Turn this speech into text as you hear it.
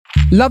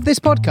Love this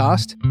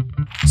podcast?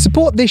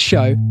 Support this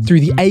show through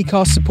the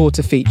Acast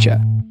supporter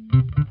feature.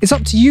 It's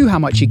up to you how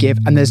much you give,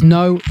 and there's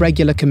no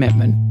regular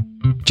commitment.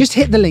 Just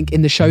hit the link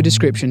in the show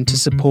description to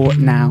support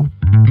now.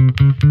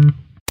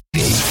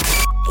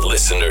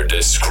 Listener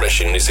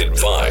discretion is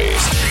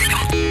advised.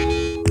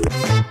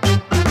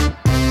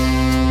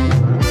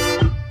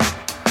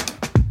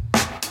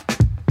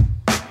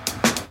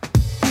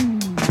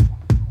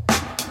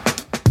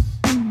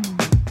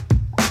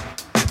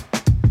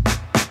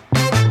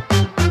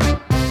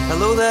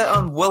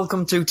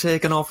 Welcome to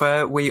Taken Off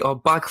Air. We are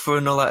back for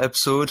another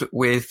episode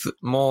with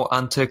more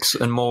antics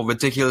and more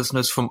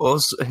ridiculousness from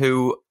us,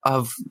 who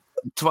have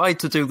tried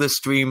to do this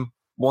stream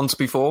once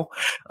before,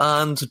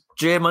 and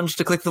Jay managed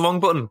to click the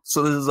wrong button.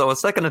 So this is our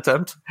second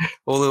attempt,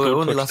 although it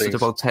only lasted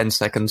about 10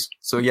 seconds.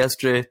 So yes,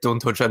 Jay, don't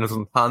touch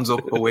anything. Hands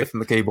up, away from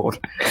the keyboard.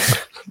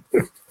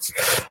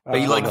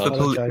 Be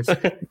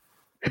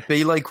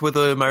like with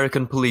the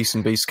American police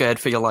and be scared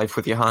for your life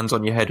with your hands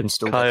on your head and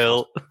still...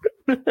 Kyle.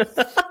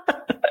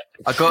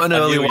 I got an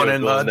early one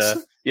in,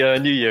 lads. Yeah, I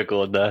knew you were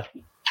going there.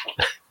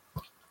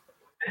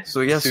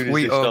 So yes,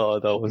 we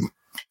are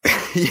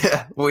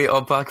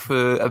back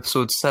for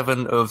episode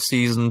 7 of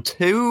season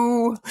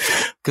 2,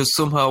 because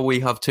somehow we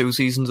have 2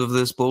 seasons of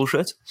this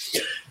bullshit.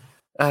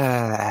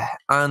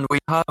 And we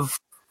have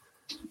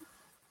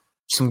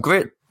some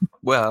great,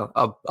 well,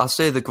 I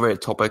say the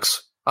great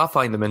topics. I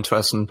find them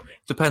interesting.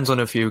 Depends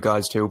on a few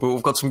guys too, but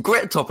we've got some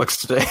great topics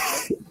today.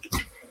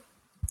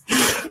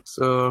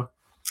 So...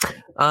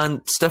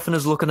 And Stefan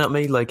is looking at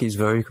me like he's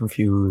very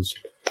confused.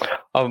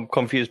 I'm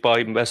confused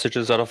by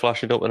messages that are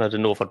flashing up, and I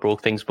didn't know if I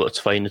broke things, but it's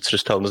fine. It's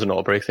just telling us not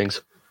to break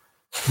things.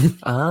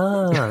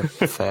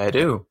 Fair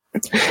do.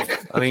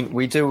 I mean,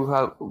 we do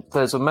have...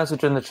 There's a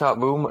message in the chat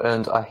room,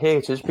 and I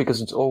hate it because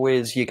it's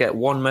always... You get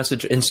one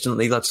message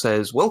instantly that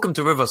says, "Welcome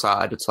to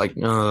Riverside." It's like,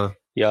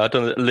 Yeah, I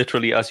done it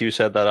literally as you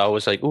said that. I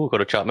was like, oh,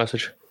 got a chat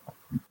message.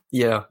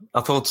 Yeah,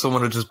 I thought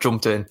someone had just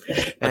jumped in.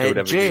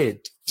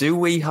 Jade, do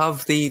we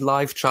have the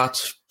live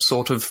chat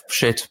sort of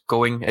shit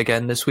going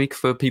again this week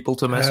for people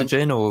to message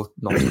in, or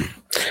not?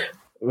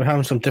 We're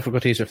having some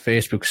difficulties with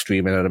Facebook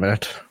streaming at a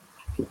minute.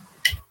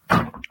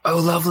 Oh,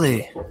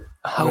 lovely.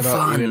 How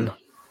fun.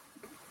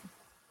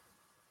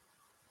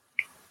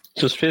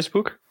 Just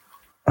Facebook?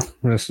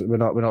 We're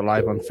not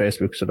live on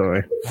Facebook, so don't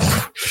worry.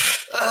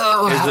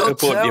 Oh, how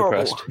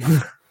terrible.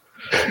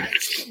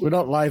 We're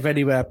not live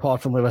anywhere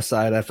apart from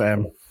Riverside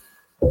FM.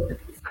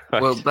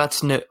 Well,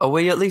 that's no. Are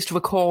we at least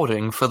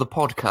recording for the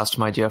podcast,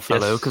 my dear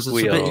fellow? Because it's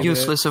a bit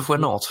useless if we're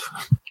not.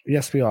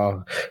 Yes, we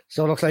are.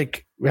 So it looks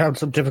like we have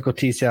some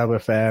difficulties here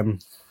with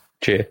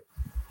Jay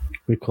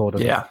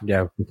recording.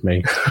 Yeah, with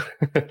me.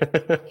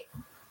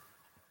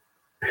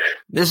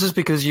 This is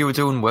because you were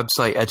doing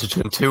website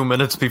editing 2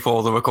 minutes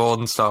before the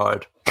recording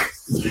started.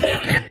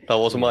 That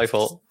wasn't my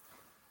fault.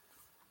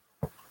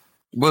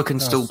 We can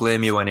still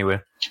blame you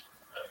anyway.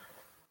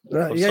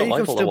 It's not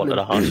my fault I wanted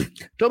a hat.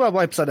 Don't have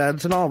website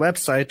ads on our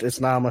website.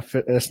 It's now live.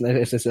 It's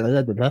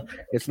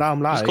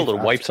called a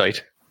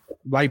website.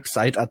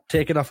 Website at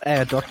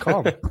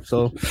takenoffair.com.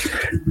 So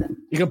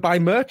you can buy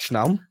merch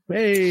now.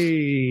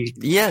 Hey!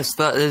 Yes,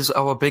 that is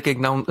our big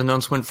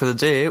announcement for the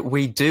day.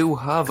 We do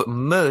have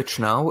merch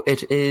now.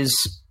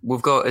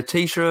 We've got a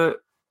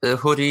t-shirt, a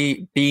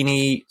hoodie,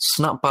 beanie,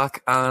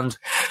 snapback, and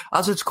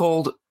as it's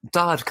called,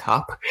 dad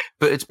cap,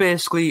 but it's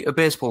basically a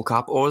baseball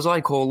cap, or as I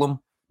call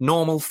them,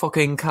 normal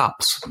fucking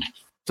caps.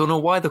 Don't know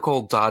why they're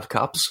called dad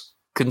caps,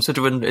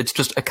 considering it's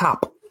just a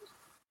cap.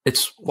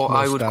 It's what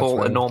I would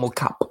call a normal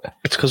cap.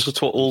 It's because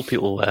it's what old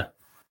people wear.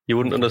 You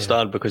wouldn't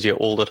understand because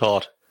you're old at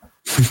heart.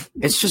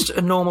 It's just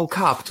a normal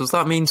cap. Does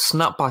that mean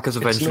snapback is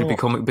eventually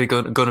going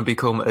to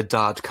become a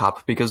dad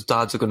cap because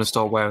dads are going to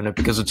start wearing it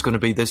because it's going to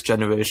be this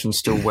generation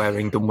still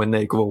wearing them when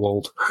they grow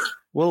old?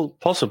 Well,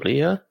 possibly,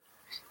 yeah.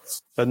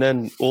 And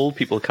then old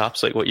people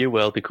caps like what you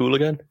wear will be cool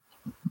again.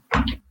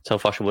 That's how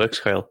fashion works,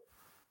 Kyle.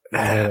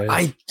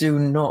 I do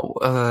not.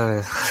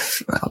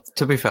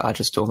 To be fair, I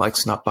just don't like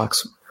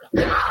snapbacks.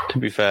 To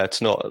be fair,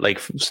 it's not like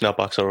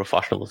snapbacks are a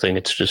fashionable thing.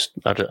 It's just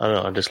I don't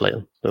know. I just like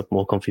them. They're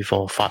more comfy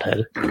for a fat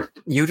head.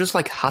 You just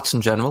like hats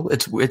in general.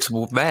 It's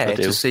rare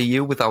to see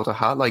you without a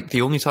hat. Like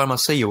the only time I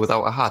see you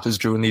without a hat is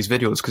during these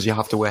videos because you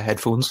have to wear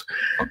headphones.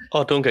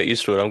 Oh, don't get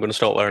used to it. I'm going to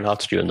start wearing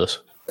hats during this.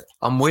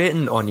 I'm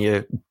waiting on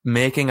you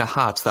making a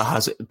hat that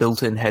has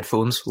built-in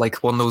headphones,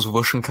 like one of those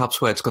Russian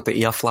caps where it's got the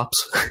ear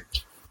flaps.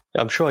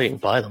 I'm sure you can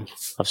buy them.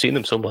 I've seen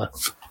them somewhere.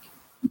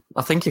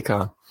 I think you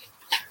can.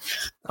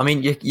 I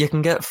mean, you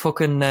can get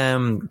fucking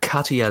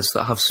Katias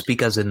that have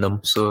speakers in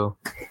them, so...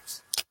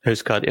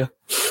 Who's Katia?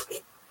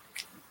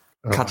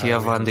 Katia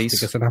Van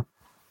Dies.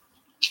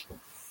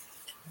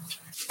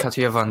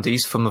 Katia Van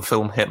Dies from the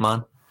film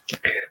Hitman.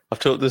 I've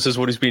told this is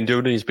what he's been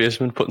doing in his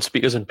basement, putting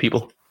speakers in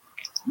people.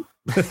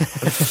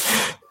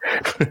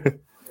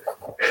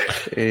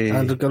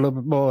 And we've got a little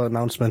bit more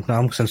announcement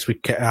now since I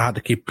had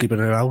to keep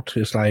bleeping it out.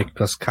 It's like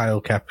because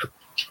Kyle kept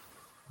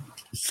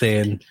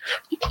saying,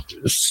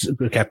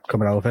 we kept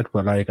coming out of it,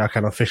 but like I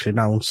can officially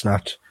announce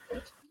that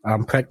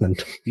I'm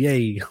pregnant.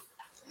 Yay!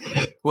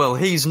 Well,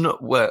 he's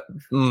not. Well,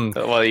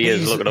 Well, he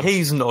is. Look at him.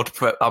 He's not.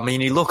 I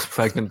mean, he looks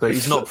pregnant, but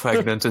he's not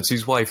pregnant. It's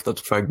his wife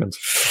that's pregnant.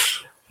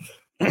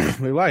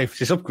 My wife,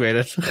 she's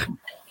upgraded.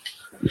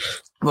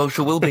 Well,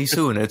 she will be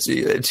soon. It's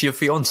your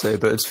fiance,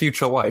 but it's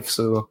future wife.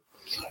 So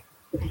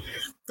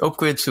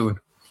upgrade soon.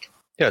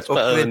 Yeah, it's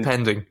better Upgrade than...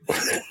 pending.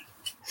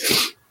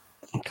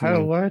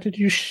 Kyle, why did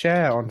you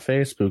share on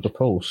Facebook a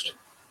post?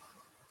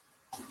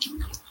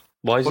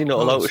 Why is he not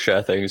allowed to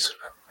share things?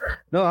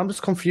 No, I'm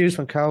just confused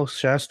when Kyle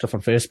shares stuff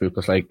on Facebook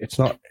because, like, it's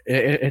not.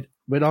 We're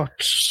not.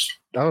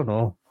 I don't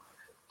know.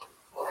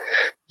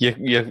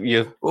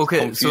 You're Okay,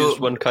 confused so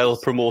when Kyle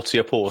promotes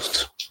your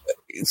posts.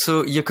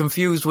 So you're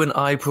confused when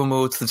I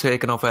promote the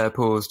taking off air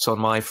posts on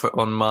my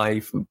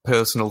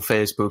personal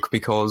Facebook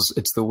because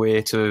it's the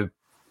way to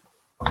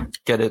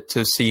get it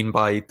to seen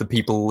by the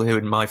people who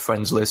in my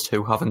friends list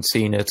who haven't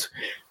seen it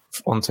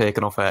on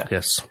taken off air.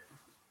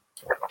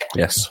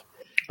 Yes.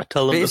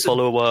 Tell them to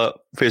follow our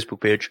Facebook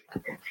page.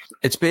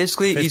 It's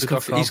basically he's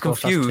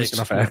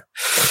confused.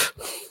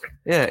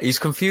 Yeah, he's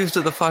confused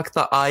at the fact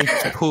that I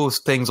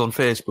post things on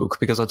Facebook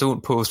because I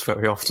don't post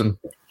very often.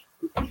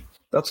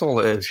 That's all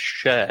it is.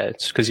 Share.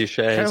 It's because you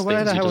share Kyle, things.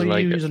 where the hell are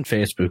you using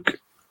Facebook?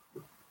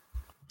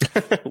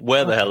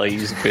 Where the hell are you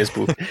using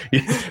Facebook?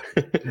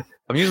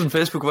 I'm using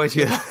Facebook right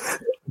here.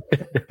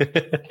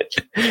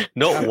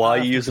 Not why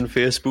you're using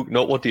Facebook,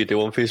 not what do you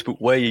do on Facebook,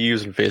 where you're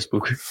using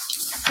Facebook.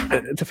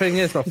 The thing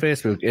is about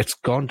Facebook, it's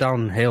gone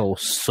downhill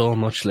so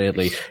much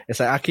lately. It's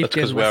like I keep That's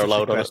because getting we're message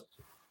allowed on it. requests.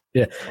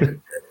 Yeah.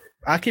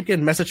 I keep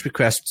getting message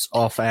requests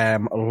off a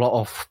lot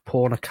of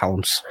porn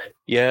accounts.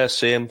 Yeah,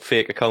 same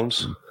fake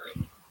accounts.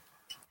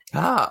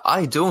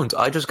 I don't.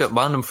 I just get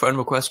random friend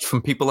requests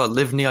from people that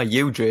live near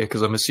you, Jay,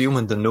 because I'm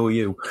assuming they know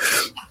you.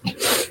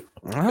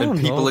 And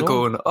people are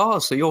going, oh,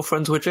 so you're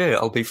friends with Jay?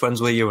 I'll be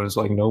friends with you. And it's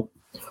like, nope.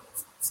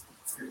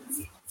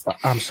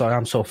 I'm sorry,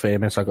 I'm so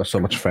famous. I got so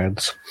much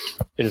friends.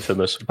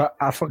 Infamous. But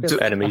I fucking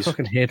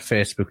hate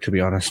Facebook, to be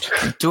honest.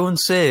 Don't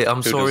say,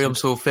 I'm sorry I'm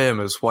so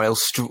famous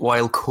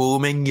while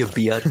combing your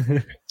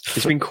beard.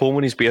 He's been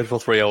combing his beard for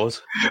 3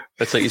 hours.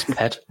 It's like his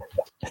pet.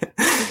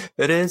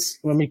 It is.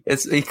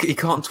 He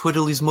can't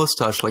twiddle his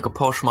moustache like a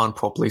posh man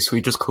properly, so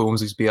he just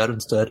combs his beard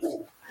instead.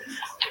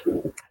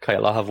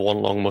 Kyle, I have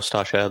one long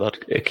moustache hair that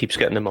it keeps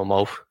getting in my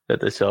mouth at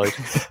the side.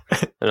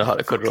 And I had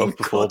to cut it off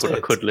before, but I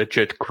could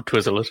legit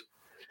twizzle it.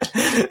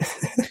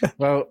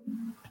 Well,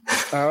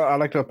 I'd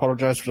like to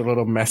apologise for the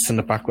little mess in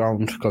the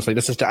background because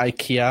this is the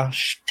IKEA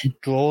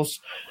drawers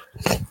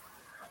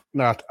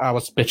that I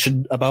was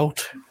bitching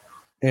about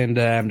in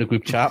the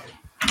group chat.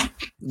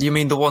 You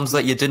mean the ones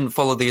that you didn't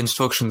follow the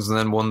instructions and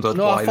then wondered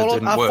why they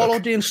didn't work? I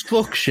followed the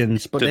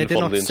instructions, but they did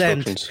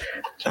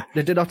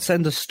not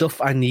send the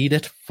stuff I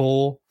needed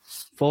for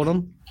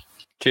them.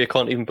 Jay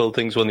can't even build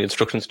things when the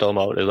instructions tell him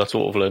how to. That's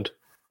what we've learned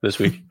this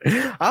week.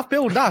 I've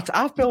built that.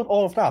 I've built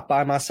all of that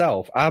by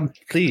myself. I'm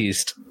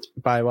pleased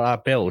by what I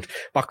build,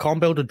 but I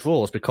can't build the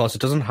drawers because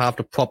it doesn't have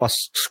the proper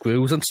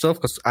screws and stuff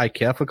because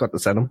IKEA forgot to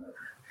send them.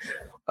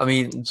 I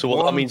mean, so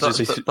what that means is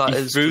he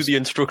threw the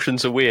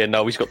instructions away and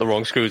now he's got the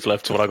wrong screws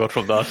left. So what I got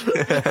from that.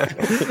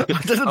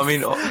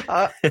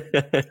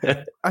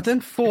 I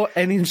didn't throw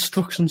any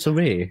instructions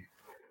away.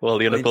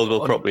 Well, you're gonna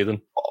build properly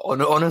then.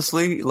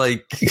 Honestly,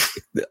 like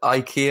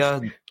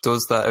IKEA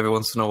does that every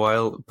once in a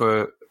while,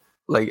 but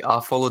like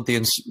I followed me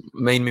and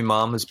my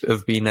mum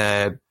have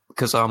been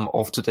because I'm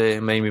off today.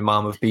 Me and my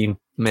mum have been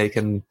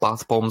making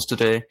bath bombs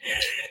today,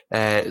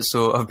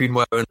 so I've been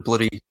wearing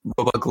bloody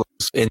rubber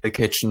gloves in the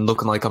kitchen,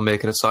 looking like I'm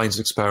making a science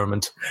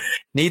experiment.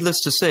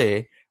 Needless to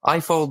say, I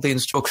followed the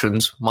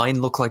instructions.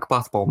 Mine look like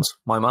bath bombs.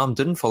 My mum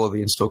didn't follow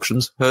the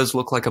instructions. Hers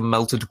look like a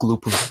melted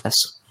gloop of mess.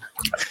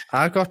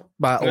 I got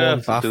my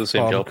own bath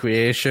bomb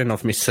creation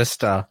of my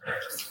sister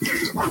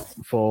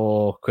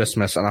for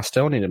Christmas, and I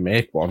still need to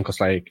make one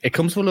because, like, it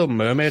comes with a little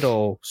mermaid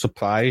or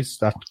surprise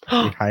that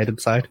we hide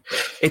inside.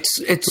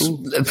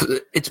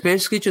 It's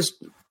basically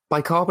just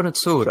bicarbonate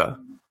soda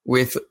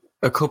with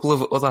a couple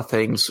of other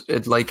things,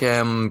 like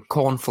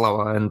corn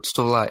flour and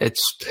stuff like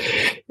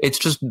that. It's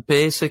just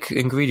basic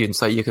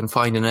ingredients that you can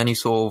find in any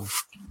sort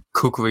of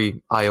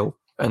cookery aisle,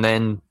 and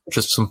then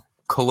just some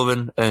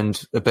colouring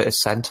and a bit of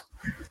scent.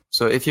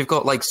 So if you've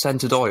got like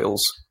scented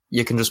oils,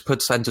 you can just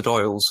put scented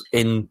oils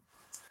in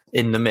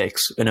the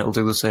mix, and it'll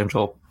do the same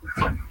job.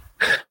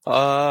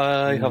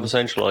 I have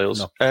essential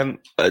oils. No.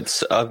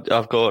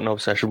 I've got an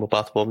obsession with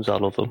bath bombs. I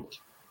love them.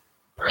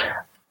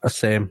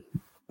 Same.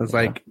 It's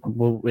like,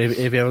 well,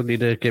 if you ever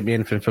need to get me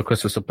anything for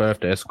Christmas or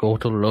birthdays, go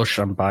to Lush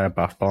and buy a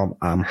bath bomb.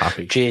 I'm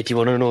happy. Jay, do you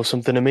want to know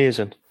something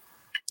amazing?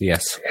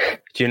 Yes.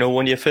 Do you know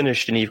when you're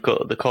finished and you've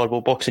got the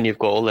cardboard box and you've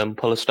got all them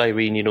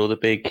polystyrene, you know, the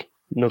big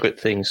nugget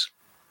things?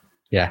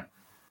 Yeah.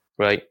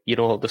 Right. You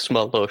know how they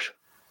smell Lush?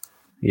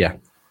 Yeah.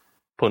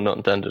 Pun not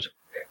intended.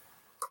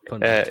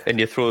 And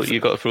you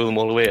got to throw them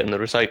all away in the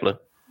recycler.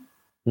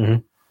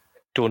 Mm-hmm.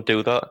 Don't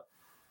do that.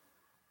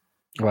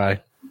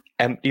 Why?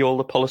 Empty all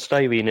the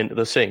polystyrene into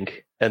the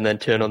sink and then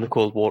turn on the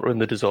cold water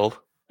and they dissolve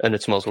and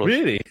it smells Lush.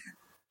 Really?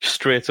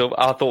 Straight up,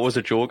 I thought it was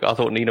a joke. I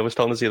thought Nina was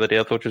telling us the other day.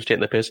 I thought she was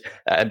taking the piss.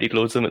 I emptied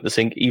loads of them at the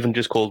sink, even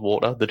just cold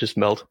water. They just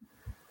melt.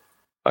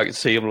 I can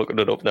see him looking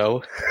it up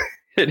now.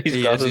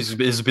 He's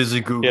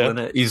busy Googling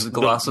it. His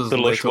glasses the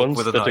lush ones,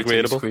 with an the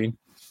degradable screen.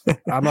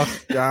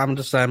 I'm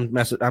just on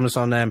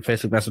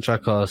Facebook Messenger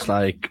because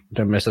like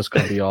the missus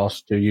can be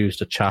asked to use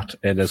the chat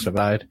in his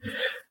provide,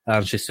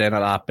 and she's saying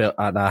that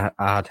I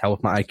had help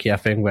with my IKEA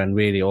thing when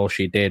really all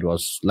she did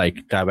was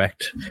like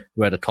direct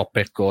where the top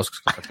bit goes.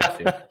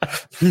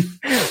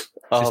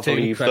 I'll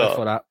believe that.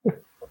 For that.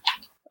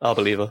 I'll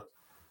believe her.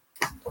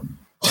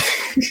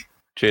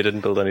 Jay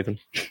didn't build anything.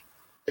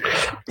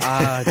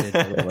 I did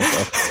build it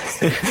myself.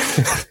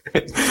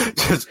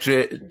 Just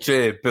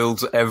Jay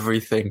builds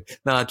everything.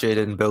 Nah, Jay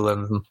didn't build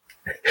anything.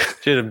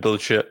 Jay didn't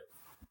build shit.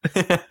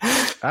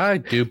 I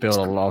do build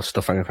a lot of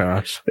stuff, thank you very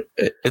much.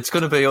 It's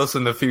going to be us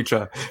in the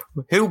future.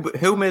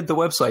 Who made the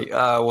website?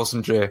 It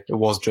wasn't Jay. It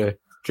was Jay.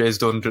 Jay's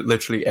done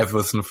literally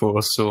everything for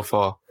us so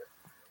far.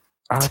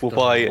 We'll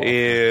buy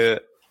a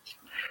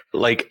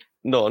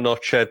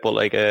not shed, but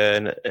like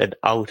an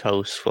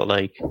outhouse for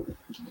like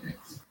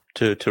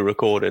to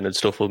record in and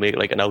stuff. We'll make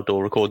like an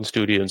outdoor recording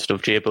studio and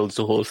stuff. Jay builds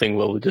the whole thing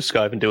while we just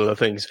Skype and do other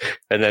things.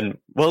 And then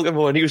welcome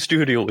to our new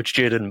studio, which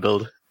Jay didn't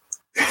build.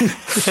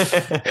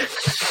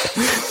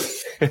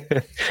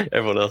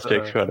 Everyone else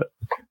takes credit.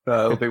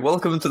 It'll be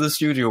welcome to the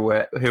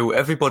studio who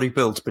everybody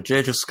built, but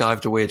Jay just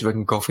skived away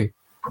drinking coffee.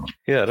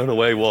 Yeah, I don't know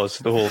where he was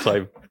the whole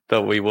time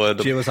that we were.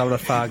 Jay was having a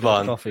fag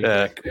of coffee.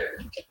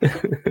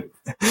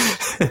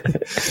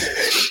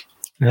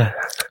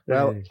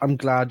 Well, I'm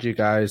glad you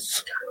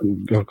guys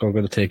are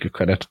going to take your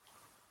credit.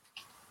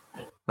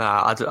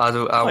 Nah,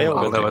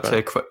 I'll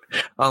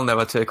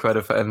never take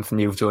credit for anything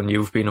you've done.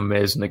 You've been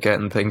amazing at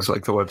getting things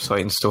like the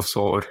website and stuff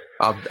sorted.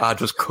 I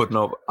just could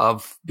not.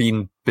 I've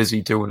been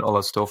busy doing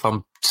other stuff.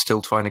 I'm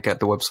still trying to get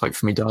the website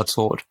for me dad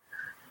sorted.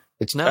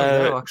 It's now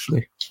there,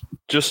 actually.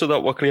 Just so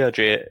that we're clear,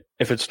 Jay,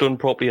 if it's done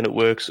properly and it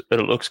works and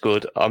it looks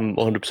good, I'm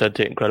 100%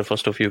 taking credit for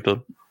stuff you've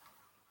done.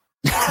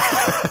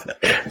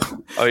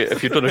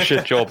 If you've done a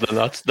shit job, then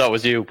that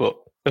was you. But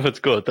if it's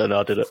good, then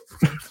I did it.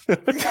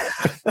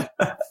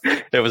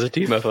 It was a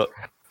team effort.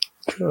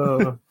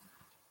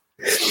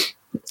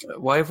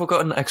 Why have we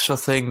got an extra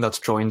thing that's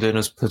joined in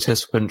as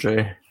participant,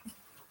 Jay?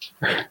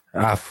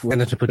 I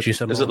went into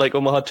producer mode. Is it like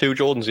I had 2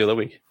 Jordans the other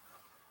week?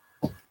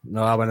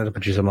 No, I went into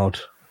producer mode.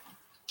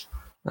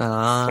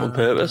 On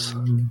purpose?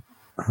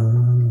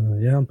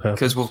 Yeah, on purpose.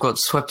 Because we've got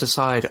Swept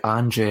Aside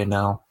and Jay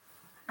now.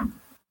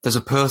 There's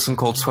a person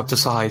called Swept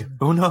Aside.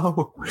 Oh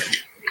no!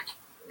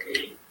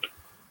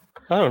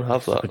 I don't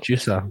have that.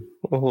 Producer.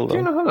 Oh, hold Do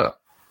you on. not have that?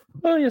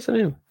 Oh, yes, I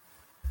do.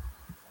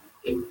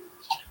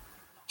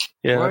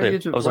 Yeah, I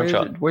did. I was on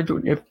chat. Why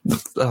don't you...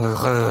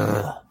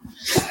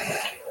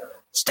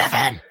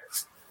 Stefan!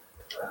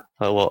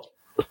 Oh, what?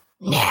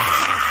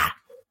 Yeah.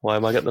 Why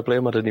am I getting the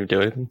blame? I didn't even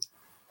do anything.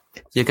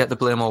 You get the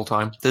blame all the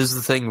time. This is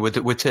the thing. We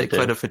take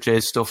credit for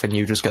Jay's stuff and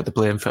you just get the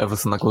blame for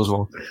everything that goes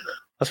wrong.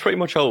 That's pretty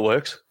much how it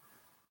works.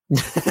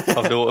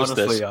 I've noticed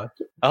Honestly, this. yeah.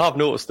 I have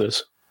noticed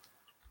this.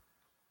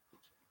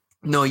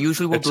 No,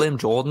 usually we'll blame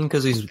Jordan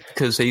because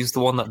he's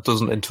the one that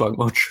doesn't interact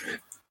much.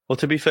 Well,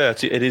 to be fair,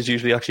 it is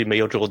usually actually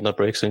me or Jordan that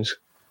breaks things.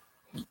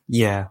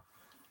 Yeah,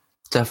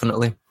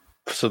 definitely.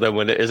 So then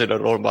when it isn't,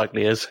 it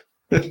automatically is.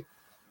 It's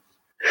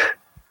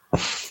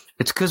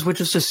because we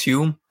just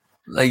assume.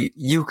 Like,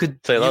 you could...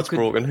 Say that's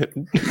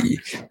broken.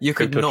 You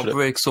could not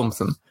break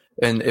something,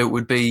 and it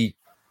would be...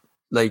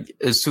 Like,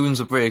 as soon as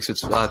it breaks,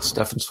 it's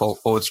Stefan's fault,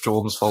 or it's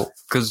Jordan's fault.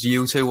 Because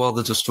you two are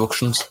the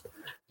destructions.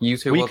 You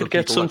two we are could the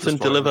get people that something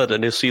destroy delivered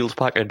in a sealed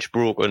package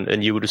broken,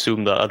 and you would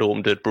assume that I'd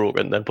opened it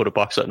broken, then put it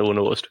back so that no one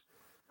noticed.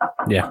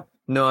 Yeah.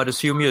 No, I'd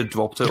assume you had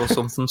dropped it or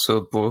something, so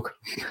it broke.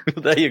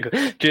 There you go.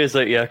 Jay's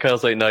like, yeah,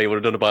 Kyle's like, no, you would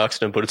have done it by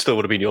accident, but it still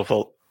would have been your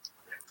fault.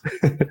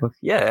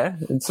 Yeah,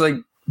 it's like...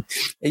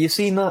 Have you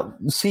seen that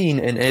scene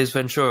in Ace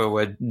Ventura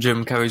where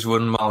Jim Carrey's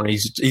running around?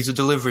 He's a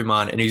delivery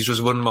man, and he's just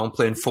running around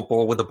playing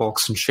football with a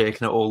box and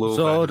shaking it all over.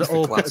 So the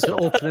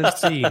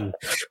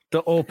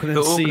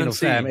opening scene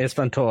of Ace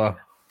Ventura.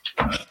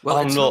 Well,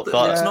 I'm not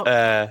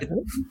that.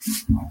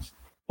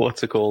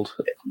 What's it called?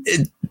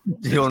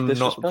 You're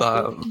not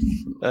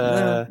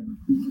that.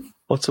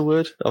 What's the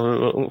word I'm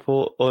looking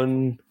for?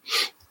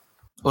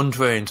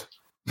 Untrained.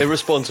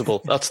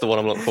 Irresponsible. That's the one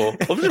I'm looking for.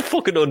 I'm just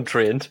fucking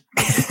untrained.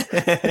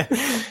 I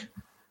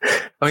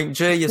mean,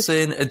 Jay, you're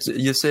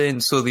saying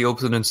so the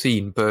opening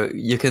scene, but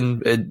you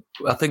can.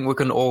 I think we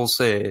can all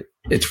say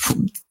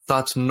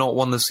that's not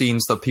one of the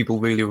scenes that people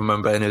really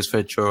remember in Ace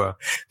Ventura.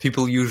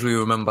 People usually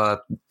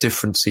remember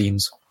different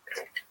scenes,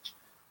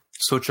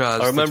 such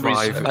as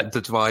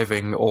the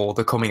driving or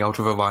the coming out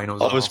of a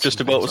rhino's. I was just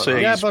about to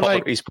say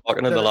he's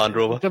parking in the Land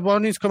Rover. The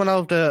one he's coming out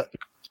of the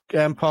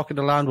parking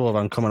the Land Rover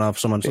and coming out of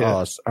someone's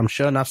arse. I'm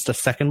sure that's the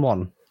second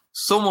one.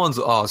 Someone's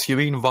arse? You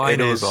mean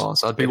rhino's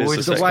arse? I'd be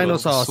worried. The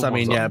rhino's arse. I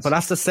mean, yeah, but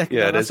that's the second.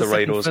 Yeah, it is a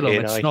rhino's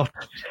film.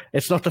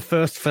 It's not the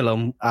first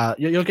film.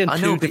 You're getting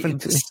two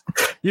different.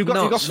 You've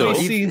got three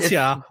scenes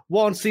here.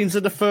 One scene's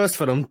in the first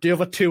film, the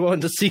other two are in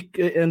the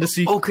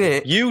sequel.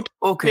 Okay,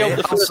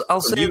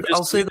 I'll say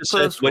the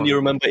first when one. you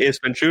remember Ace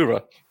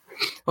Ventura.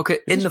 Okay,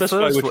 in the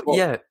first one,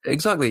 yeah,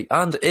 exactly.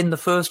 And in the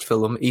first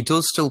film, he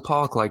does still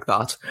park like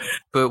that.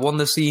 But one of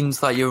the scenes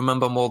that you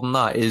remember more than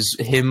that is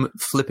him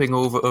flipping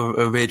over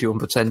a radio and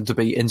pretending to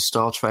be in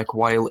Star Trek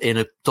while in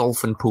a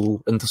dolphin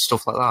pool and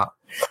stuff like that.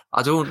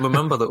 I don't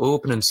remember the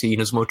opening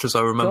scene as much as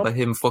I remember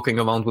him fucking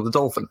around with a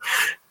dolphin.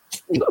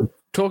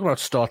 Talking about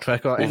Star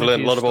Trek, we've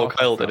learned a lot about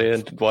Kyle today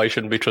and why I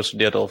shouldn't be trusted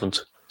near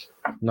dolphins.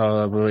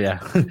 No, well, yeah.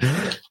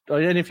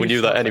 We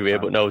knew that anyway,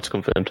 but now it's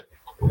confirmed.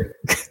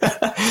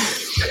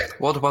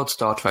 What about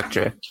Star Trek,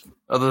 Jay?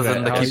 Other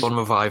than they keep on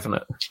reviving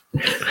it.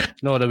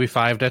 No, they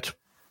revived it,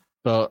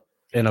 but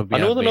in a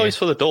weird I know the way. noise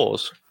for the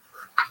doors.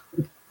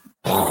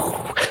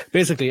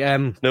 Basically,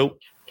 nope.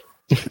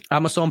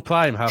 Amazon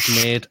Prime have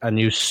made a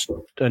new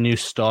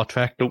Star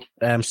Trek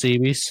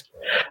series,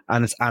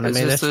 and it's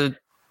animated.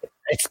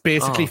 It's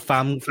basically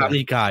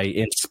Family Guy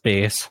in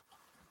space.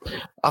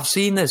 I've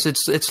seen this.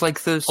 It's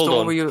like the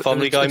story of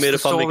Family Guy made a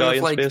Family Guy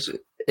in space.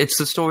 It's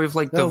the story of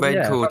like the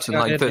redcoats and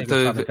like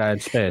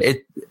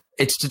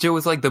it's to do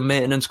with like the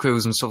maintenance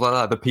crews and stuff like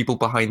that. The people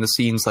behind the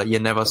scenes that you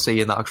never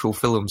see in the actual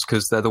films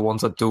because they're the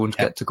ones that don't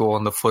get to go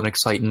on the fun,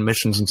 exciting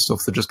missions and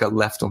stuff. They just get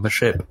left on the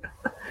ship.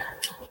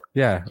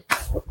 Yeah,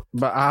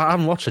 but I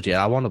haven't watched it yet.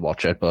 I want to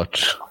watch it,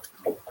 but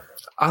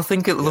I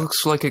think it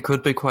looks like it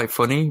could be quite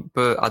funny,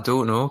 but I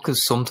don't know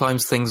because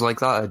sometimes things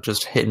like that are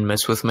just hit and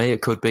miss with me.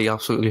 It could be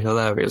absolutely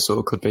hilarious, or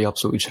it could be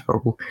absolutely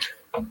terrible.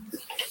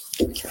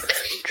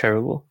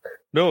 Terrible.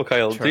 No,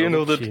 Kyle. Do you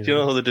know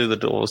how they do the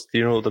doors? Do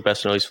you know the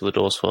best noise for the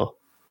doors for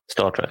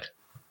Star Trek?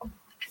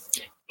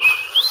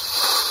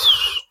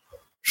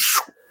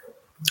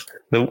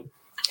 Nope.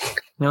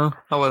 No,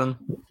 I wouldn't.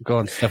 Go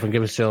on, Stefan.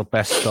 Give us your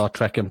best Star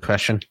Trek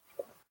impression.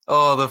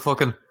 Oh, the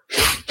fucking.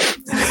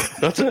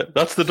 That's it.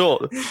 That's the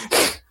door.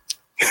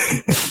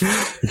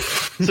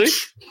 See?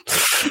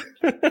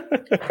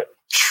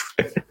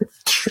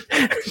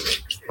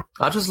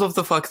 I just love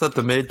the fact that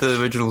they made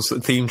the original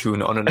theme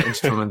tune on an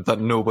instrument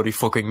that nobody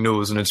fucking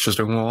knows, and it's just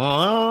a.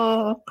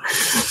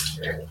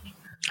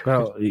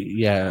 Well,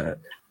 yeah,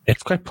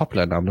 it's quite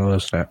popular now, though,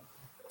 isn't it?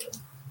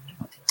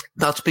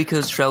 That's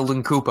because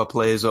Sheldon Cooper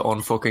plays it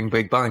on fucking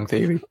Big Bang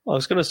Theory. I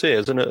was going to say,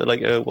 isn't it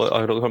like I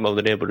don't remember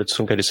the name, but it's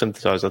some kind of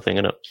synthesizer thing,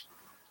 isn't it?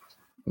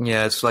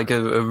 Yeah, it's like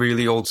a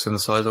really old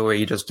synthesizer where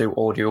you just do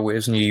audio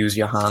waves and you use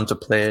your hand to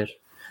play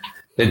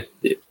it.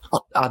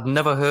 I'd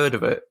never heard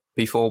of it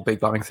before Big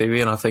Bang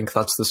Theory, and I think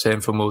that's the same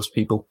for most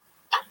people.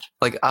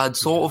 Like, I'd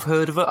sort of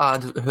heard of it.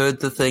 I'd heard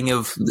the thing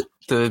of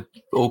the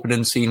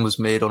opening scene was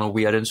made on a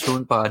weird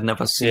instrument, but I'd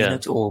never seen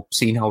it or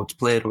seen how it's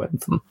played or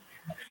anything.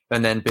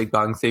 And then Big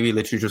Bang Theory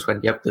literally just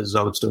went, yep, this is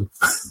how it's done.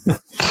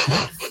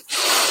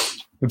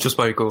 Just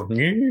by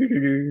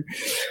going...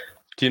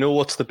 Do you know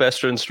what's the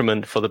best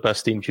instrument for the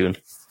best theme tune?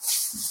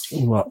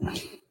 What?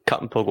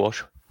 Captain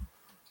Pugwash.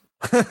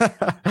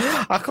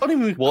 I can't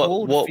even...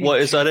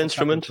 What is that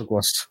instrument?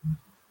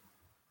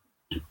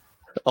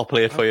 I'll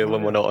play it for you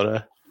when we're not on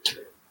air.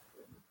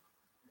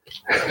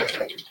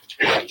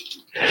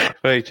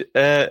 Right,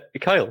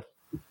 Kyle.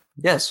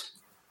 Yes.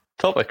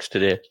 Topics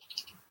today.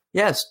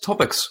 Yes,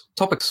 topics.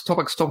 I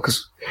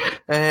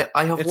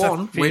have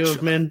one which...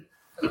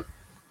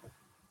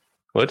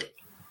 What?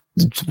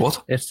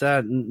 What? It's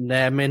a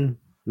Nemin,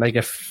 like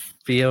a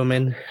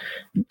Feelman.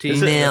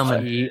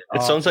 It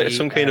sounds like it's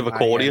some kind of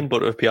accordion,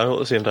 but a piano at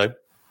the same time.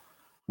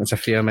 It's a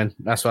Feelman.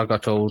 That's what I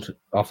got told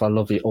off a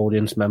lovely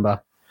audience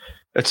member.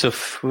 It's a...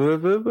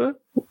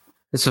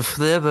 It's a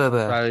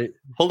flavor.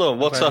 Hold on,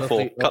 what's that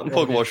for? Captain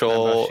Pugwash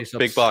or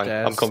Big Bang?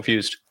 I'm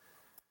confused.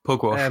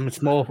 Pugwash.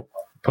 It's more...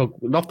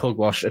 not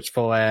Pugwash, it's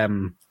for...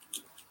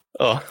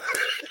 Oh.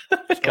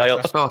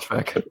 Kyle. Star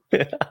Trek.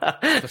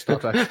 Star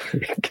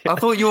Trek. I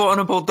thought you were on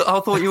about. I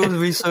thought you were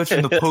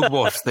researching the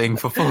Pugwash thing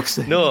for fuck's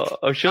sake. No,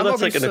 I'm sure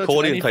that's like an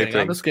accordion type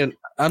thing.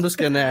 I'm just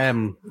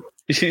getting.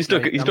 He's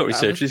not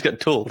researching. He's getting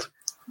told.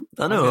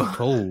 I know.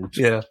 Told.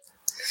 Yeah.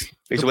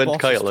 He's went to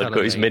Kyle and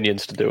got his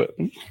minions to do it.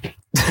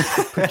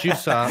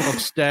 Producer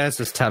upstairs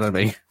is telling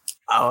me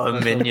our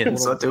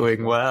minions are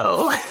doing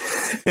well.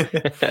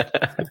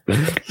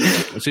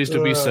 She's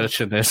to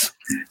researching this.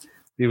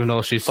 Even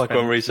though she's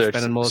on research.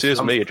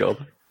 Seriously, me a job.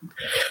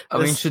 I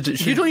mean,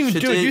 you don't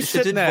even do it. You're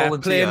sitting there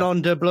playing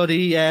on the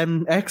bloody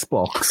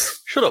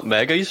Xbox. Shut up,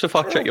 Meg. I used to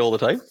fact check you all the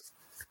time.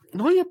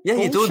 No, you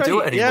don't do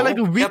it anymore. Yeah, like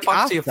a week Get back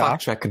after. to your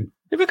fact checking.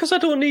 Yeah, because I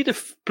don't need a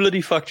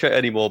bloody fact check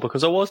anymore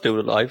because I was doing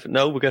it live.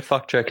 Now we get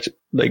fact checked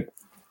like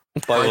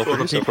by other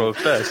producer from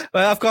upstairs.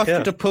 Well, I've got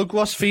the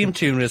Pugwash theme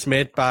tune is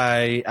made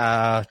by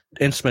an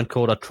instrument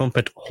called a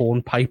trumpet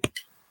hornpipe.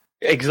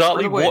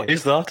 Exactly. What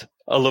is that?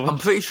 I love it. I'm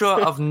pretty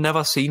sure I've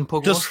never seen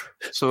Pugwash.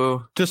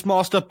 So does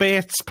Master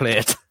Bates play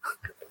it?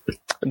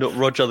 No,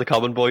 Roger the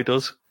Cabin Boy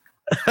does.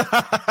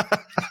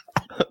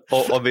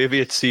 or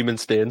maybe it's Seaman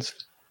Staines.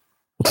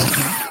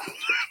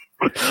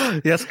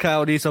 Yes,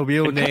 Kyle, these are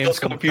real names.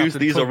 Confused.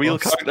 These are real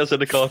characters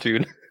in a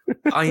cartoon.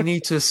 I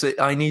need to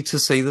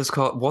see this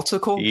card. What's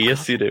it called?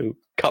 Yes, you do.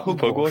 Captain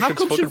Pugwash.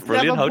 It's fucking you've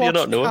brilliant. never How do you not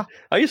watched know it?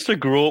 I used to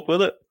grow up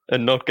with it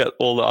and not get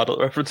all the adult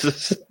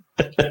references.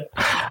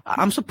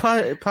 I'm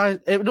surprised.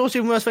 The most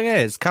even worst thing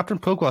is, Captain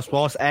Pugwash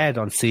was aired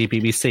on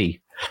CBBC.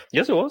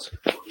 Yes, it was.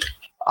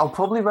 I'll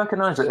probably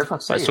recognise it if I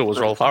see it. So was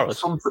Rolf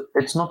Harris.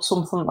 It's not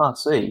something I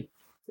see.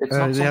 It's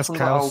not something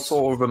that I'll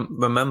sort of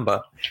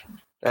remember.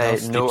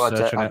 No,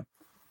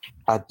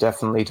 I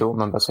definitely don't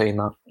remember seeing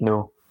that.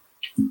 No,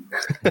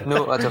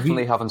 I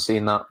definitely haven't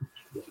seen that.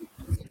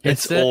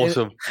 It's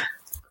awesome.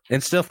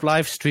 Instead of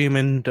live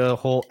streaming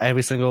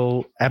every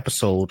single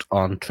episode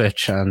on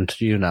Twitch and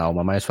I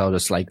might as well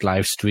just like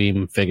live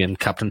stream friggin'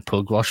 Captain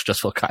Pugwash just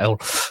for Kyle.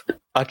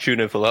 I tune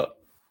in for that.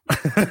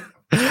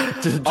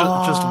 just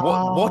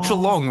watch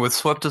along with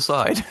Swept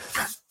Aside.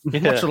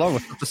 Yeah. Watch along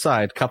with Swept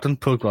Aside, Captain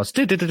Pugwash.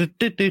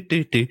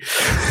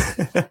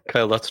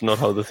 Kyle, that's not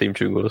how the theme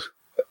tune goes.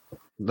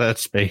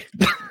 Let's be.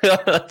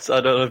 I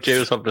don't know if Jay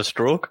was having a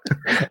stroke,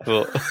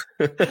 but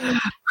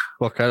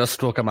what kind of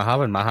stroke am I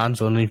having? My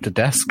hands underneath the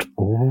desk.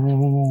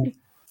 Oh.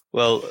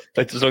 Well,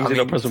 as long as you're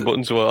not pressing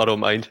buttons, so I don't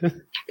mind.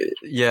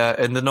 Yeah,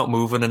 and they're not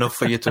moving enough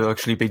for you to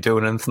actually be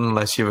doing anything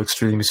unless you're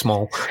extremely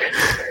small.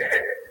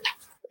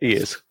 He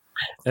is.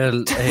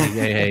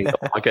 Hey.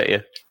 I get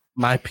you.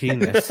 My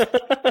penis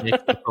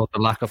makes up for the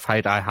lack of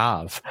height I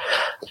have.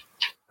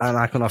 And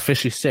I can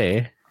officially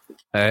say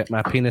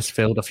my penis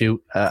filled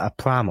a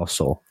pram or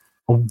so.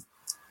 Oh.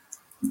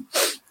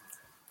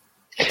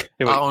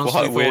 Yeah, I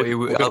honestly thought he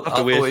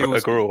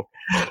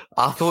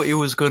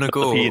was going to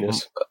go.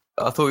 Penis.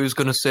 I thought he was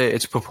going to say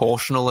it's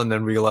proportional and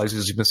then realise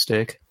it's a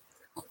mistake.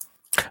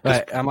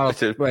 Right,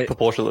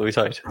 proportionally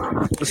tight.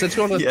 Since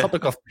you're on the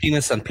topic of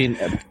penis and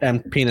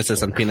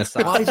penises and penis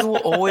size. Why do we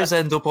always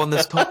end up on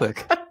this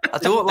topic? I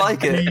don't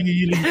like it.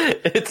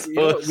 It's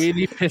what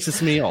really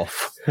pisses me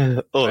off.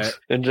 Us,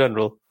 in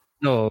general.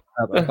 No,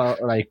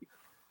 about like...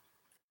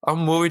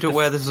 I'm worried at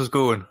where this is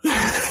going.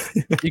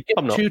 You get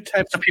two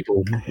types of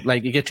people.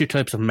 Like, you get two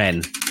types of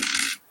men.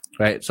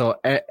 Right, so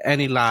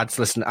any lads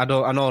listen. I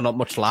know not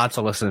much lads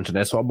are listening to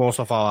this, but most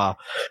of our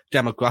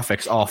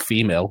demographics are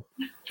female.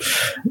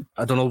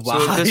 I don't know why.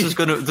 So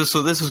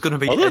this is gonna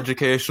be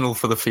educational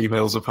for the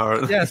females,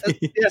 apparently. Yes,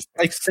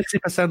 like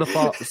 62%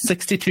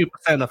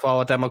 of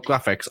our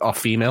demographics are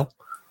female.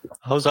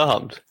 How's that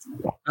happened?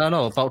 I don't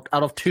know. About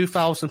out of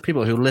 2,000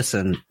 people who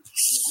listen,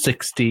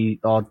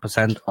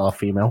 60% are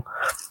female.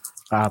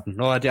 I have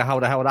no idea how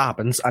the hell that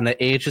happens, and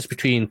the age is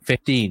between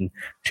 15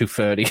 to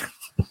 30.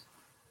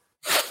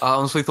 I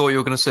honestly thought you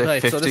were going to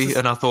say 50,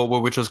 and I thought we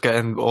were just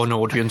getting an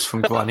audience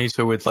from grannies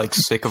who were like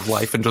sick of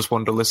life and just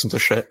wanted to listen to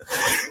shit.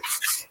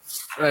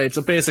 Right,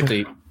 so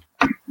basically,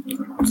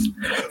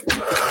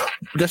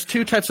 there's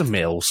two types of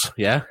males,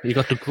 yeah? You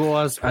got the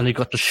growers and you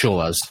got the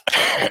showers.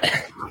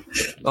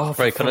 Oh,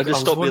 right, can I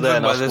just stop you there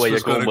and ask where you're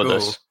going with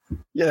this?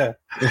 Yeah.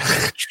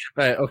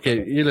 Right,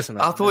 okay, you listen.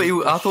 I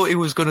thought he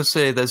was going to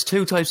say there's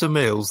two types of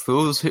males: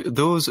 those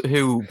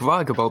who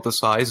brag about the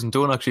size and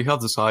don't actually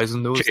have the size,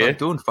 and those that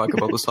don't brag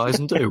about the size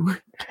and do.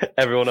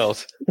 Everyone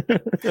else.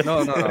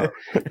 No. That's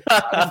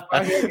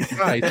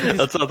what I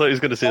thought he was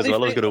going to say as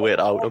well. I was going to wait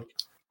out.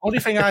 Only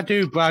thing I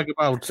do brag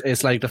about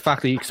is like the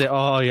fact that you can say,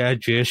 "Oh yeah,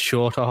 Jay's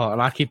short,"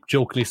 and I keep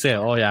jokingly saying,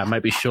 "Oh yeah, I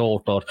might be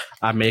short, but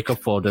I make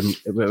up for them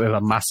with a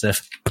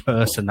massive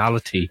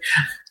personality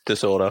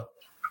disorder."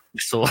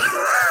 So,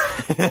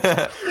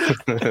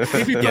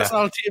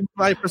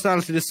 my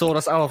personality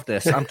disorders out of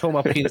this. I'm talking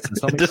about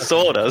penises.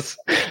 Disorders?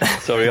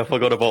 Sorry, I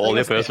forgot about all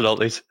your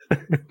personalities.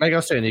 Like I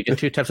was saying, you get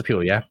two types of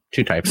people, yeah?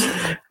 Two types.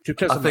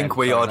 I think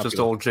we are just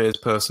all Jay's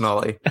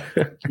personality.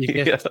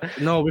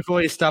 No, we've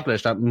already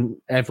established that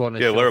everyone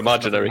is... Yeah, we're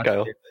imaginary,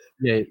 Kyle.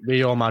 Yeah,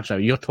 we're all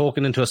imaginary. You're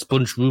talking into a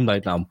sponge room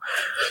right now.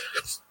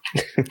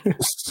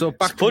 So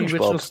back to the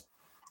original...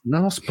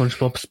 No,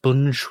 SpongeBob,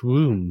 sponge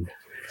room.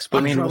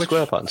 SpongeBob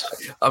SquarePants.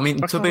 I mean,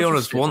 to be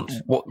honest,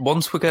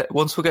 once we get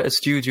a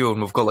studio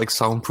and we've got like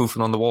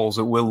soundproofing on the walls,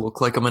 it will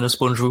look like I'm in a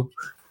sponge room.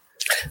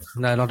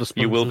 No, not a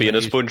sponge room. You will be in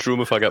a sponge room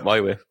if I get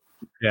my way.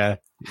 Yeah,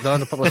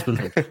 not a proper sponge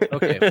room.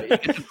 Okay, but you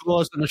get the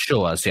growers and the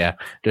showers, yeah.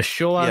 The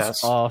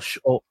showers are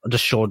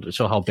just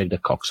show how big the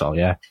cocks are,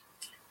 yeah.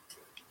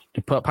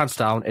 You put pants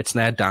down, it's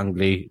near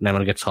dangly, and then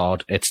when it gets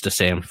hard, it's the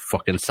same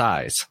fucking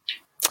size.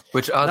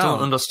 Which I don't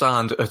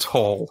understand at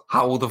all.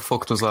 How the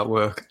fuck does that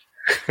work?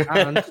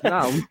 And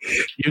now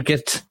you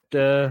get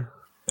the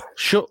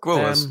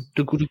growers.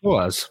 The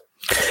growers.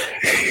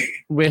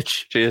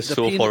 Which Jay is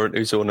so foreign to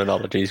his own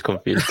analogies,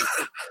 confused.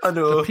 I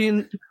know.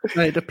 The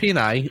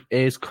peni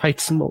is quite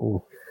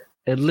small.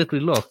 It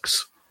literally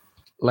looks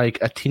like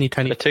a teeny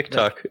tiny... A Tic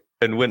Tac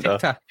in winter.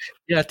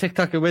 Yeah, Tic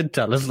Tac in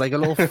winter. It's like a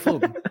little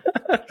fun.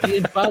 He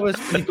embarrassed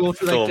when you go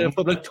to like the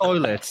public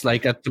toilets,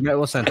 like at the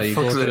medical centre. You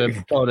go to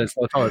the toilets.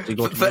 You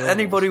go to for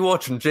anybody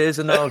watching, Jay's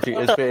analogy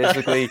is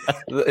basically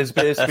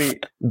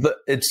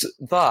it's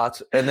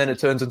that, and then it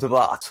turns into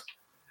that.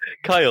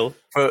 Kyle,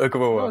 for a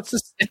grower.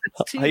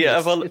 Have you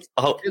ever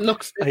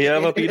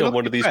been on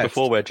one of these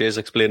before where Jay's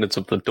explaining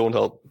something? Don't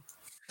help.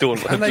 Don't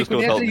help. Just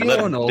don't help. Let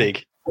him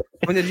dig.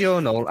 when you're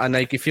urinal and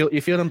like you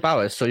feel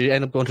embarrassed, so you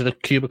end up going to the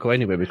cubicle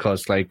anyway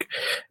because like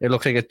it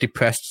looks like a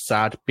depressed,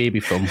 sad baby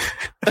thumb.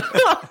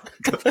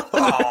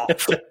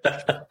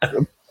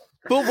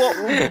 But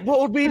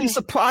what would really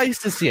surprise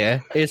this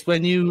year is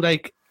when you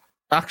like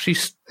actually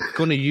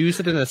going to use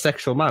it in a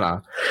sexual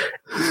manner.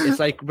 It's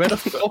like where the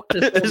fuck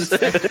does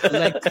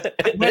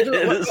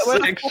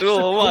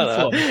sexual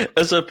manner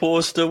as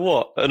opposed to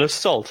what? An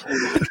assault.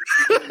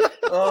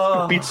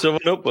 Beat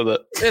someone up with it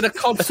in a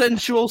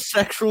consensual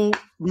sexual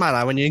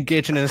manner when you're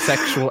engaging in a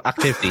sexual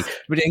activity.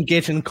 When you're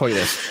engaging in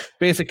coitus,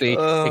 basically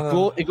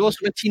it goes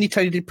from a teeny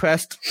tiny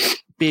depressed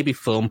baby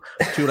thumb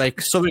to like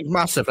something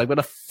massive. Like where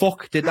the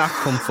fuck did that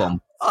come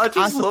from? I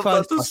just love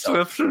that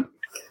description.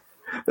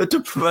 A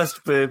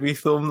depressed baby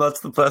thumb,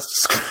 that's the best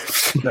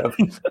description ever.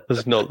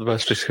 That's not the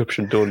best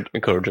description. Don't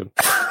encourage him.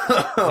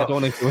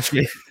 Don't encourage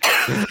me.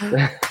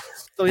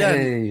 So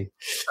yeah,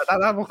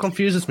 that what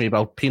confuses me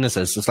about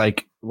penises. It's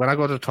like when I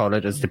go to the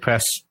toilet, it's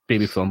depressed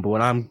baby thumb, but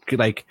when I'm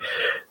like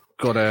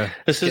gotta.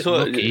 This is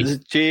what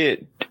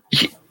Jay.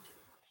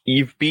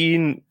 You're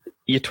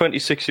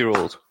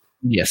 26-year-old.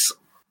 Yes.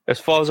 As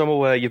far as I'm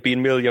aware, you've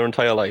been male your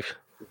entire life.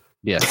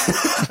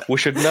 Yes. We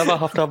should never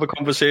have to have a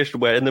conversation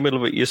where in the middle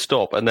of it you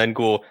stop and then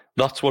go,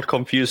 that's what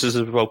confuses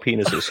us about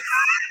penises.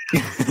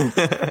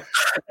 It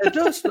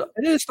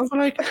is something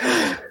like...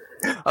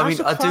 I mean,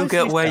 I do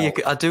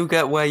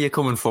get where you're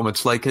coming from.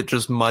 It's like it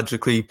just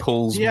magically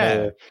pulls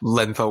more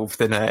length out of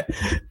thin air.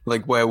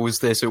 Like, where was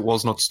this? It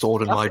was not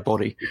stored in my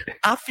body.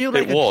 I feel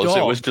like it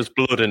was just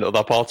blood in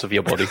other parts of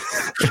your body.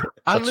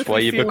 That's why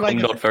you become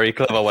not very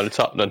clever when it's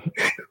happening.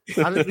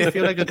 I literally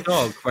feel like a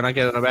dog when I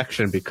get an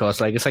erection because,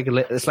 like,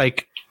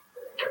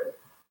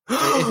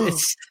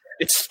 it's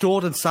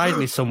stored inside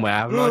me somewhere. I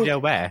have no idea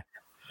where.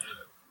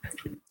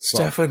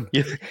 Stefan,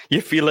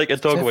 you feel like a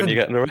dog when you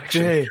get an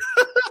erection.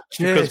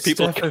 Because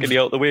people kicking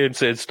you out the way and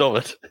saying, stop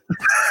it.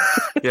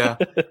 Yeah.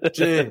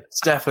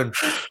 Stefan.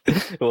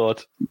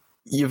 What?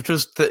 You've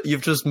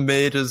just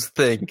made us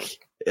think,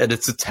 and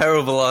it's a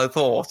terrible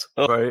thought,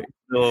 right?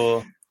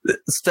 No.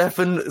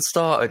 Stefan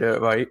started it,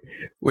 right?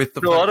 With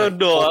the I don't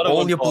know.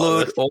 All your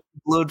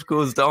blood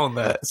goes down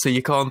there, so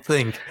you can't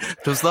think.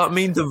 Does that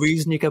mean the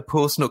reason you get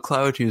post-nut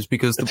clarity is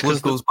because the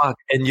blood goes back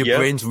and your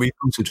brain's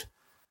rebooted?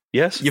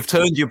 Yes. You've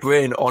turned your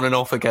brain on and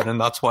off again, and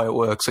that's why it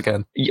works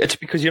again. Yeah, it's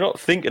because you're not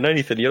thinking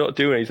anything. You're not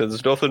doing anything.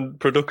 There's nothing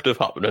productive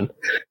happening.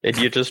 And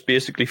you're just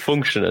basically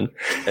functioning.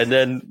 And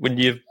then when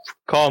you've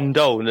calmed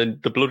down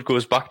and the blood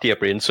goes back to your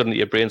brain, suddenly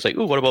your brain's like,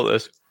 ooh, what about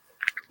this?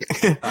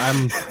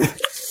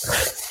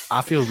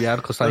 I feel weird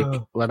because,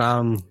 like, when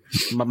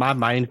my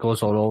mind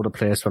goes all over the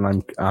place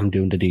when I'm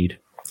doing the deed.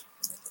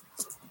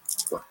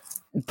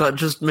 That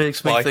just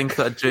makes me think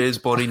that Jay's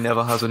body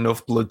never has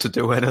enough blood to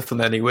do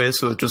anything anyway,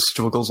 so it just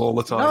struggles all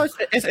the time. No,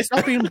 it's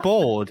not being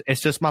bored. It's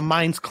just my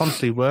mind's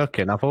constantly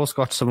working. I've always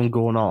got something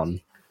going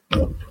on.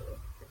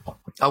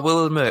 I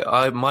will admit,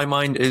 my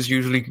mind is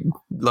usually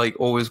like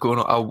always going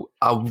on.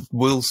 I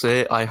will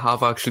say I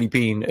have actually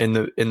been in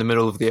the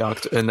middle of the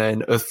act, and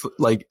then I've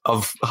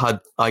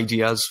had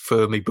ideas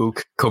for my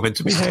book come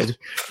into my head,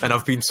 and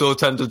I've been so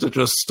tempted to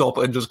just stop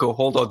and just go,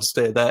 hold on,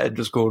 stay there, and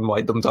just go and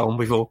write them down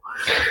before.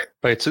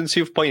 Right, since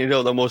you've pointed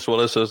out that most of our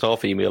listeners are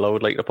female, I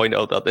would like to point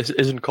out that this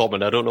isn't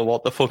common. I don't know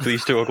what the fuck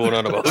these two are going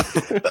on about.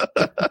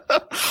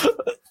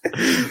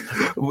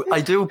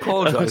 I do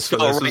apologise for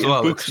this as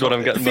well. Books when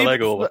I'm getting my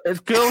leg over.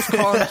 If girls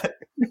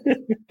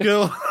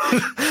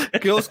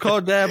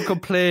can't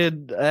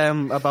complain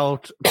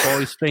about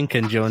boys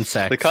thinking during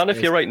sex. They can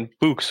if you're writing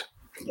books.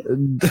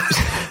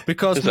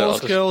 Because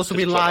most girls will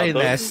be lying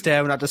there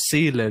staring at the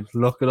ceiling,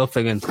 looking up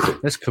thinking,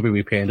 this could be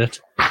repainted.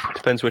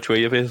 Depends which way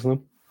you're facing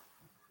them.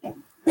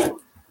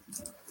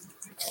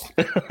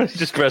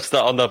 Just rest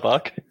that on their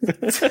back.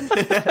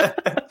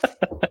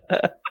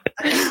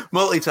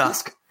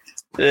 Multitask.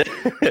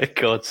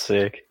 God's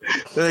sake.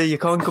 You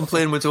can't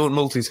complain we don't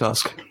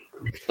multitask.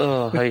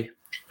 Oh, hey.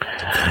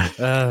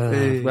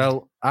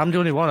 Well, I'm the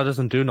only one that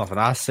doesn't do nothing.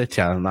 I sit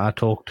here and I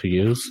talk to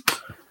yous.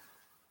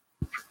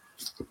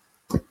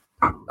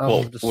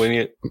 When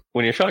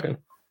you're shagging?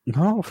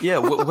 No.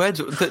 Yeah,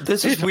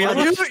 this is weird.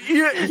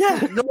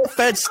 No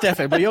offense,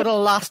 Stefan, but you're the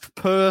last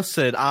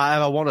person I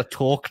ever want to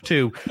talk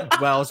to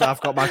whilst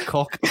I've got my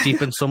cock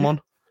deep in someone.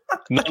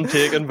 None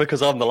taken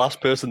because I'm the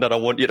last person that I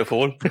want you to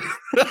phone.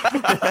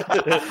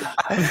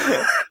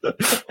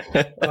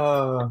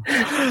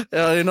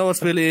 You know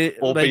what's really...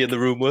 Or be in the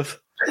room with.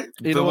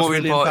 The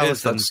worrying part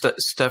is that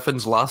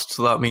Stefan's last,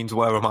 so that means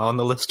where am I on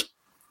the list?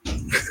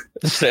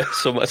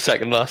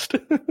 Second last.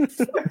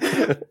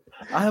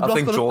 I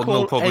think Jordan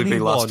will probably be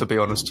last, to be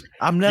honest.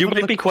 You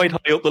might be quite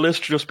high up the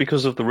list just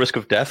because of the risk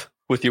of death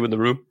with you in the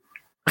room.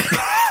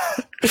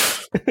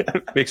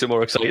 Makes it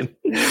more exciting.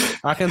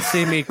 I can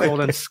see me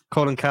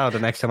calling Carl the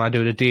next time I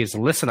do the deeds.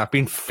 Listen, I've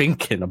been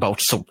thinking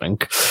about something.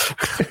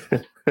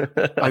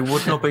 I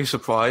would not be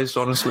surprised,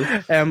 honestly.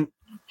 For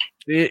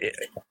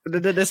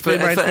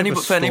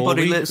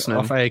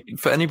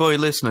anybody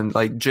listening,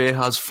 like Jay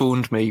has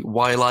phoned me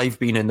while I've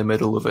been in the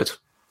middle of it.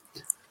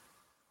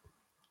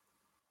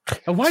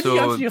 And why do you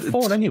answer your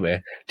phone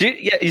anyway?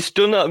 Yeah, he's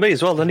done that to me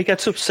as well. Then he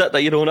gets upset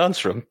that you don't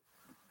answer him.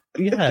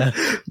 Yeah.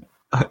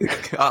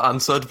 I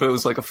answered, but it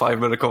was like a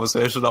 5-minute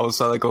conversation. I was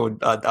like, going,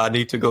 I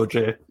need to go,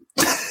 Jay.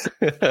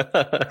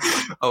 I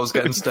was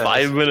getting stared.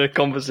 5-minute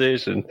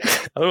conversation.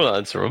 I don't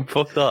answer him.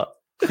 Fuck that.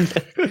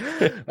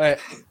 Right.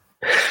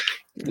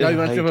 Now you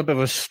want to give a bit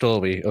of a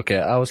story. Okay,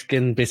 I was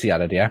getting busy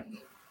at it, yeah?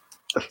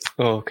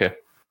 Oh, okay.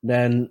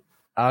 Then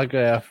I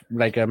get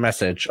a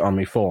message on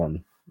my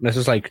phone. This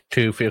is like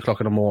 2-3 o'clock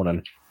in the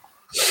morning.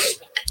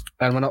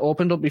 And when I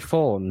opened up my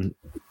phone,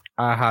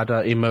 I had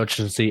an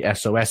emergency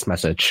SOS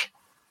message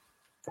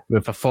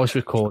with a voice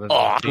recording.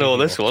 Oh, I know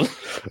this one.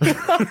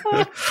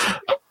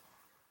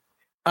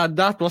 And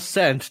that was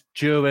sent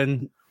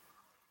during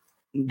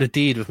the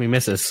deed with me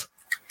missus.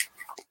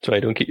 Try,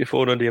 don't keep your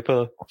phone under your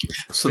pillow.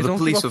 So the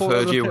police have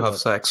heard you have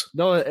sex?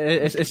 No,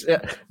 does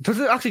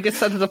it actually get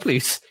sent to the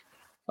police?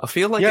 I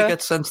feel like it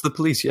gets sent to the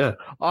police, yeah.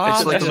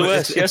 It's like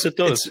SOS, yes it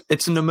does.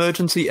 It's an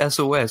emergency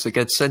SOS. It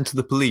gets sent to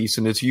the police,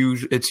 and it's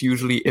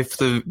usually if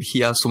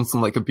he has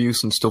something like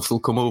abuse and stuff, they'll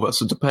come over.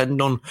 So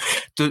depending on...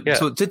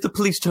 So did the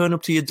police turn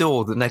up to your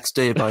door the next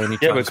day by any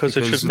chance? Yeah, because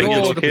it should be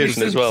your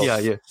location as well.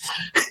 Yeah.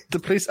 The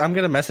police, I'm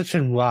going to message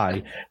him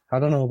why. I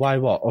don't know why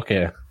what.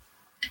 Okay.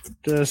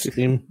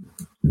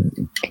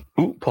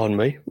 Ooh, pardon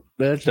me.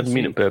 Didn't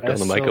mean to burp down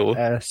the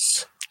microphone.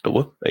 But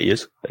what? There he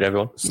is. There,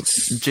 everyone.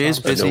 Jay's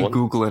busy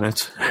Googling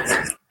it.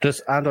 Does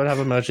Android have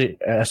emergency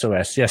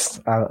SOS? Yes,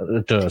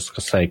 it does,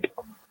 because I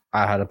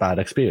had a bad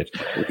experience.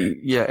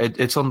 Yeah,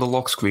 it's on the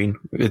lock screen.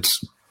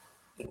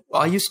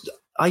 I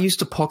used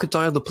to pocket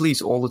dial the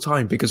police all the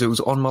time because it was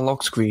on my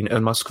lock screen,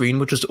 and my screen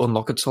would just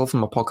unlock itself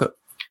in my pocket.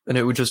 And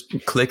it would just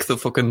click the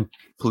fucking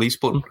police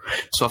button.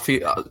 So I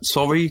feel,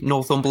 sorry,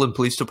 Northumberland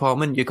Police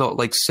Department, you got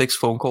like 6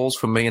 phone calls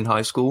from me in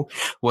high school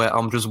where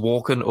I'm just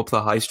walking up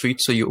the high street,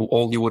 so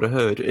all you would have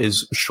heard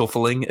is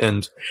shuffling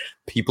and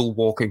people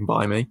walking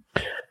by me.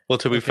 Well,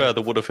 to be fair,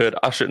 they would have heard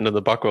Ashton in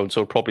the background,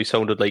 so it probably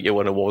sounded like you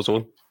were in a war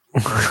zone.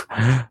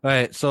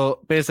 Right, so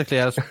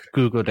basically I just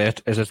Googled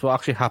it. Is this what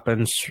actually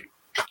happens?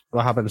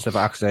 What happens if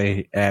I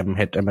actually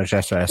hit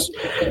emergency SOS?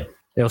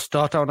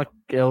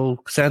 It'll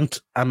send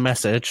a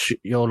message,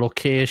 your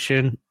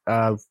location,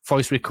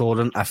 voice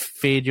recording, a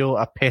video,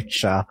 a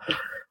picture,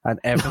 and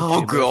everything.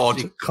 Oh,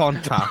 God.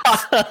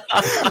 Contacts.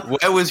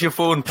 Where was your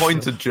phone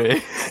pointed,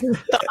 Jay?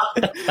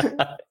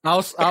 I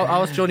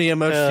was doing the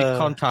emergency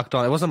contact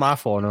on. It wasn't my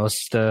phone. It was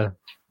the,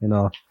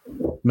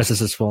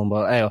 Mrs.'s phone.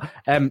 But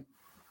anyway,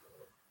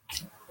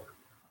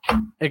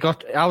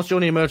 I was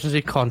doing the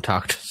emergency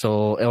contact,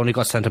 so it only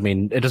got sent to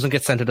me. It doesn't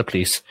get sent to the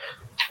police.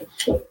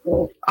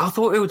 I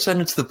thought it would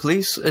send it to the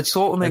police. It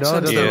sort of makes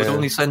sense that it would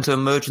only send to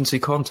emergency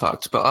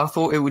contact, but I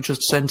thought it would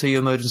just send to your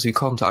emergency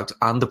contact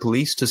and the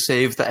police to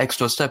save the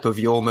extra step of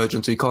your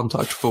emergency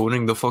contact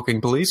phoning the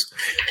fucking police.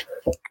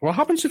 What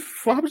happens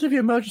if your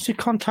emergency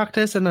contact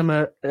is an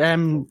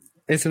emergency?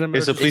 It's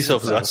a police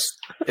officer.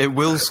 It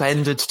will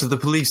send it to the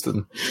police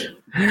then.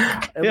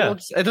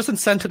 It doesn't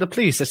send to the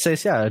police. It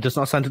says, it does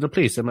not send to the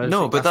police.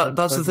 No, but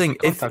that's the thing.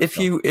 If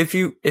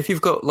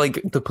you've got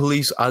like the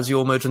police as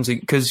your emergency,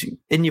 because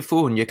in your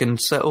phone you can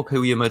set up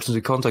who your emergency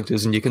contact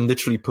is, and you can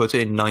literally put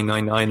in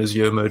 999 as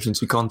your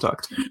emergency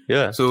contact.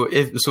 Yeah. So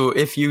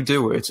if you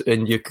do it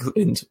and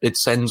it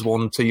sends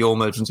one to your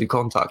emergency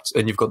contact,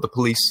 and you've got the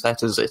police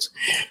set as it,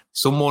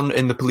 someone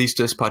in the police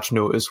dispatch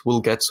notice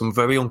will get some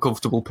very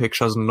uncomfortable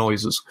pictures and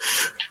noises.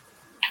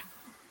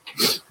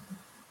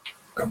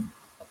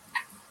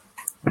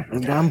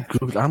 I'm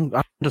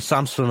the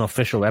Samsung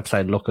official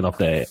website looking up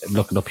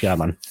here,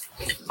 man.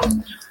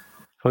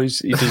 Oh,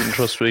 he doesn't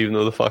trust me, even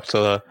though the facts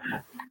are there.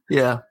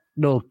 Yeah.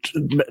 No,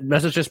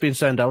 message has been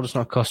sent out. It's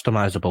not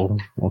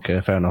customizable.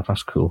 Okay, fair enough.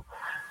 That's cool.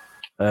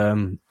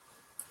 I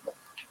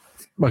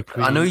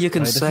know you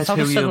can set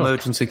who your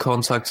emergency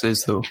contact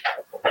is, though.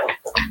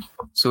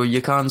 So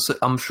you can.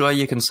 I'm sure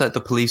you can set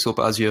the police up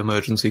as your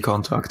emergency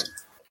contact.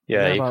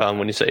 Yeah, you can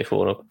when you set your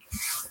phone up.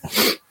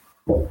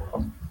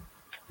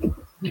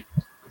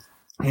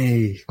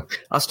 Hey,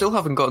 I still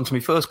haven't gotten to my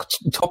first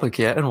topic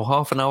yet, and we're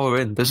half an hour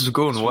in. This is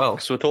going well.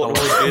 So we're talking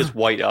about his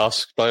white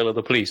ass style of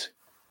the police.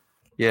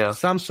 Yeah.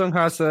 Samsung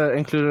has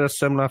included a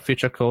similar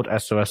feature called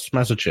SOS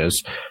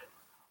messages.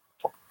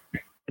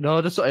 No,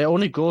 it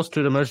only goes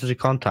to the emergency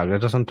contact. It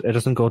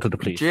doesn't go to the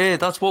police. Jay,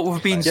 that's what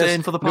we've been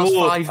saying for the past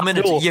 5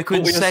 minutes. You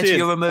could set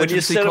your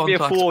emergency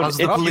contact as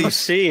the police. If you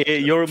say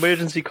your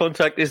emergency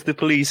contact is the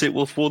police, it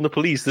will phone the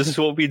police. This is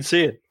what we've been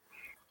saying.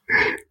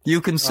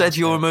 You can set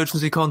your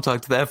emergency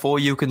contact, therefore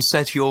you can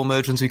set your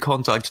emergency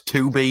contact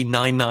to be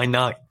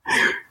 999.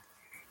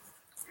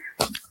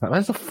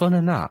 Where's the fun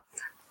in that?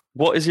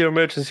 What is your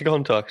emergency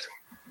contact?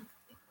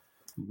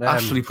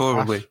 Ashley,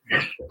 probably.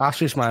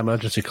 Ashley's my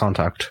emergency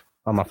contact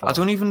on my phone. I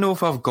don't even know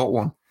if I've got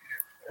one.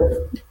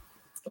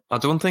 I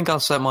don't think I'll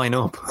set mine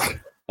up.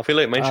 I feel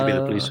like mine should be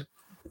the police.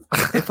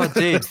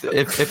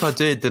 If I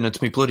did, then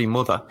it's my bloody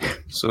mother.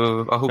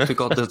 So I hope to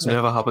God that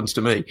never happens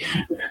to me.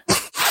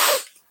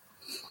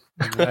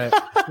 Right.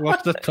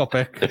 What's the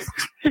topic?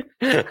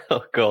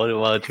 Oh God,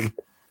 imagine.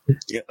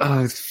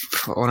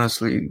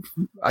 Honestly,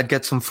 I'd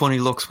get some funny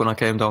looks when I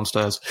came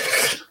downstairs.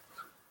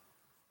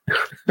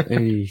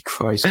 Hey,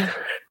 Christ.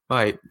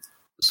 Right.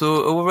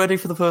 So, are we ready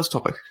for the first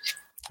topic?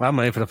 I'm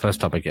ready for the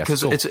first topic, yes.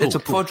 Because it's a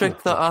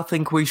project that I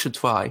think we should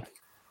try.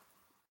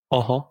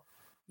 Uh-huh.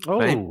 Oh.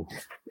 Right?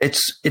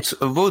 It's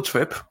a road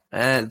trip.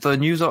 The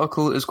news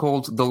article is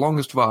called The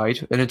Longest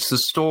Ride, and it's the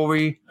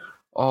story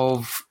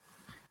of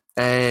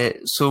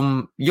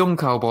some young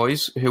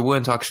cowboys who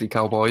weren't actually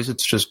cowboys,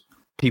 it's just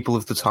people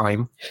of the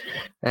time,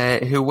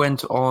 who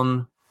went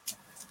on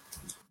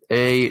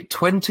a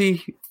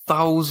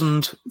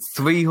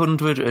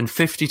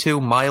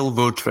 20,352-mile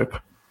road trip.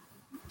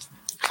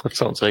 That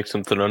sounds like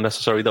something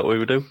unnecessary that we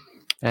would do.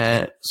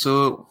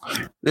 So,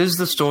 this is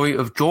the story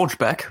of George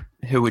Beck,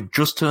 who had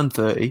just turned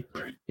 30.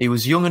 He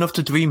was young enough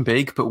to dream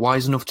big, but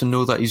wise enough to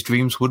know that his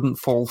dreams wouldn't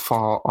fall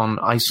far on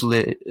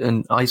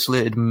an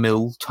isolated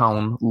mill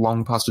town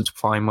long past its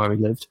prime where he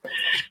lived.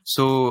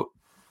 So,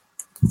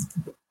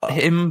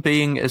 him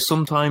being a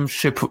sometime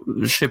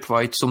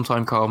shipwright,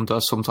 sometime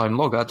carpenter, sometime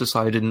logger,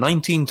 decided in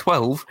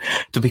 1912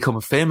 to become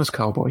a famous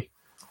cowboy.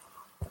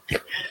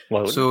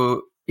 Well,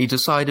 so, he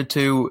decided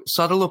to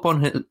saddle up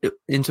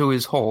into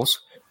his horse,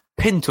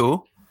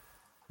 Pinto.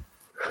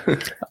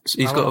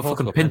 He's got a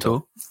fucking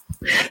Pinto.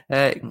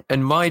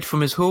 And ride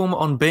from his home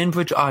on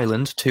Bainbridge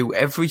Island to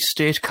every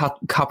state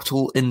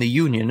capital in the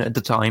Union at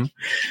the time.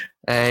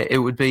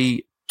 It would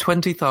be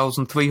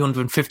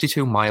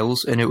 20,352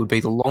 miles, and it would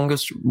be the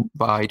longest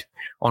ride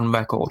on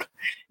record.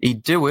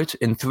 He'd do it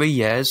in 3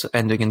 years,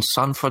 ending in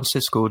San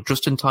Francisco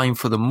just in time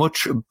for the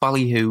much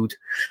ballyhooed,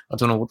 I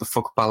don't know what the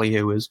fuck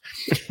ballyhoo is,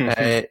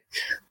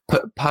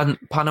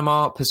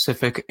 Panama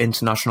Pacific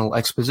International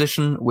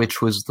Exposition,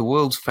 which was the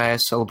World's Fair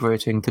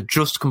celebrating the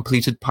just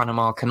completed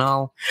Panama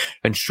Canal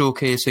and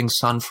showcasing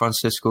San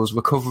Francisco's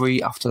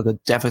recovery after the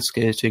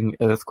devastating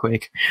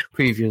earthquake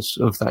previous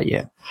of that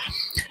year.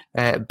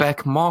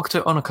 Beck marked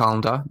it on a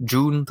calendar,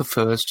 June the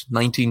 1st,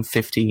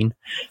 1915,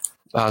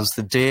 as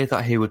the day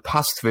that he would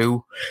pass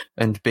through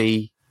and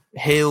be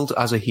hailed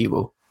as a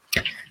hero.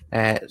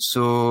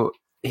 So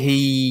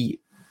he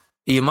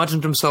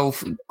imagined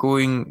himself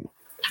going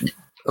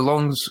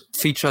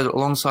featured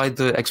alongside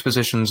the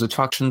exposition's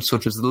attractions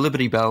such as the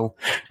Liberty Bell,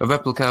 a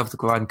replica of the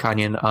Grand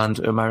Canyon, and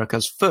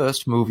America's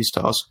first movie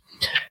stars.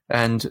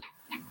 And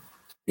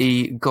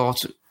he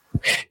roped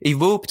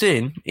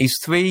in his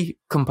 3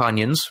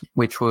 companions,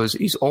 which was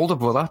his older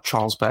brother,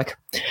 Charles Beck,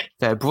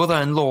 their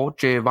brother-in-law,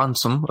 Jay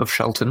Ransom of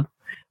Shelton,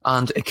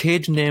 and a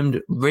kid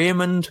named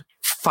Raymond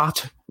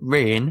Fat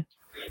Rain.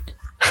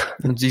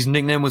 And his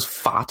nickname was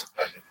Fat.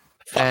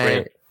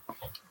 Rain.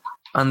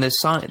 And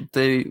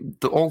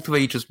the all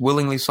 3 just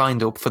willingly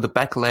signed up for the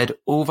Beck-led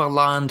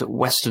Overland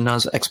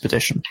Westerners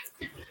expedition.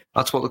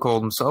 That's what they call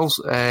themselves.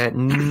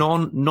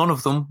 None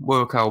of them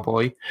were a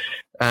cowboy,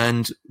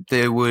 and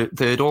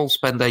they'd all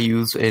spent their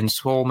youth in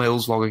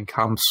sawmills, logging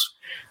camps,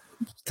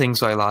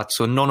 things like that.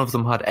 So none of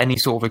them had any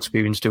sort of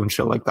experience doing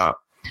shit like that.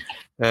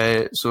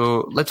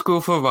 So let's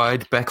go for a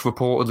ride. Beck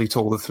reportedly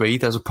told the 3.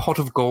 There's a pot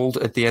of gold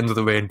at the end of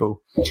the rainbow.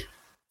 The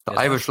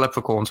Irish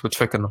leprechauns were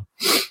tricking them.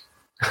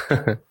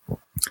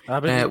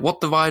 What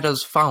the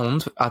riders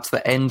found at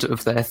the end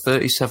of their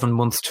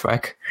 37-month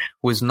trek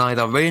was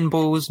neither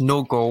rainbows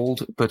nor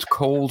gold, but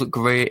cold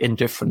grey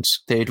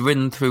indifference. They had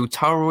ridden through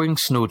towering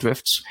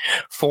snowdrifts,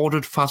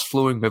 forded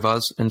fast-flowing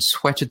rivers, and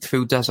sweated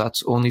through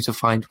deserts only to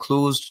find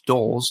closed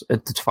doors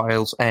at the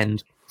trail's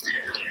end.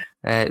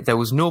 There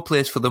was no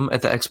place for them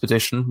at the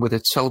expedition, with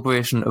its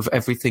celebration of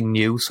everything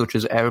new, such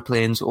as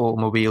airplanes,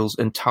 automobiles,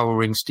 and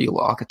towering steel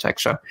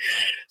architecture.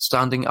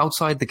 Standing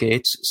outside the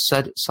gates,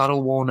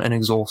 saddle-worn and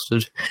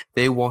exhausted,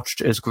 they watched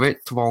as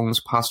great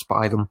throngs passed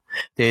by them.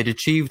 They had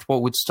achieved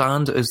what would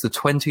stand as the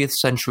 20th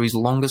century's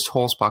longest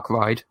horseback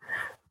ride,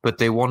 but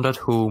they wandered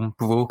home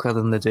broker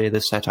than the day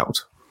they set out.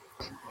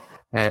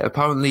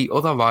 Apparently,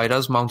 other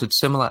riders mounted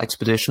similar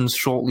expeditions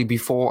shortly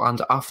before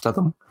and after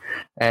them,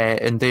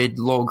 and they'd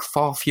log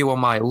far fewer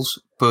miles,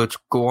 but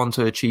go on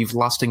to achieve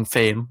lasting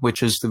fame,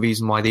 which is the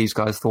reason why these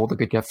guys thought they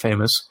could get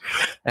famous.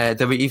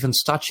 There were even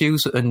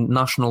statues and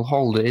national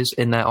holidays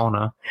in their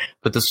honour,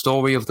 but the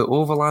story of the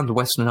Overland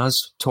Westerners,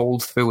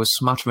 told through a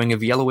smattering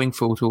of yellowing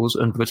photos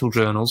and brittle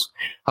journals,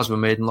 has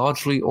remained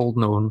largely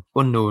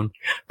unknown,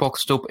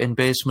 boxed up in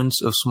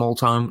basements of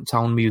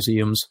small-town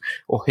museums,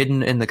 or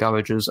hidden in the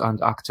garages and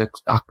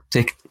attics.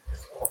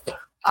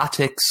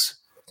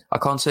 I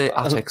can't say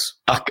attics.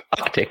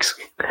 Attics.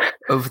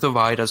 Of the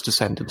riders'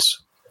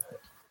 descendants.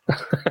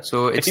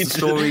 So it's the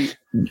story.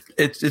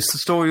 It's the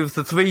story of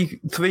the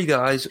three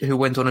guys who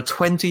went on a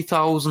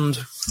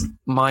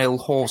 20,000-mile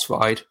horse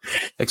ride,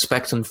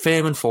 expecting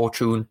fame and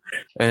fortune,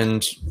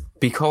 and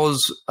because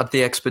at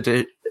the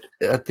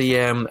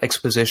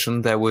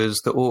exposition there was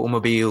the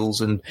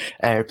automobiles and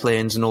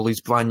airplanes and all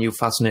these brand new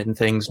fascinating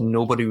things,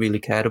 nobody really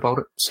cared about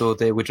it, so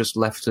they were just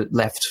left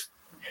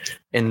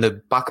in the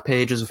back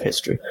pages of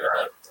history.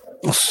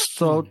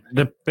 So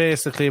they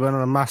basically went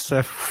on a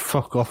massive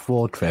fuck-off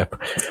road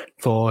trip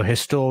for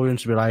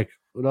historians to be like,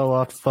 you know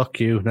what, fuck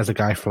you, there's a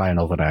guy flying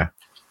over there.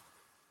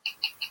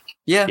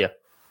 Yeah. Yeah.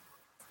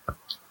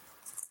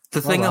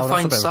 The thing I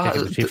find sad,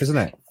 isn't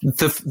it?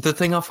 The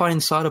thing I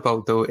find sad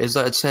about though is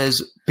that it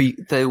says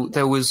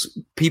there was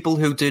people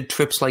who did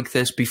trips like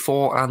this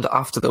before and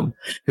after them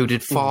who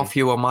did far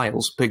fewer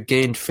miles but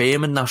gained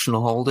fame and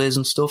national holidays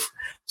and stuff.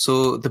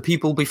 So the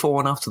people before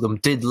and after them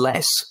did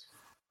less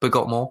but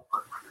got more.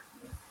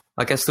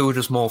 I guess they were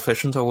just more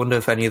efficient. I wonder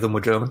if any of them were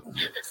German.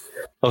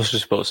 I was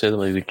just about to say they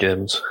might be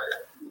Germans.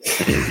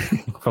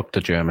 Fuck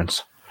the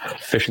Germans.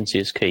 Efficiency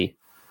is key.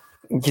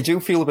 You do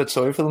feel a bit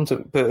sorry for them,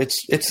 but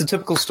it's a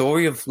typical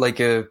story of like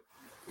the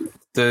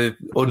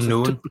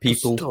unknown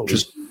people.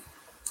 Just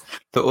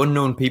the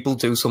unknown people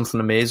do something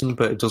amazing,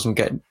 but it doesn't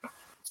get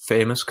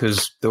famous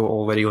because they're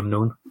already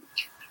unknown.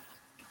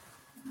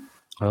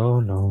 Oh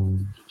no!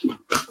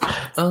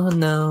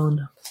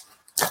 Unknown.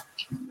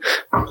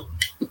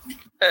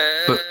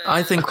 But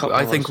I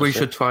think we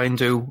should try and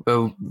do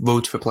a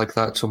road trip like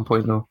that at some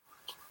point, though.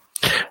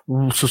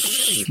 So,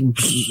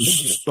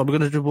 are we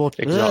going to do road?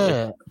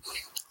 Exactly.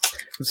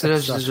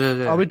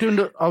 Are we doing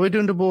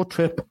the road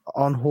trip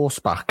on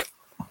horseback?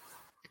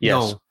 Yes.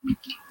 No.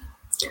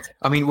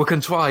 I mean, we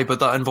can try, but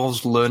that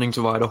involves learning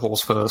to ride a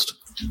horse first.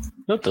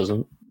 No, it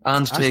doesn't.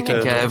 And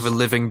taking care of a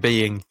living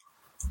being.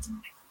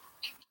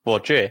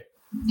 What, Jay?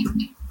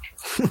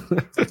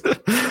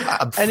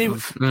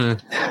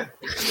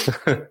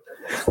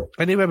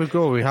 Anywhere we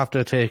go, we have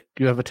to take.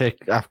 You ever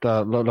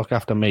look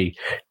after me?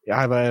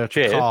 Either a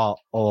car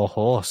or a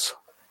horse.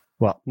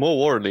 What?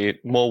 Worryingly,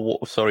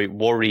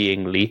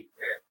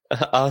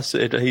 I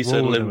said he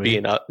said living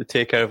being,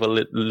 take care of a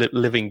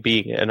living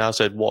being, and I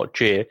said what,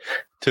 Jay?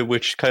 To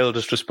which Kyle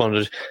just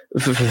responded.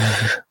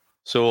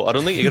 So I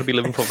don't think you're going to be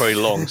living for very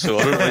long. So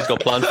I don't know what he's got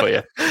planned for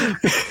you.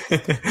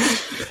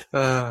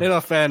 In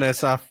all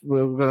fairness, I'm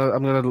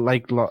going to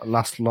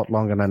last a lot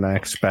longer than I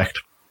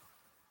expect.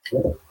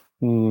 Are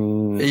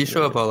you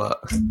sure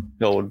about that?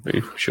 I wouldn't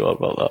be sure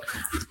about that.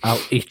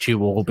 I'll eat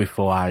you all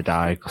before I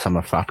die because I'm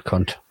a fat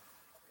cunt.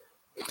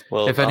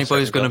 Well, if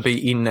anybody's going to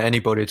be eating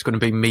anybody, it's going to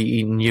be me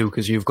eating you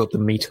because you've got the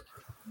meat.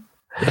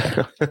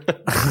 Kyle's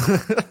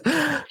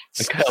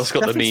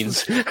got the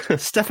means.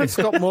 Stefan's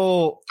got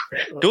more.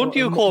 Don't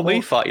you call me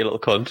fat, you little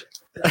cunt.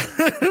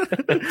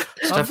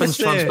 Stefan's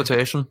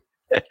transportation.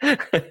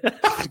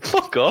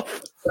 Fuck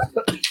off.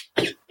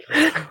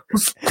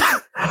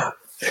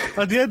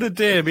 At the end of the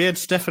day, me and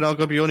Stefan are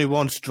going to be only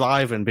ones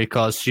driving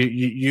because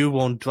you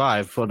won't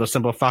drive for the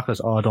simple fact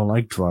that, I don't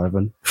like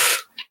driving.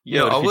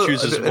 Yeah, no, if he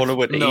chooses one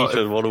to eat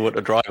and one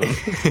to drive.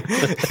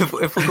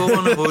 if we go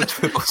on a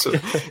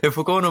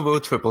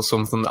road trip or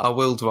something, I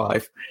will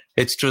drive.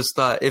 It's just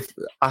that if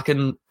I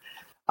can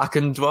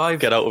drive,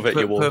 get out of it.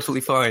 You won't. Perfectly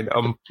fine.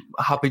 I'm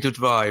happy to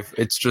drive.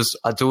 It's just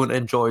I don't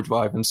enjoy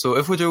driving. So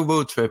if we do a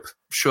road trip,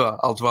 sure,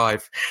 I'll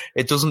drive.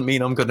 It doesn't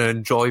mean I'm going to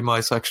enjoy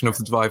my section of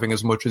the driving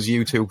as much as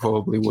you two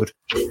probably would.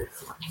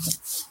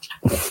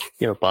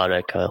 You're a bad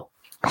egg, Kyle.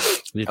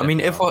 I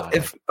mean,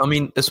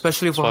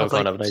 especially if I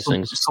had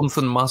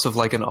something massive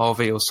like an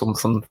RV or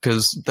something,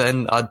 because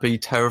then I'd be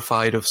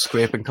terrified of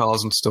scraping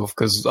cars and stuff,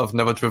 because I've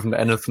never driven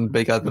anything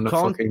bigger than a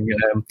fucking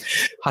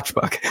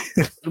hatchback.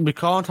 We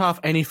can't have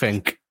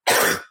anything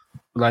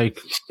like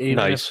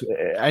nice.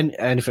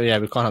 Anything, yeah,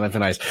 we can't have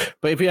anything nice.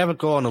 But if we ever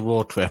go on a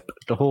road trip,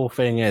 the whole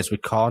thing is we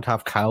can't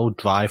have Kyle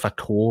drive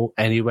at all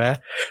anywhere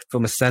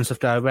from a sense of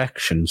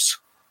directions.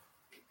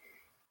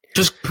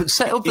 Just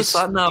set up the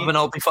sat-nav and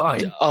I'll be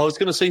fine. I was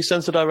going to say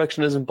sense of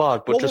direction isn't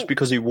bad, but just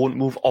because he won't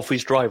move off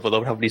his drive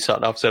without having his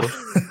sat-nav set up.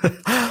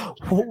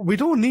 We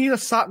don't need a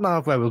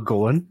sat-nav where we're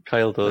going.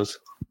 Kyle does.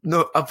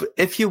 No,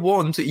 if you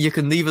want, you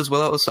can leave us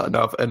without a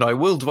sat-nav and I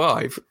will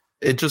drive.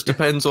 It just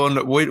depends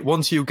on,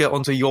 once you get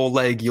onto your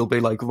leg, you'll be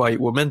like, right,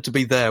 we're meant to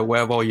be there,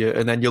 where are you?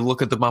 And then you'll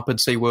look at the map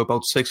and see we're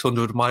about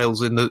 600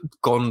 miles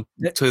gone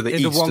to the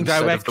east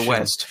instead of the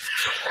west.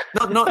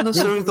 Not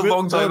necessarily the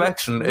wrong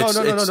direction. It's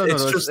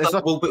just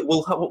that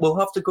we'll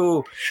have to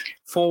go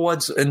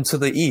forwards into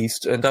the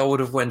east, and I would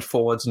have went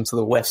forwards into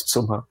the west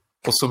somehow,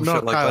 or some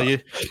shit like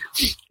that.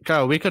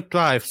 Kyle, we could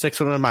drive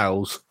 600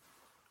 miles,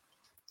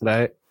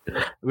 right?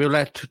 We'll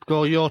let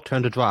go your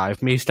turn to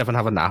drive. Me and Stefan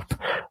have a nap.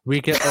 We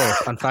get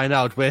up and find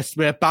out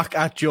we're back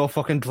at your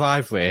fucking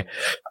driveway.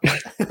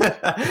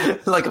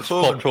 Like a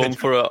phone. Popped home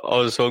I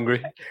was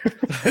hungry.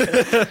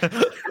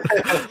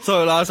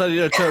 So last I need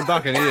to turn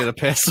back and needed a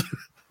piss.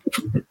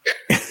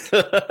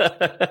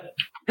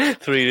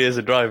 3 days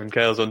of driving,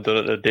 Kyle's undone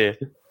it in a day.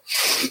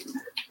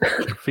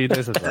 3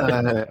 days of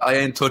driving. I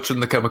ain't touching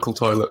the chemical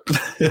toilet.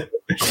 Yeah,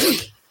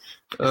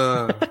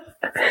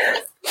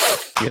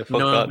 fuck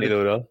that, neither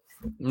would I.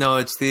 No,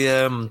 it's the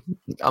I'm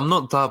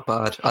not that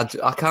bad.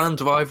 I can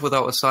drive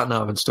without a sat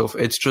nav and stuff.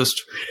 It's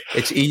just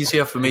it's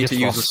easier for me to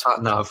use a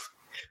sat nav.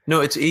 No,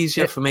 it's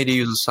easier for me to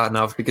use a sat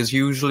nav because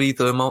usually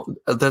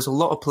there's a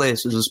lot of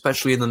places,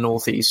 especially in the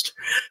northeast,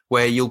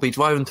 where you'll be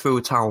driving through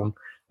a town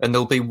and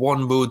there'll be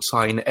one road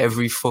sign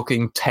every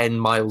fucking 10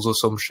 miles or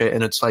some shit,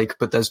 and it's like,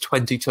 but there's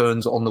 20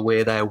 turns on the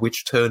way there.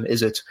 Which turn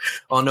is it?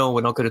 Oh no,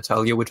 we're not going to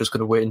tell you. We're just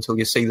going to wait until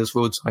you see this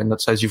road sign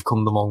that says you've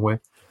come the long way.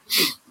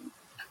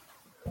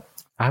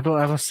 I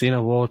don't ever seen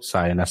a road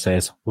sign that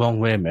says "wrong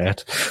way,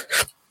 mate."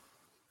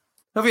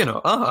 Have you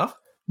not? I have.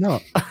 No.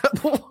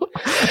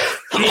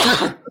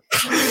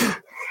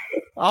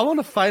 I want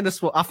to find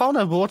this. I found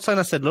a road sign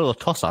that said "little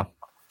tosser."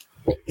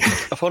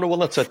 I found one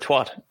that said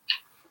 "twat."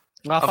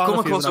 I've come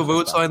across a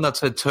road sign that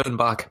said "turn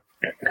back."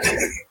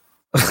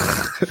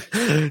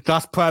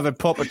 That's private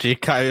property,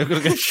 Kai. You're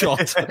going to get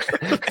shot.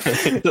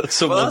 That's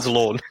someone's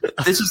lawn.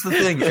 This is the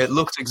thing. It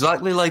looked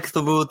exactly like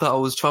the road that I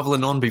was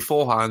travelling on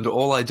beforehand.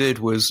 All I did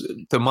was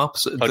the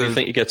maps. How do you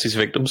think he gets his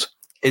victims?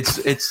 It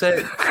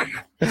said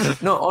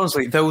no.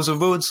 Honestly, there was a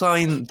road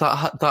sign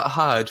that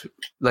had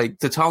like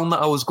the town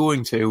that I was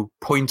going to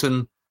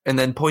pointing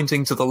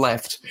to the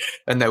left,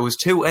 and there was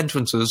 2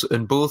 entrances,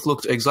 and both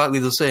looked exactly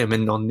the same,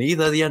 and on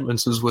neither of the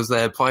entrances was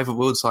there a private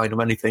road sign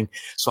or anything.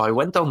 So I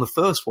went down the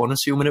first one,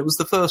 assuming it was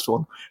the first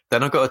one.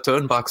 Then I got a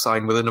turn back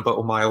sign within about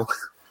a mile.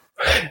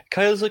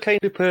 Kyle's the kind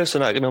of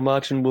person I can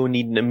imagine we're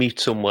needing to meet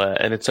somewhere,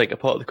 and it's like a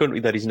part of the country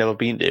that he's never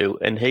been to,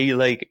 and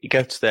he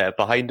gets there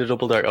behind a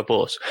double-decker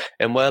bus,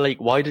 and we're like,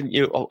 why didn't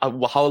you?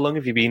 How long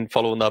have you been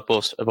following that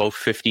bus? About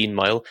 15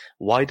 mile.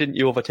 Why didn't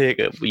you overtake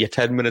it? You're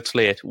 10 minutes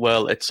late.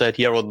 Well, it said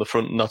here on the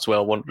front, and that's where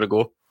I wanted to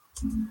go.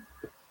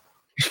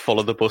 Just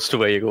follow the bus to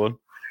where you're going,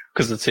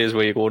 because it says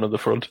where you're going on the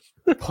front.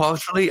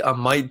 Partially, I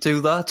might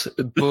do that,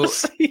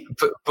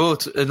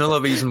 but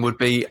another reason would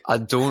be I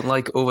don't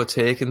like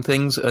overtaking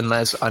things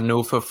unless I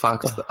know for a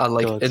fact I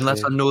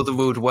know the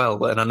road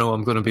well and I know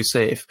I'm going to be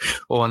safe,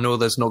 or I know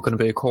there's not going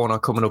to be a corner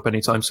coming up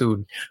anytime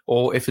soon,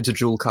 or if it's a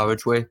dual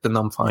carriageway, then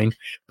I'm fine.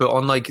 But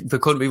on the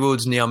country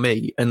roads near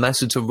me,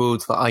 unless it's a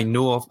road that I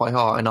know off by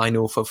heart and I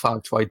know for a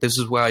fact, right, this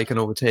is where I can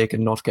overtake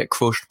and not get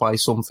crushed by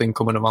something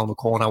coming around the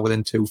corner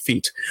within 2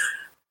 feet,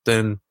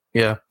 then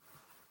yeah.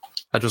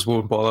 I just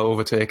won't bother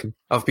overtaking.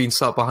 I've been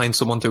sat behind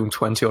someone doing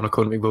 20 on a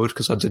country road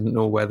because I didn't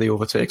know where the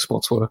overtake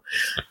spots were.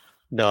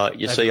 No,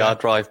 you see, I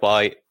drive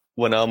by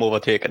when I'm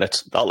overtaking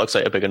it. That looks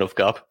like a big enough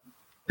gap,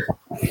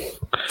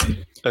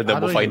 and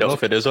then we'll find out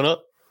if it is or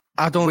not.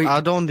 I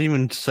don't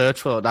even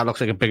search for it. That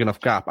looks like a big enough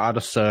gap. I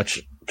just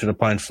search to the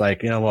point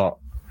like, you know what?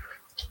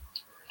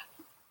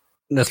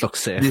 This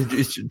looks safe.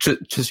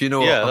 Just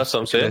yeah, that's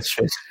what I'm saying.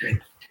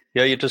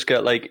 Yeah, you just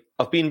get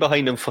I've been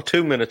behind him for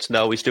 2 minutes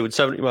now. He's doing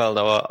 70 mile an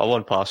hour. I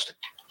went past.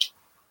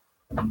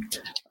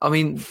 I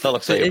mean, that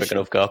looks like a big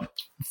enough gap.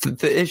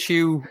 The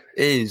issue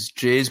is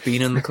Jay's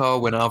been in the car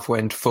when I've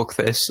went fuck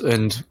this,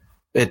 and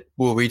it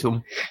worried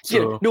him.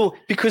 So. Yeah, no,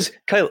 because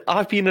Kyle,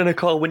 I've been in a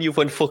car when you've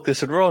went fuck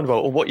this and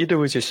roundabout, and what you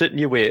do is you sit and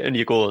you wait, and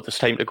you go, there's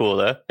time to go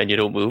there, and you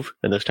don't move,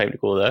 and there's time to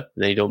go there, and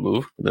then you don't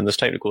move, and then there's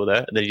time to go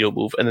there, and then you don't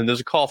move, and then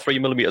there's a car 3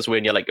 millimeters away,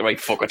 and you're like, right,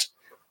 fuck it.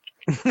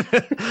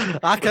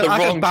 I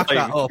can back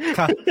that up.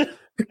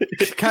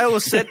 Kyle will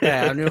sit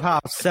there and you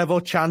have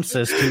several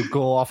chances to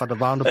go off at the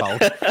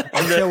roundabout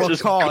until a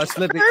car is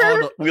slipping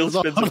on wheel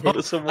spins in front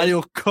of someone and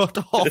you'll cut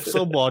off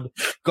someone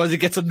because he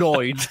gets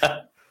annoyed.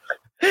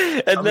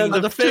 And then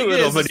the thing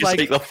is, and he's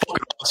like the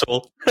fucking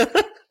asshole.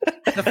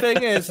 The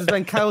thing is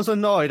when Kyle's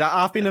annoyed,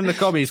 I've been in the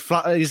car,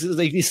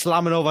 he's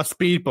slamming over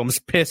speed bumps,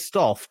 pissed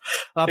off.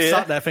 I've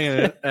sat there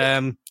thinking,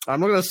 I'm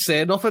not going to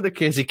say nothing in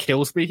case he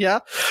kills me here,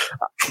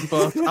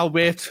 but I'll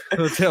wait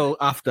until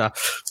after.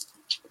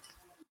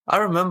 I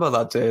remember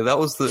that day. That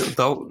was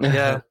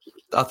yeah.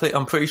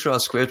 I'm pretty sure I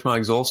scraped my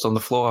exhaust on the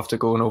floor after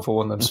going over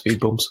one of them speed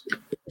bumps.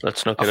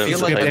 That's not good.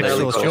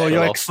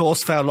 Your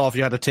exhaust fell off.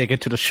 You had to take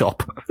it to the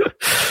shop.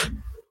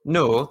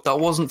 No, that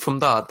wasn't from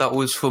that. That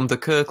was from the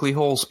Kirkley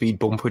Hall speed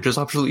bump, which is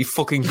absolutely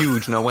fucking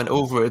huge. And I went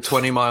over it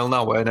 20 mile an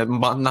hour and it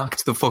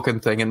knocked the fucking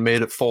thing and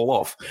made it fall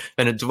off.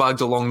 And it dragged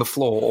along the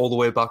floor all the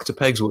way back to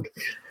Pegswood.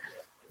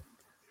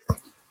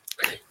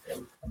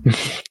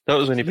 That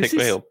was when you picked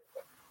me up.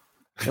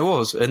 It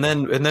was. And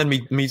then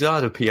me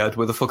dad appeared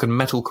with a fucking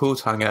metal coat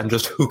hanger and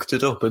just hooked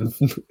it up and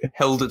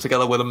held it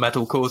together with a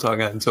metal coat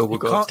hanger until we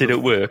got... Did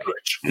it work?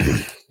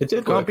 It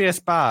did work. Can't be as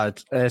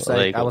bad as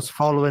I was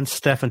following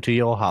Stefan to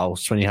your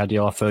house when you had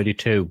your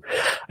 32.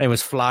 It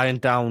was flying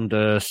down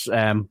the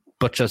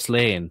Butcher's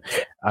Lane,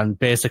 and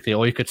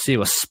all you could see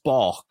was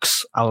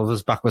sparks out of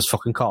his back of his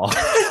fucking car.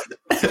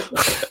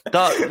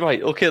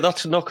 Right, okay,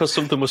 that's not because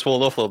something was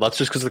falling off, though. That's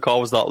just because the car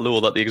was that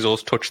low that the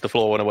exhaust touched the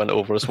floor when I went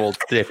over a small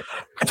dip.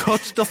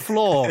 Touched the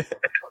floor?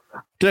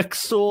 The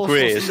exhaust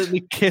was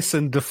literally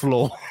kissing the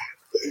floor.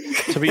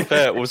 To be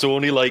fair, it was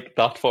only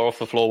that far off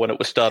the floor when it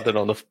was standing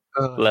on the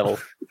level.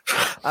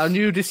 And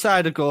you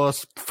decided to go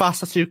as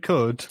fast as you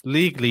could,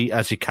 legally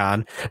as you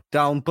can,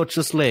 down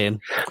Butcher's Lane.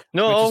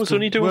 No, I was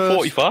only doing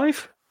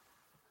 45.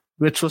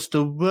 Which was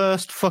the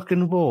worst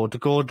fucking road to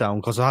go down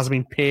because it hasn't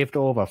been paved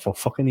over for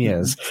fucking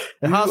years.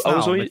 It has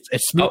now.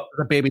 It's smooth as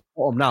a baby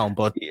bottom now,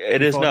 but...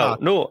 It is now.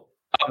 No,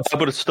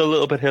 but it's still a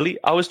little bit hilly.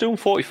 I was doing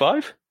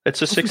 45.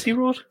 It's a 60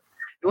 road.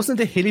 It wasn't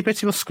the hilly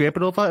bits you were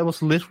scraping over. It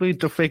was literally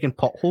the freaking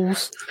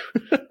potholes.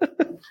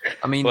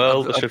 I mean...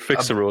 Well, they should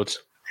fix the roads.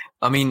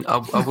 I mean, I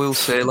will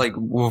say,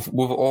 we've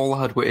all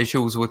had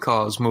issues with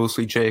cars.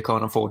 Mostly Jay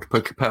can't afford to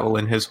put petrol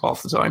in his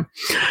half the time.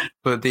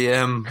 But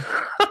the...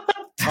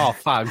 Oh,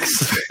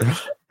 thanks.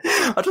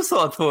 I just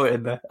thought I'd throw it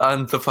in there.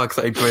 And the fact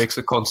that he breaks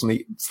it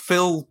constantly.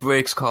 Phil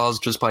breaks cars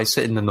just by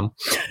sitting in them.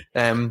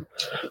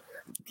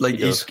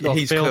 He's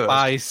Phil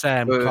buys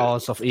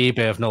cars off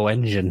eBay with no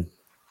engine.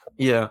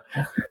 Yeah.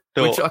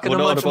 No, which I can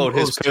imagine not about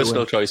his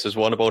personal choices,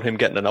 one about him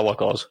getting in our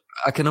cars.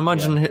 I can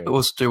imagine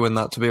us doing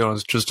that, to be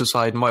honest, just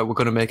deciding, we're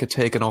going to make a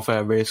taken off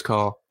air race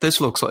car. This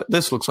looks like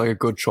a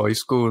good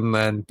choice, going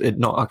and it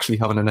not actually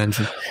having an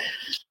engine.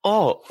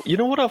 Oh, you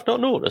know what I've not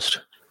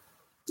noticed?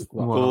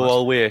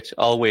 I'll wait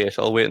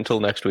until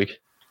next week.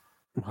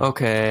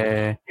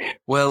 Okay.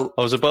 Well,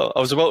 I was about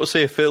to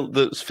say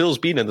Phil's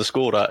been in the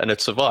Skoda and it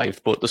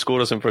survived, but the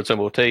Skoda's in for its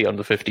MOT on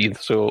the 15th,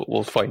 so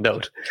we'll find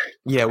out.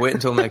 Yeah, wait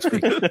until next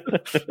week. It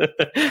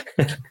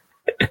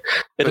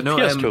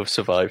appears to have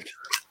survived.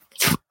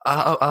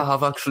 I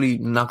have actually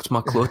knocked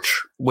my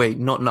clutch. Wait,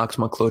 not knocked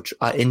my clutch.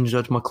 I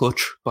injured my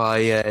clutch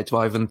by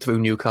driving through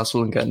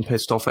Newcastle and getting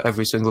pissed off at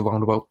every single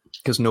roundabout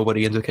because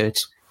nobody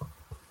indicates.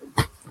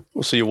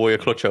 So you wore your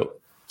clutch out.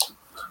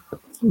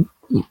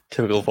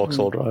 Typical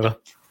Vauxhall driver.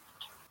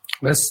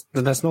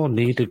 There's no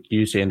need to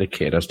use the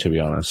indicators, to be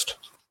honest.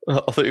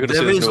 I thought you were going to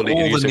say there's no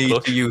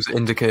need to use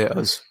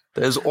indicators.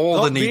 There's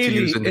all the need to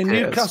use indicators.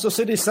 In Newcastle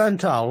City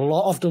Centre, a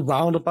lot of the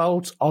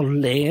roundabouts are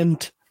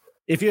laned.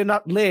 If you're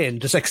not lane,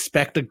 just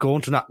expect to go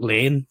into that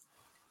lane.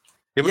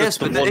 Yeah,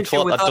 but the one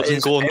twat that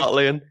doesn't go in that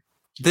lane.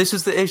 This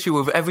is the issue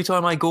of every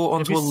time I go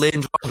onto a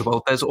lane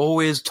roundabout, there's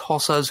always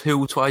tossers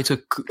who try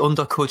to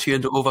undercut you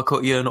and to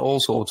overcut you and all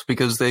sorts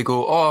because they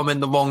go, oh, I'm in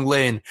the wrong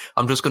lane.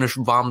 I'm just going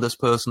to ram this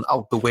person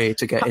out the way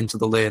to get into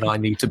the lane I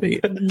need to be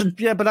in.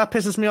 Yeah, but that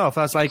pisses me off.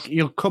 That's like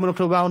you're coming up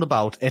to a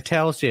roundabout. It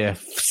tells you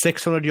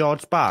 600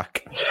 yards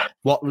back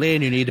what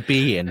lane you need to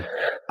be in.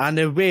 And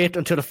they wait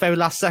until the very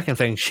last second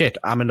saying, shit,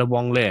 I'm in the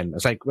wrong lane.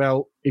 It's like,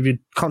 well, if you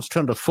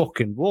concentrate on the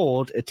fucking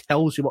road, it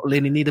tells you what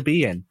lane you need to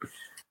be in.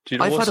 Do you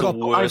know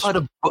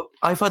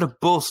I've had a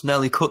bus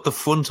nearly cut the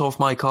front off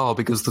my car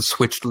because they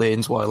switched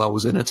lanes while I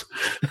was in it.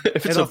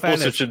 If it's a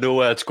bus, it should know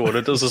where it's going.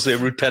 It does the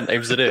same route 10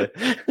 times a day.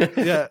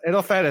 Yeah, in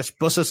all fairness,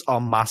 buses are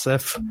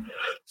massive,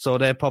 so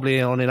they're probably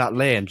only in that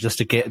lane just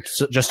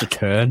to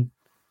turn.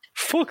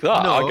 Fuck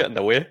that! No. I get in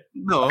the way.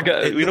 No,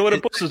 you know when a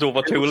bus is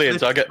over 2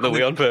 lanes, I get in the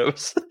way on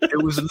purpose.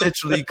 It was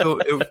literally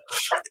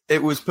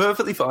it was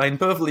perfectly fine.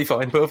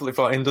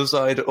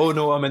 Decide, oh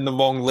no, I'm in the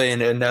wrong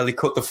lane, and nearly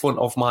cut the front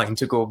of mine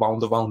to go around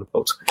the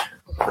roundabout.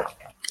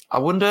 I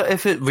wonder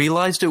if it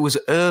realised it was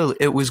early.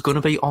 It was going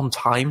to be on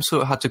time,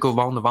 so it had to go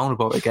round the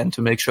roundabout again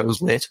to make sure it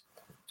was late.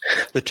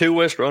 The two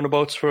worst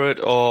roundabouts for it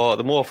are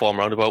the Moor Farm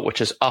roundabout,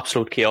 which is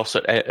absolute chaos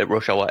at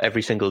rush hour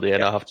every single day,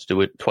 and I have to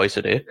do it twice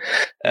a day.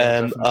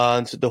 And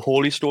the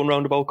Holystone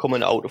roundabout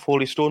coming out of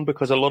Holystone,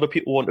 because a lot of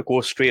people want to go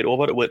straight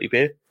over to Whitley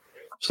Bay.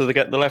 So they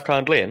get in the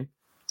left-hand lane,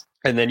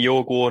 and then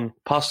you're going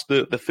past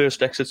the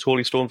first exit's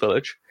Holystone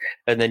Village,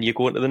 and then you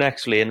go into the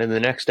next lane, and the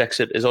next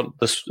exit is onto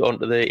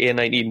the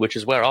A19, which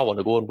is where I want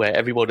to go and where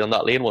everybody on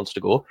that lane wants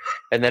to go.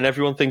 And then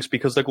everyone thinks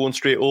because they're going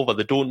straight over,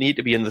 they don't need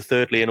to be in the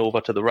third lane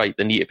over to the right.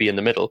 They need to be in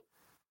the middle,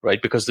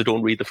 right? Because they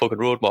don't read the fucking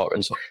road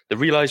markings. They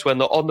realise when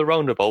they're on the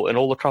roundabout and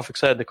all the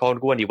traffic's there, they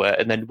can't go anywhere.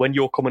 And then when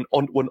you're coming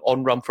onto an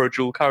on-ramp for a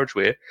dual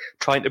carriageway,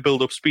 trying to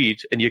build up speed,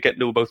 and you get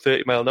to about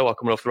 30 miles an hour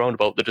coming off the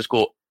roundabout, they just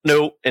go,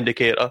 no,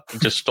 indicator,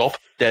 and just stop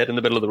dead in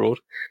the middle of the road.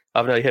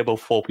 I've nearly heard about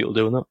 4 people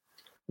doing that.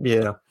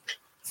 Yeah.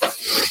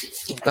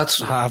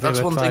 That's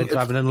one thing.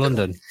 Driving in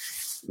London.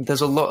 There's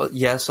a lot.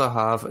 Yes, I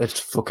have. It's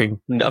fucking.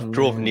 I've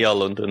drove near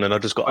London and I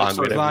just got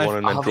angry at everyone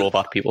and then drove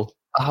at people.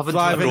 I haven't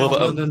driven in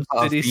London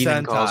city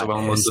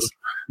centre.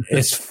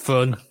 It's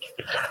fun.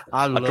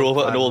 I drove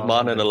at an old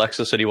man in a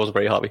Lexus and he wasn't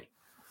very happy.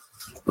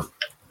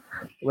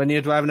 When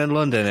you're driving in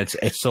London,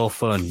 it's so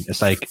fun.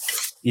 It's like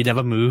you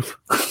never move.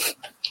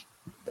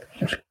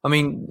 I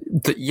mean,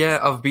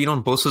 I've been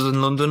on buses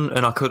in London,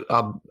 and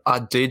I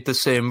did the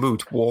same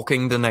route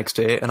walking the next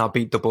day, and I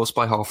beat the bus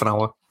by half an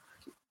hour.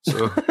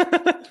 So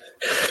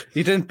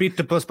you didn't beat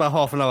the bus by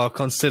half an hour,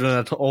 considering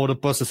that all the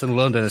buses in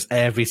London is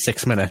every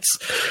 6 minutes.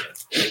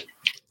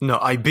 No,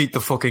 I beat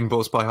the fucking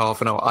bus by half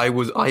an hour.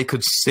 I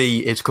could see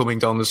it coming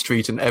down the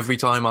street, and every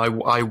time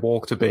I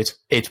walked a bit,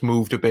 it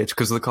moved a bit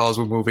because the cars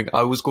were moving.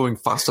 I was going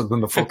faster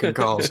than the fucking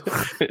cars.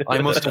 I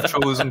must have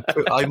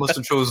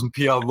chosen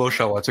PR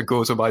rush hour to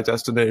go to my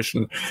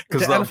destination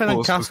because that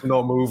bus was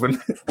not moving.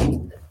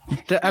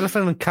 The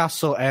Elephant and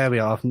Castle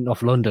area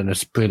of London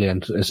is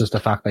brilliant. It's just the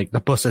fact like the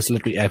bus is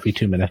literally every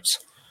 2 minutes.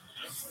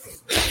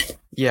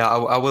 Yeah,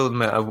 I will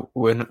admit,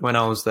 when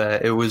I was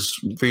there, it was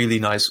really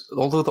nice.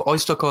 Although the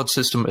Oyster card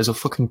system is a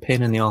fucking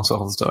pain in the arse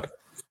all the time.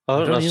 I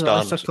don't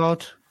understand. Oyster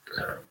card?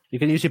 You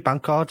can use your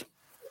bank card.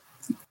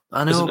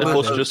 I know, but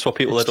it's just for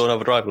people that don't have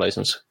a driving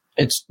license.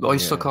 It's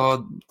Oyster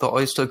card. The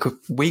Oyster.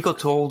 We got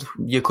told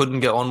you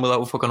couldn't get on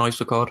without a fucking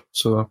Oyster card.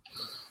 So,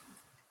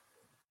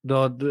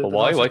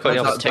 why? Why can't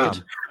you have a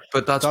ticket?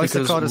 But that's the Oyster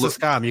because card is a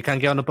scam. You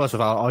can't get on the bus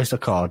without an Oyster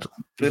card.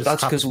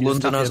 That's because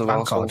London has a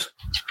bank card.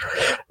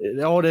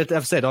 All they've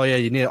ever said,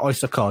 you need an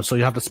Oyster card, so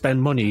you have to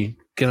spend money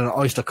getting an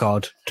Oyster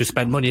card to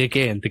spend money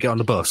again to get on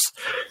the bus.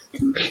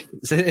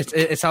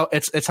 It's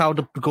how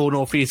the Go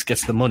No Fees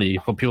gets the money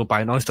from people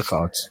buying Oyster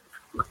cards.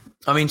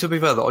 I mean, to be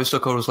fair, the Oyster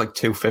card was like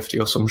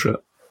 $2.50 or some shit.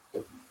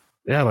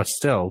 Yeah, but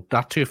still,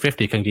 that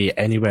 $2.50 can get you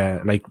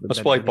anywhere. Like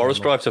that's why Boris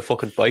drives a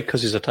fucking bike,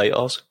 because he's a tight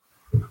ass.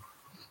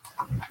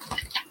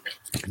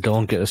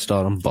 Don't get a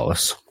start on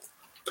Boris.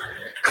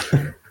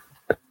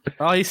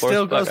 Oh, he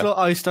still got his little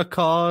Oyster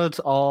card.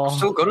 Oh, I've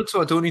still got it,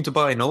 so I don't need to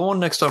buy another one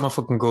next time I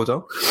fucking go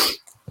down.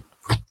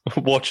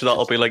 Watch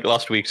that'll be like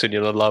last week's, and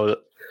you'll allow it.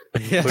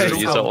 Yeah, we don't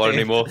use that one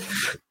anymore.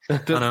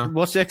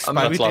 What's the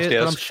expiry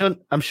date?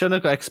 I'm sure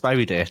they've got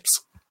expiry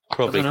dates.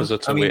 Probably because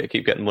it's a way to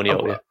keep getting money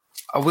out of you.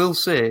 I will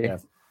say,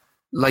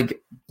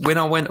 like, when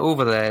I went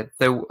over there,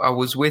 I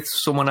was with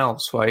someone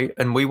else, right?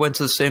 And we went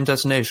to the same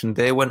destination.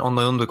 They went on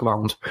the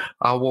underground.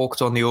 I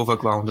walked on the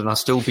overground, and I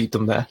still beat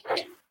them there.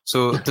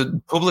 So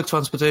the public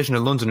transportation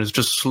in London is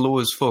just slow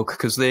as fuck,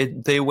 because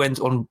they went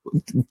on...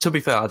 To be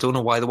fair, I don't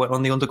know why they went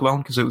on the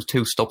underground, because it was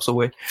 2 stops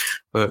away.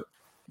 But...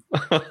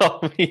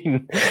 I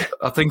mean...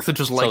 I think they're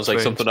just like... Sounds like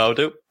something I would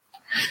do.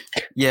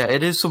 Yeah,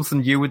 it is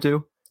something you would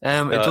do.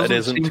 It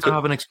doesn't seem to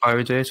have an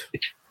expiry date.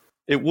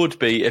 It would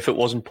be if it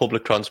wasn't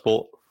public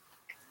transport.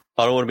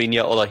 I don't want to be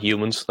near other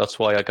humans. That's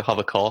why I have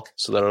a car,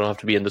 so that I don't have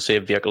to be in the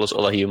same vehicle as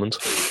other humans.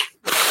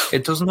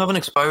 It doesn't have an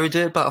expiry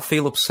date, but I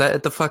feel upset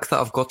at the fact that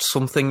I've got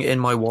something in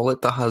my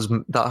wallet that has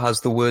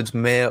the words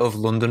Mayor of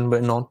London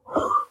written on.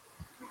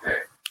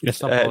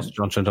 It's not Boris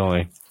Johnson,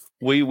 don't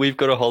we? We've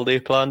got a holiday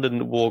planned,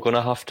 and we're going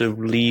to have to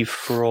leave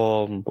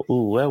from...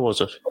 where was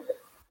it?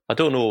 I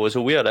don't know. It was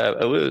a weird...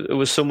 It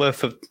was somewhere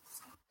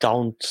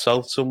down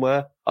south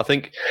somewhere. I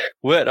think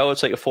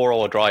it's like a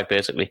 4-hour drive,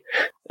 basically.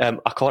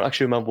 I can't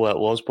actually remember where it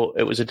was, but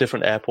it was a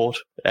different airport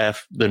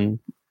than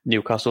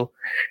Newcastle.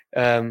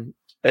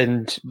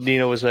 And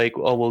Nina was like,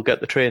 "Oh, we'll get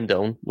the train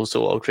down. We'll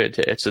sort out train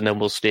tickets, and then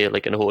we'll stay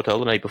like in a hotel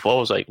the night before." I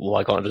was like, "Well,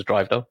 why can't I just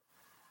drive down?"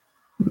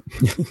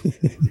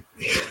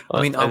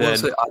 I mean, I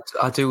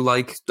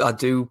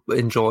do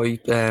enjoy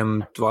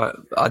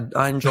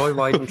I enjoy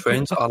riding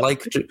trains. I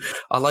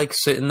like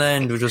sitting there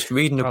and just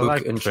reading a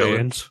book and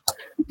chilling.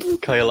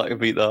 Kyle, I can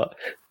beat that.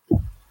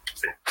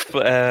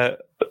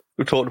 But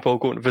we're talking about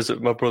going to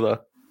visit my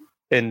brother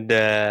in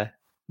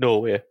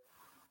Norway,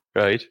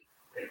 right?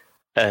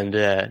 And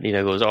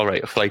Nina goes, "All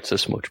right, a flight's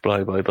this much,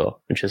 blah blah blah,"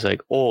 and she's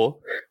like, "Or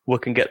we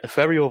can get the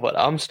ferry over to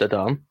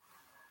Amsterdam."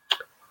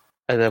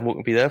 And then we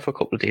can be there for a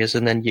couple of days,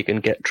 and then you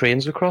can get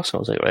trains across. And I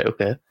was like, right,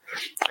 okay.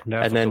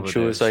 And then she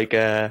was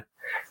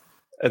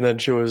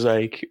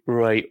like,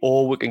 right,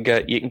 or you can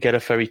get a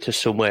ferry to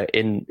somewhere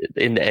in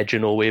the edge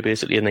of Norway,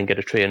 basically, and then get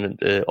a train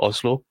into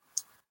Oslo,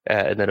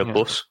 and then a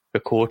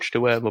coach to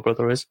where my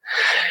brother is.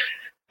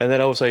 And then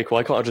I was like,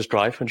 why can't I just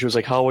drive? And she was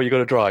like, how are you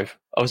going to drive?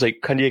 I was like,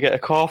 can you get a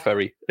car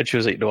ferry? And she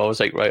was like, no. I was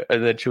like, right.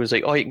 And then she was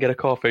like, oh, you can get a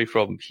car ferry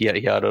from here. I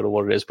don't know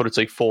what it is, but it's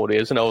like 4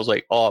 days. And I was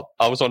like, oh,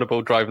 I was on a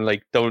boat driving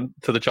like down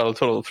to the Channel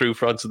Tunnel through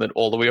France and then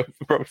all the way up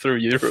through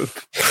Europe.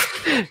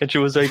 And she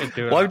was like,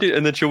 why would you?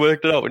 And then she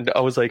worked it out. And I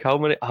was like,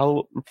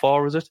 how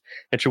far is it?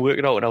 And she worked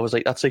it out. And I was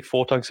like, that's like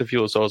 4 tanks of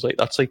fuel. So I was like,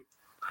 that's like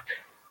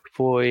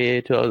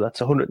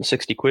that's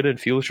 160 quid in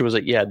fuel. She was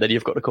like, yeah, then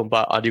you've got to come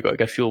back and you've got to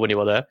get fuel when you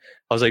were there.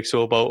 I was like,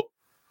 so about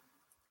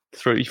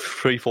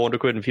 300-400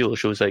 quid in fuel.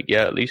 She was like,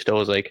 yeah, at least. I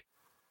was like,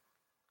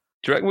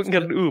 do you reckon we can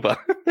get an Uber?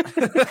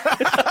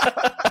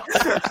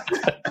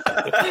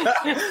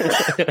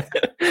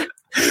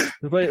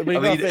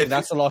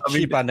 That's a lot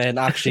cheaper than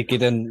actually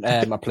getting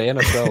a plane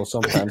as well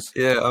sometimes.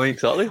 Yeah, I mean,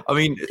 exactly. I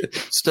mean,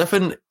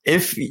 Stefan,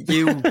 if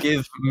you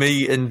give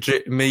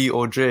me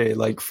or Jay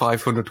like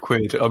 500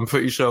 quid, I'm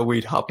pretty sure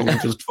we'd happily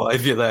just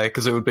drive you there,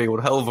 because it would be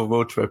one hell of a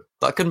road trip.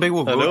 That can be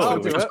one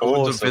road trip. Just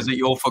going to visit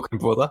your fucking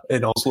brother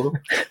in Oslo.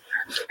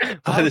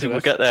 By the time we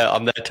get there,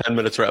 I'm there 10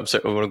 minutes right. I'm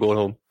sick. I'm going to go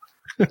home.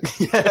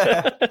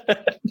 Yeah.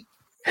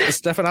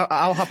 Stefan,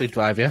 I'll happily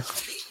drive you.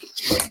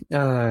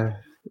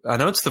 I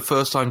know it's the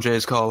first time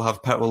Jay's car will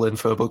have petrol in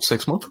for about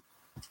 6 months.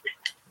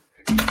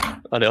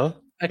 I know.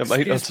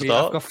 Excuse me,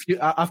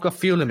 I've got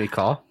fuel in my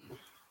car.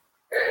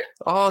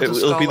 Oh,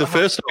 it'll be the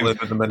first time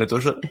in a minute,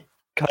 does it?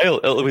 Kyle,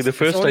 it'll be the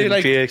first time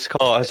Jay's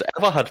car has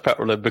ever had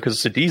petrol in, because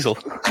it's a diesel.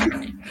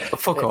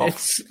 Fuck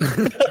off.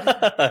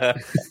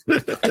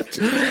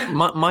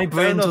 my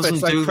brain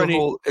doesn't do the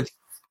whole...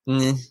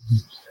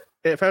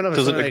 It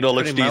doesn't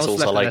acknowledge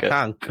diesels. I like it.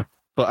 Tank,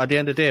 but at the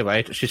end of the day,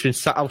 right, she's been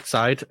sat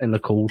outside in the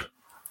cold.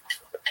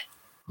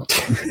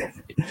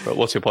 Right,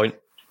 what's your point?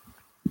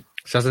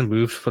 She hasn't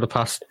moved for the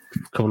past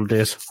couple of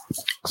days.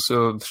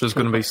 So she's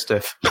going to be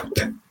stiff.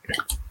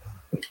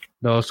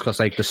 No, it's because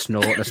like the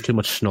snow. There's too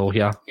much snow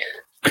here.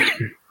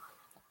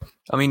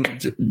 I mean,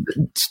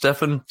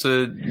 Stefan,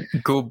 to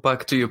go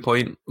back to your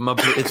point,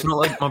 it's not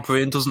like my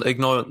brain doesn't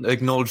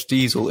acknowledge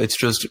diesel. It's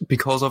just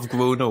because I've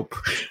grown up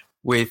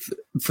with,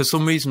 for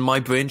some reason, my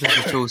brain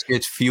just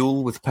associates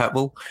fuel with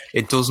petrol.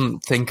 It doesn't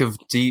think of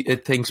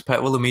it thinks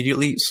petrol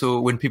immediately. So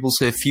when people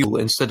say fuel,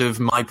 instead of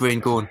my brain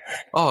going,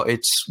 oh,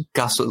 it's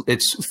gas,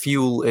 it's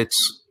fuel, it's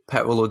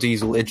petrol or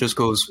diesel, it just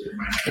goes,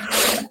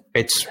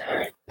 it's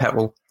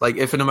petrol. Like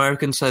if an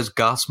American says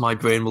gas, my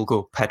brain will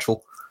go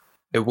petrol.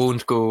 It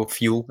won't go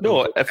fuel.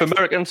 No, if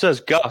American says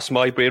gas,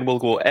 my brain will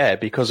go air,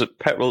 because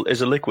petrol is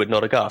a liquid,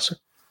 not a gas.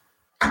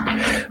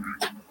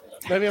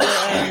 Maybe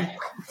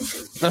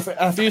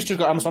have you still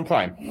got Amazon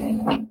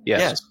Prime?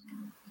 Yes.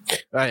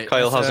 Right.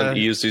 Kyle hasn't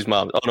used his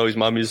mum. Oh no, his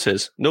mum uses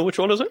his. No, which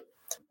one is it?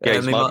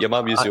 Yeah, your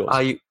mum uses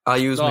yours. I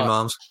use my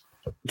mum's.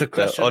 The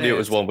question I knew it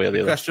was one way or the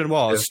other. The question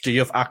was, do you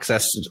have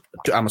access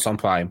to Amazon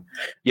Prime?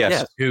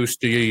 Yes. Whose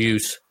do you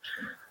use?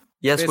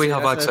 Yes, we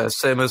have access.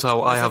 Same as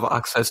how I have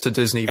access to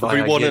Disney.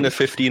 Everyone in a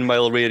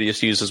 15-mile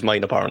radius uses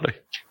mine, apparently.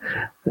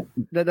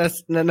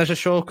 There's a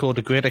show called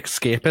The Great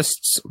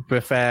Escapists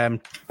with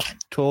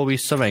Tori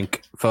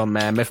Sumink from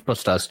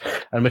Mythbusters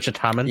and Richard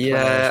Hammond.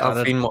 Yeah,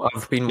 I've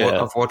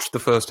watched the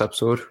first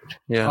episode.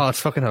 Yeah. Oh,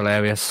 it's fucking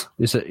hilarious.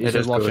 You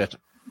should watch it.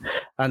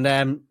 And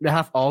they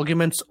have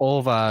arguments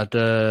over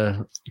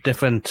the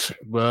different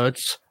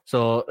words.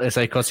 So it's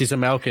like, because he's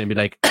American, it'd be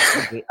like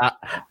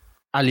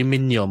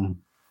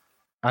aluminium.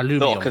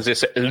 No, because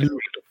it's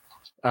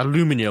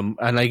aluminium.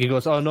 And like he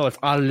goes, oh no, it's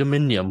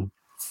aluminium.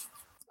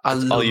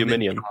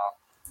 Aluminium.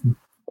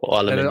 Or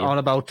aluminium. On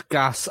about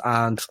gas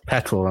and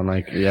petrol. And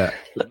like, yeah.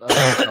 It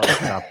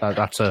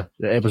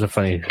was a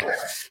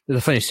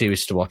funny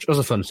series to watch. It was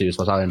a fun series,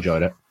 but I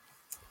enjoyed it.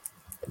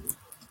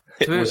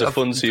 It was a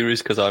fun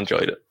series because I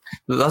enjoyed it.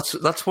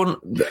 That's one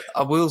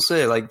I will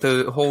say. Like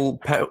the whole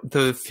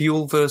the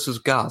fuel versus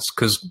gas,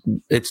 because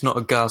it's not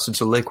a gas, it's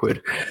a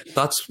liquid.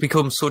 That's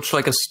become such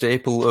like a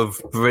staple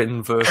of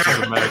Britain versus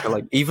America.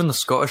 Like even the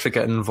Scottish are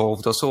getting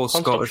involved. I saw a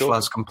Scottish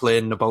lads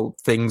complaining about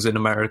things in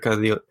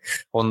America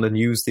on the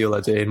news the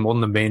other day, and one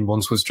of the main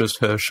ones was just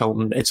her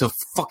shouting, "It's a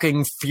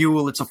fucking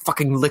fuel! It's a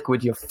fucking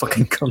liquid! You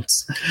fucking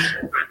cunts!"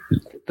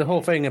 The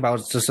whole thing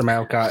about just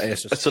America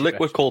is it's a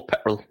liquid called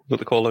petrol, what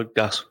they call it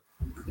gas.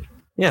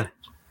 Yeah.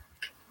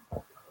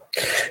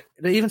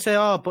 They even say,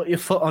 "Oh, put your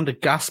foot on the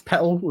gas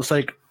pedal." It's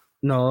like,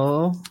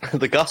 no,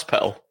 the gas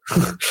pedal.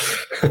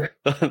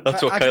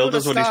 That's what Kyle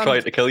does when he's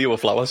trying to kill you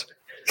with flowers.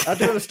 I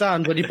do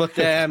understand when you put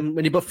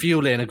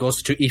fuel in, it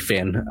goes to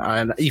ethane,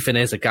 and ethane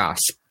is a gas,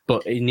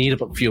 but you need to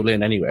put fuel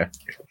in anyway.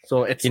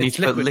 So you need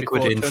to put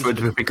liquid in for it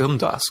to become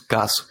gas.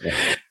 Yeah.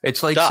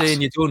 It's like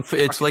saying you don't.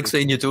 It's like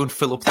saying you don't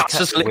fill up the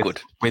kettle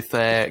with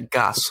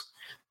gas.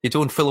 You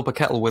don't fill up a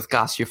kettle with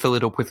gas. You fill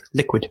it up with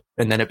liquid,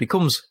 and then it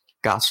becomes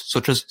gas,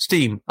 such as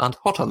steam and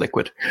hotter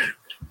liquid.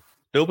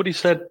 Nobody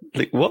said,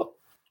 what?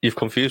 You've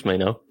confused me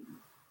now.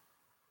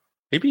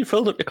 Maybe you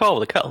filled up your car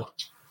with a kettle.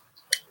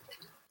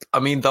 I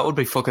mean, that would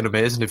be fucking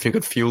amazing if you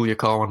could fuel your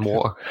car on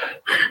water.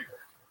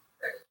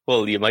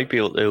 Well, you might be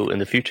able to in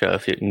the future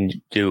if you can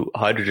do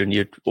hydrogen.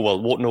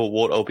 Water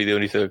will be the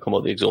only thing that come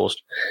out the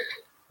exhaust.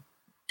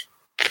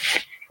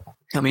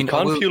 I mean, you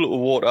can't fuel it with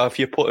water if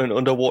you put an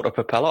underwater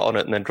propeller on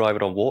it and then drive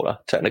it on water,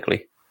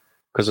 technically,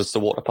 because it's the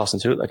water passing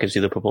through it that gives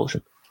you the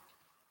propulsion.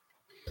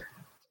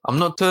 I'm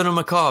not turning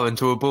my car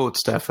into a boat,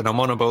 Steph, and I'm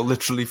on about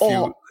literally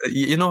fuel.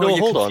 You know how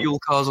you can fuel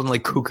cars on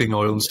like cooking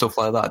oil and stuff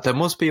like that? There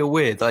must be a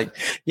way. Like,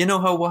 you know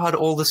how we had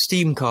all the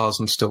steam cars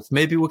and stuff?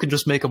 Maybe we could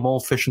just make a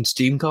more efficient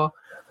steam car?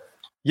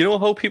 You know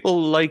how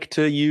people like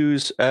to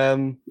use,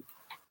 they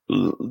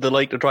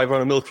like to drive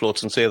around in milk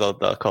floats and say that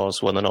they're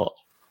cars when they're not?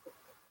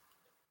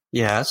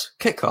 Yes,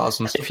 kit cars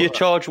and stuff. If you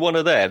charge one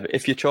of them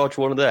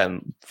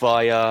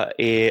via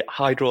a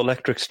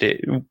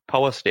hydroelectric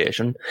power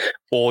station,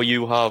 or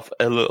you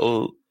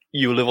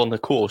live on the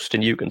coast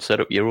and you can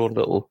set up your own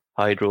little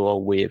hydro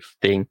or wave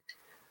thing,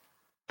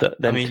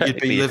 then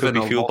you'd be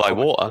living fueled by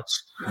water.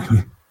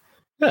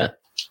 Yeah.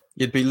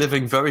 You'd be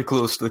living very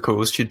close to the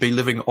coast. You'd be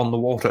living on the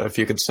water if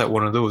you could set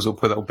one of those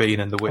up without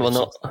being in the waves.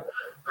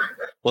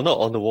 Well, not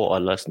on the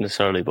water, less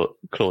necessarily, but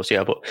close,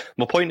 yeah. But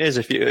my point is,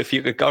 if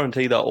you could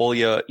guarantee that all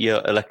your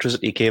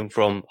electricity came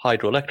from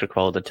hydroelectric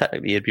power, then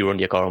technically you'd be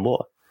running your car on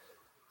water.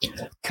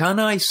 Can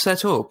I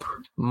set up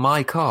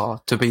my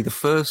car to be the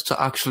first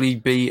to actually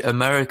be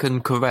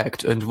American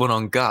correct and run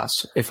on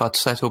gas if I'd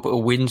set up a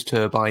wind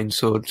turbine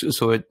so it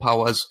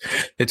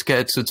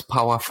gets its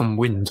power from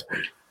wind?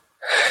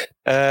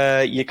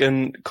 You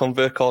can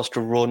convert cars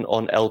to run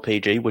on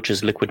LPG, which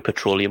is liquid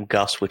petroleum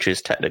gas, which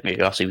is technically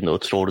gas, even though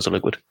it's stored as a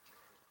liquid.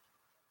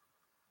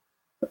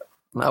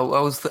 I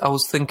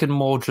was thinking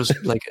more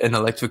just like an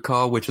electric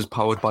car, which is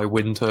powered by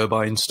wind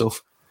turbine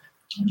stuff.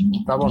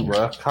 That won't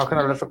work. How can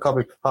an electric car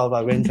be powered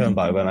by wind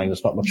turbine when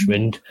there's not much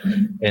wind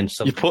in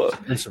some? You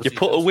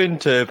put a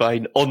wind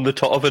turbine on the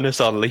top of a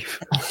Nissan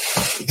Leaf.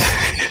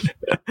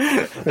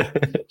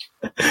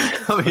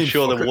 I'm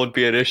sure there won't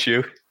be an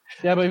issue.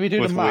 Yeah, but if you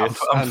do the math,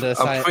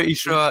 I'm pretty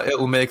sure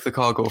it'll make the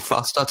car go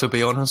faster, to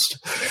be honest.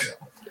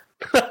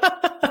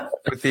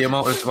 With the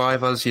amount of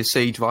drivers you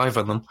see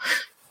driving them.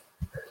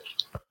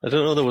 I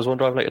don't know, there was one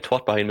driving like a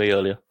twat behind me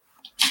earlier.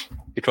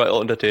 He tried to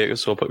undertake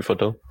us, so I put my foot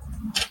down.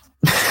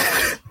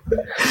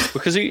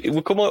 Because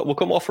we'll come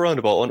off a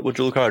roundabout onto a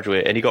dual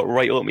carriageway, and he got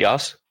right up my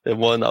ass in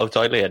one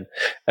outside lane,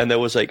 and there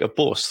was like a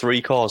bus,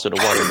 3 cars in a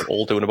wagon,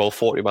 all doing about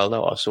 40 mile an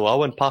hour. So I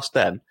went past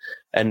them,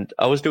 and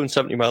I was doing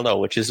 70 mile an hour,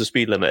 which is the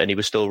speed limit, and he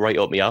was still right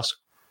up my ass.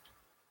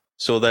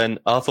 So then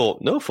I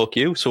thought, no, fuck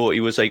you. So he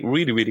was like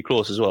really, really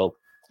close as well,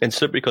 in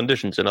slippery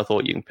conditions, and I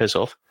thought, you can piss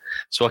off.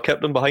 So I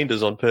kept him behind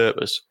us on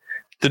purpose.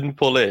 didn't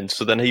pull in,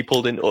 so then he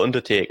pulled in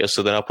Undertaker,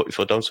 so then I put your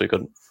foot down so he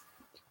couldn't.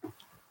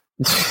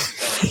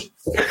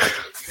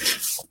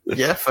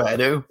 Yeah, fair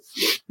do.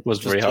 Was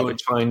Just very happy.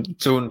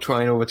 Don't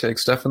try and overtake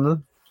Stefan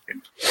then.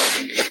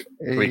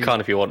 Well, you can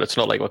if you want. It's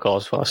not like my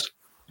car's fast.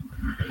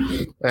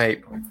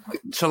 Right.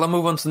 Shall I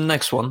move on to the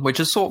next one, which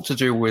is sort of to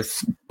do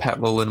with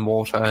petrol and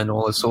water and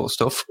all this sort of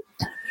stuff?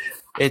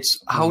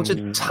 It's how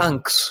did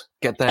tanks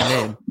get their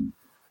name?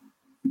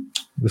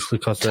 It's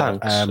because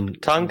tanks.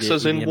 Tanks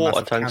as in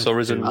water tanks or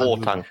as in war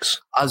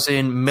tanks? As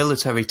in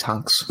military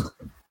tanks.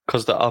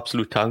 Because they're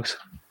absolute tanks.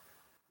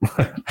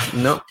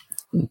 No.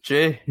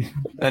 Jay,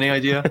 any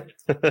idea?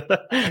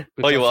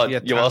 Oh,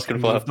 you're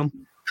asking for them?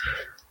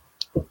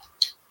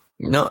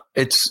 No,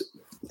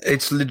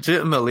 it's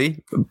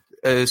legitimately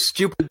a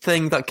stupid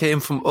thing that came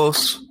from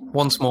us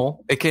once more.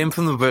 It came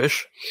from the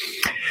British,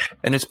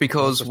 and it's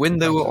because when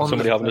they were on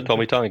somebody having a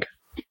Tommy tank.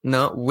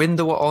 No, when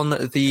they were on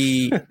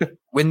the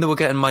when they were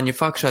getting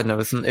manufactured and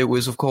everything, it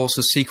was of course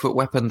a secret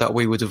weapon that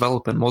we were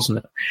developing, wasn't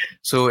it?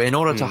 So in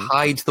order to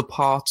hide the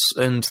parts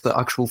and the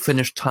actual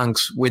finished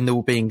tanks when they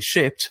were being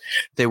shipped,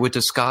 they were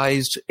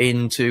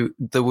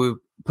they were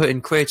put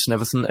in crates and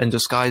everything and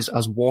disguised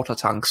as water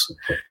tanks,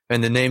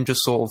 and the name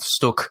just sort of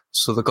stuck,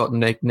 so they got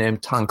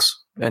nicknamed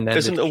tanks. And then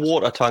isn't a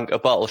water tank a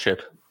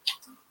battleship?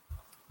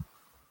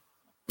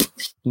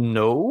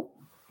 No.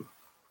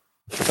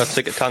 That's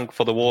like a tank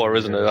for the water,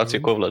 isn't it? That's the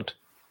equivalent.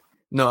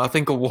 No, I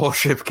think a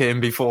warship came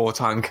before a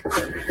tank.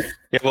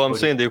 Yeah, well, I'm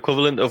saying the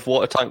equivalent of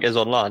what a tank is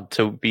on land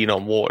to being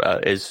on water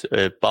is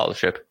a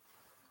battleship.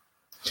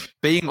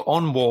 Being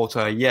on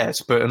water,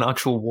 yes, but an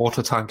actual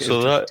water tank is just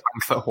a tank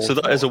that holds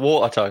water. Is a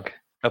water tank.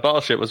 A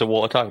battleship was a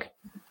water tank.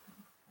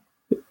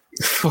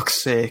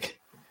 Fuck's sake.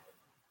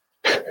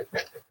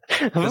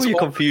 I know you're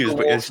confused,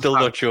 but you're still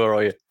not sure,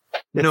 are you?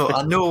 No,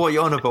 I know what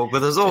you're on about, but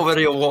there's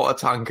already a water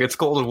tank. It's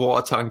called a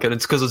water tank, and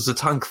it's because it's a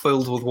tank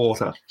filled with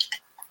water.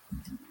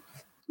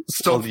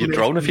 Stop! Will you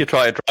drown if you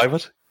try to drive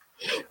it?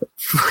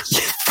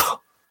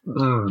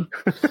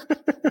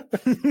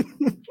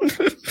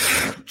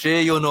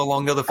 Jay, you're no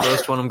longer the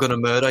first one I'm going to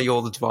murder.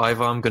 You're the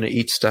driver. I'm going to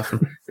eat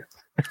Stefan.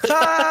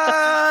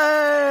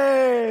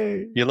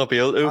 You'll not be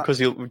able to because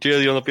you'll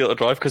not be able to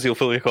drive because you'll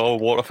fill your car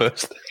with water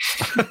first.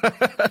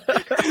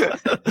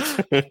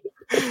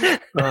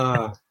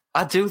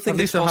 I do think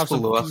it's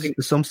possible. I think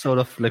there's some sort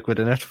of liquid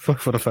in it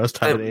for the first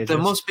time in ages.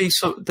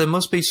 There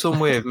must be some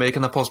way of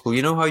making that possible.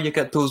 You know how you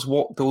get those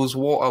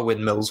water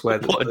windmills where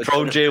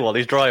drone Jay while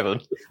he's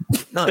driving?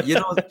 No, you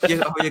know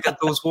how you get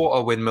those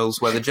water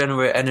windmills where they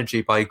generate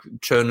energy by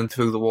churning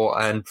through the water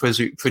and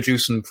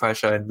producing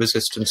pressure and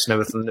resistance and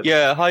everything.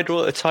 Yeah,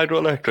 it's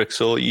hydroelectric,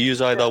 so you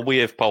use either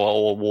wave power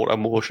or water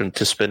motion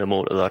to spin a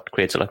motor that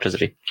creates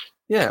electricity.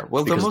 Yeah,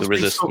 well, there must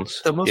be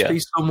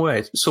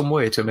some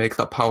way to make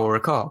that power a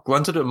car.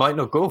 Granted, it might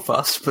not go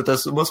fast, but there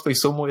must be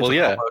some way to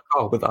power a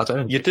car with that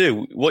energy. You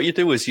do. What you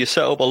do is you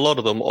set up a lot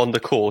of them on the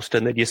coast,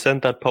 and then you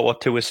send that power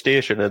to a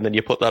station, and then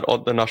you put that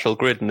on the national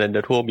grid, and then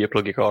at home you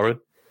plug your car in.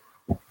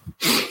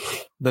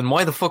 Then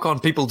why the fuck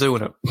aren't people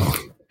doing it?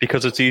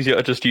 Because it's easier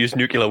to just use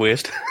nuclear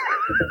waste.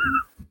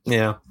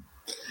 Yeah.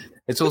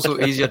 It's also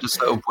easier to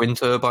set up wind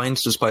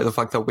turbines, despite the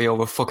fact that we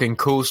are a fucking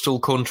coastal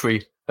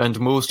country, and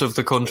most of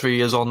the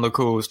country is on the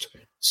coast.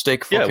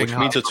 Which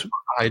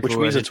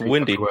means it's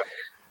windy. Everywhere.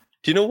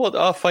 Do you know what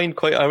I find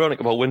quite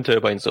ironic about wind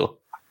turbines, though?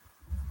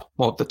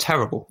 What, they're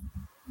terrible?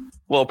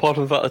 Well, apart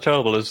from the fact they're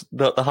terrible is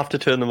that they have to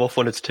turn them off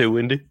when it's too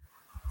windy.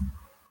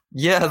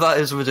 Yeah, that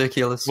is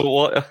ridiculous. But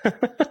what?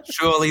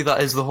 Surely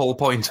that is the whole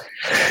point.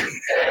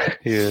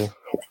 Yeah.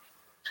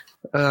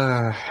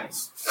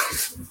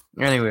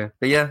 Anyway,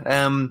 but yeah,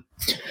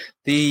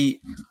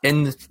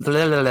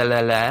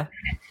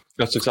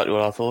 that's exactly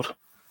what I thought.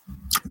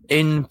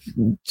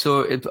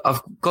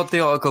 I've got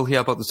the article here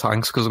about the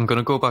tanks because I'm going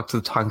to go back to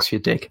the tanks, you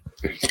dick.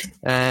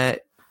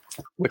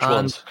 Which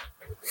ones?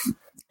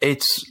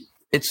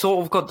 It's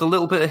sort of got the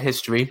little bit of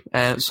history.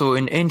 So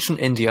in ancient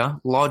India,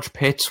 large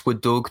pits were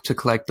dug to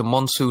collect the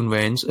monsoon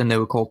rains, and they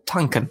were called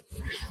tankan.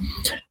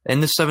 In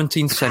the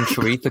 17th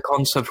century, the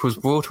concept was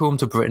brought home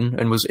to Britain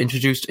and was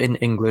introduced in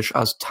English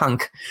as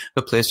tank,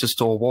 a place to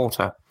store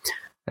water.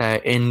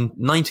 In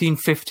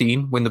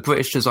 1915, when the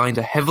British designed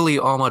a heavily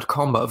armoured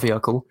combat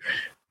vehicle,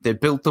 they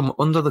built them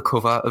under the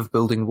cover of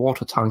building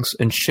water tanks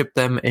and shipped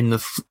them in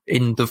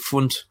the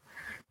front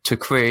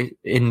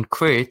in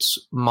crates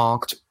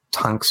marked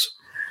tanks.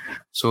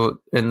 So,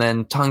 and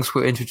then tanks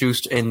were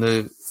introduced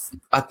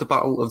at the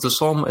Battle of the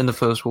Somme in the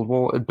First World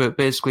War. But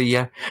basically,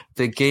 yeah,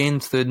 they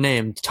gained the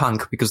name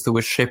tank because they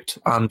were shipped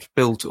and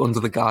built under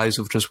the guise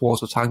of just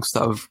water tanks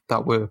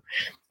that were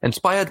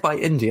inspired by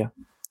India.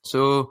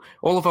 So,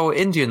 all of our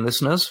Indian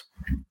listeners,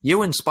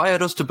 you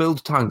inspired us to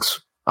build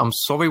tanks. I'm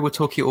sorry we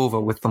took you over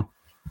with them.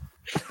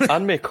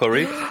 And make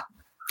curry.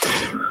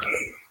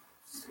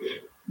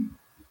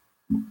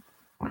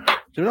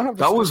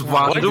 That was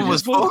random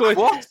as fuck.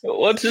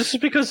 What? Just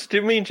because, do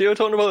you mean, you were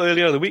talking about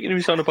earlier in the week, and he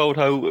was talking about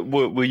how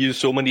we use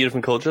so many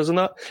different cultures and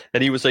that,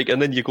 and he was like,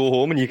 and then you go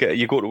home and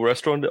you go to a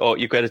restaurant, or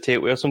you get a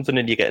takeaway or something,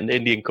 and you get an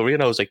Indian curry,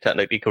 and I was like,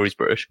 technically curry's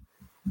British.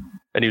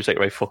 And he was like,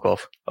 right, fuck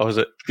off.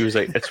 He was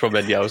like, it's from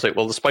India. I was like,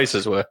 well, the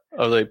spices were.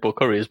 I was like, but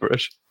curry is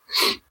British.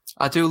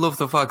 I do love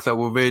the fact that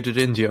we raided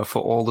India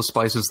for all the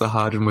spices they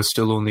had, and we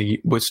still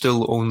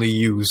only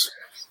use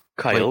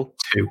Kyle. like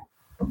 2.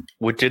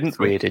 We didn't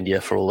raid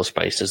India for all the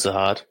spices they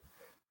had.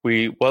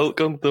 We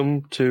welcomed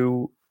them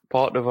to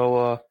part of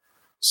our.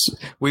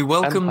 We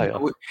welcomed. Empire.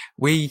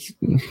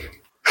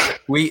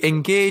 We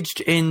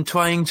engaged in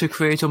trying to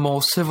create a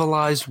more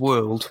civilized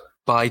world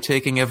by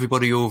taking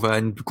everybody over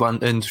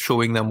and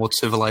showing them what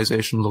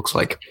civilization looks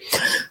like.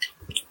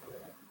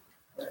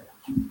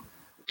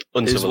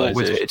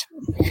 Uncivilization.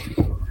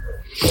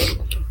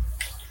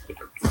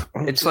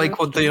 It's like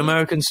what the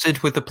Americans did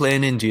with the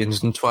plain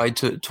Indians and tried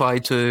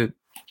to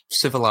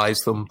civilize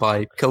them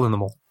by killing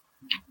them all.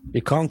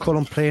 You can't call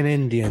them plain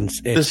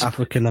Indians. It's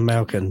African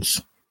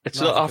Americans. It's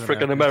not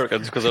African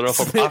Americans because they're not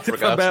from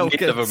Africa.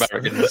 It's Native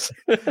Americans.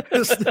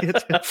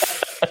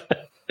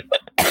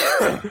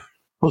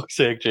 Fuck's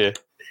sake, Jay.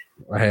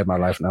 I hate my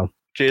life now.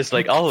 Jay's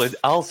like,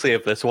 I'll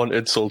save this one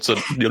insult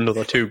to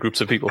another 2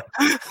 groups of people.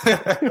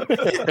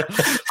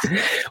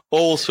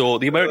 Also,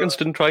 the Americans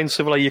didn't try and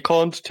civilize. You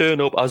can't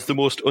turn up as the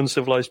most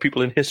uncivilized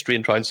people in history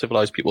and try and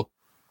civilize people.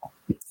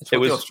 It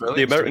was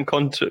the American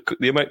continent.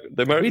 The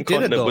American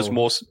continent was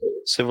more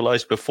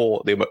civilized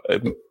before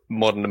the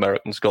modern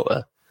Americans got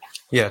there.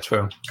 Yeah,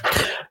 true.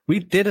 We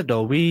did it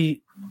though.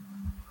 We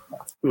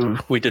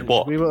did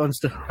what? We were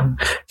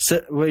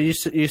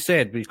you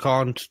said we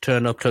can't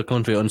turn up to a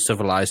country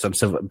uncivilized and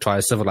try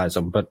to civilize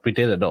them, but we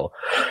did it though.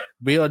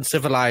 We were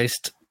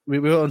uncivilized. We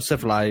were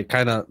uncivilized,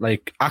 kind of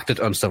like acted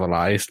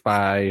uncivilized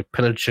by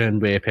pillaging,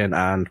 raping,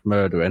 and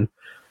murdering.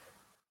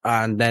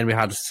 And then we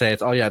had to say,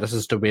 "Oh yeah, this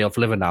is the way of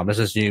living now. This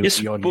is new." Yes,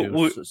 but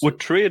we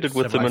traded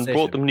with them and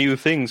brought them new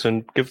things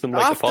and give them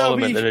like a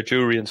parliament and a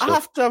jury and stuff.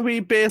 After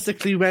we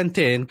basically went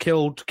in,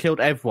 killed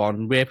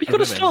everyone, raped. You got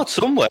to start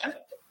somewhere.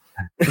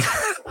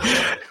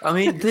 I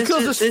mean, this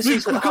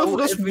is how we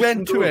just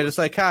went to it. It's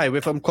like, hi, we're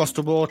from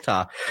Costa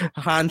Rica.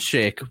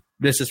 Handshake.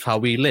 This is how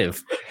we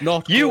live.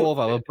 Not go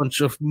over a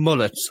bunch of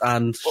mullets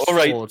and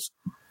swords.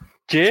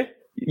 Jay,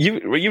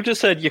 you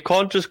just said you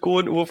can't just go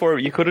into a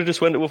foreign. You could have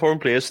just went to a foreign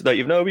place that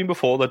you've never been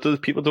before.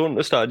 That people don't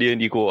understand you,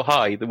 and you go,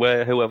 hi,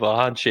 whoever,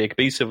 handshake,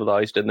 be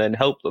civilized, and then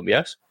help them.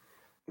 Yes,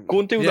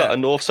 go and do that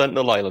in North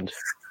Sentinel Island.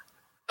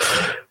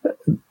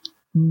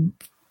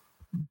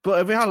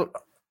 But if we had.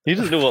 He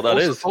doesn't know what that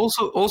is.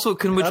 Also,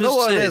 can we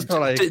just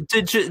say,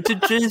 did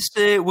Jay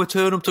say we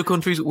turn up to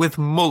countries with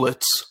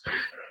mullets?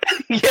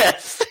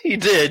 Yes, he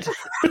did.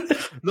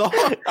 No,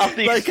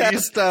 like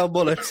style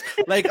mullets,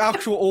 like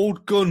actual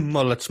old gun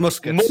mullets,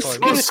 muskets.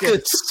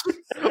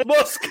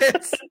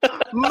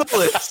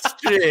 Mullets,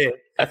 Jay.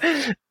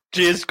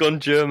 Jay's gone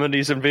German,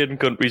 he's invading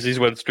countries, he's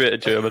went straight to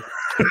German.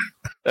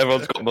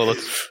 Everyone's got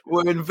mullets.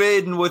 We're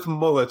invading with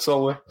mullets,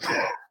 are we?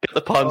 Get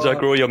the Panzer,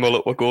 grow your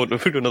mullet, we're going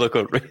to another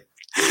country.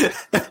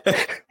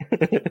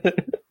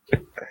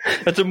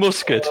 That's a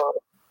musket.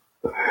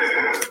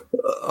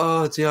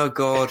 Oh dear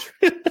God.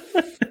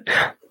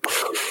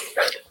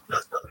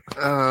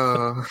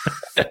 I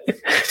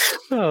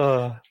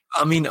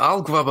mean,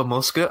 I'll grab a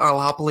musket.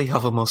 I'll happily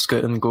have a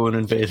musket and go and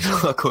invade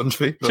another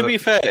country. To be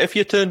fair, if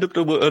you turned up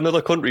to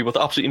another country with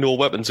absolutely no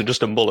weapons and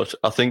just a mullet,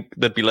 I think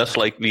they'd be less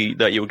likely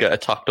that you would get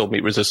attacked or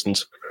meet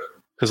resistance.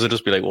 Because they'd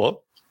just be like,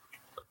 what?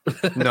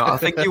 No, I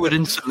think you would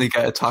instantly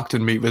get attacked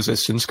and meet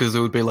resistance because they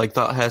would be like,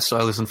 that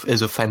hairstyle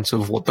is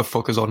offensive. What the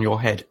fuck is on your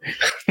head?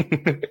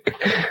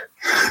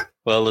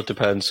 Well, it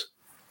depends.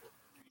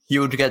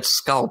 You would get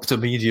scalped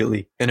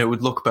immediately and it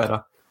would look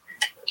better.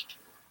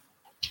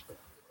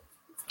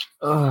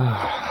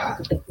 Oh,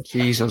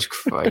 Jesus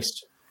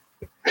Christ.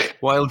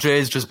 While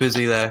Jay's just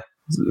busy there,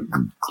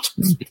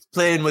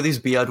 playing with his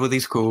beard, with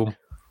his comb.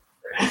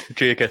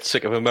 Jay gets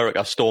sick of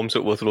America, storms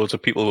it with loads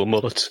of people with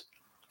mullets.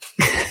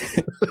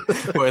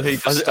 Well, as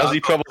he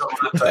travels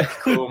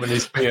comb and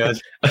his beard.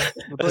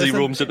 As he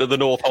roams into the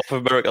north half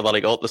of America, they're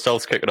like, oh, the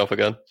South's kicking off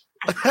again.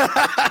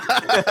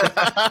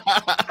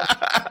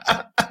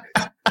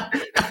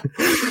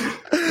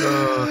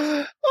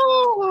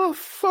 Oh,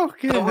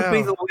 fucking hell.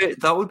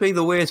 That would be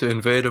the way to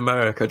invade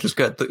America. Just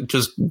go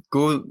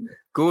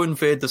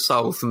invade the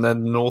South, and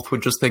then the North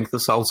would just think the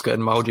South's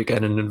getting mad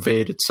again and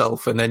invade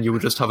itself, and then you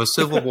would just have a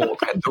civil war.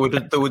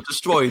 They would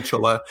destroy each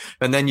other,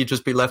 and then you'd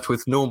just be left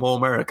with no more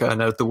America,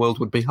 and the world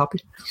would be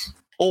happy.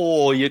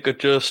 Or you could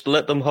just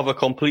let them have a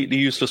completely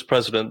useless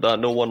president that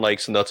no one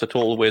likes, and that's a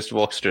total waste of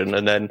oxygen,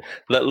 and then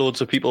let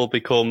loads of people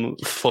become,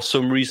 for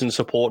some reason,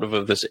 supportive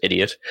of this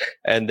idiot,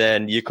 and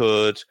then you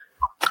could,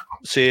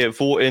 say,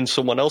 vote in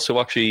someone else who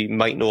actually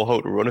might know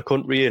how to run a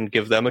country and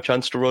give them a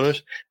chance to run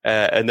it,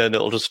 and then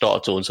it'll just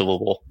start its own civil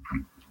war.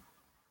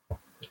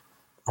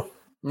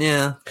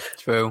 Yeah,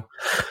 true.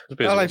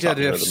 I like the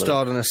idea of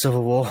starting a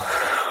civil war.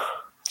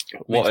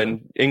 What,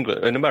 in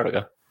England, in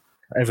America?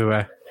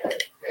 Everywhere.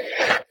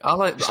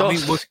 We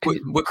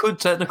could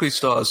technically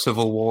start a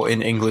civil war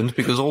in England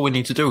because all we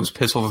need to do is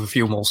piss off a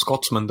few more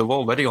Scotsmen. They're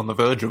already on the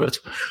verge of it.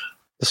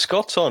 The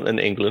Scots aren't in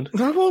England.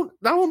 That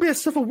won't be a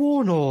civil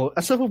war, no.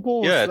 A civil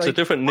war. Yeah, it's a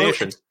different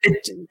nation.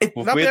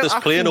 We've made this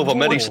plain over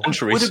many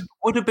centuries.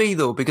 Would it be,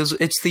 though? Because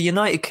it's the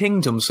United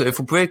Kingdom, so if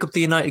we break up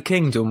the United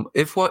Kingdom,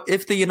 if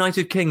the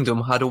United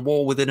Kingdom had a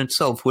war within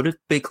itself, would it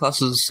be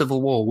classed as a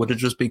civil war? Would it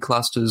just be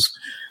classed as...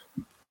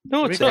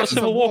 No, it's not a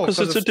civil war because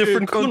it's a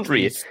different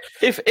country.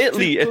 If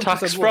Italy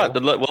attacks France,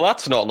 well,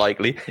 that's not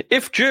likely.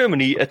 If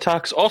Germany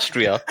attacks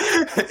Austria...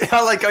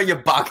 I like how you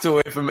backed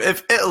away from it.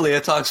 If Italy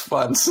attacks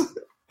France...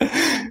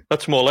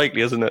 That's more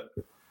likely, isn't it?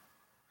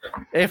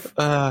 If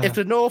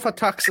the North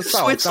attacks the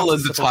South,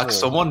 Switzerland attacks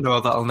someone, no,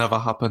 that'll never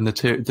happen. The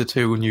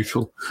two are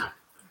neutral.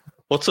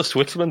 What's a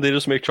Switzerland? They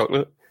just make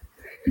chocolate.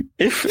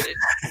 If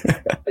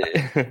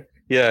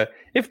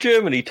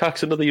Germany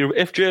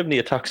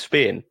attacks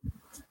Spain,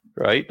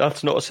 right?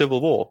 That's not a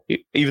civil war,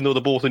 even though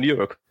they're both in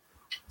Europe.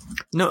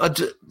 No,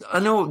 I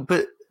know,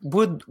 but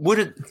would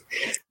it?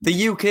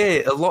 The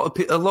UK, a lot of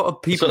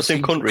people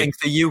think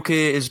the UK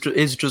is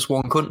just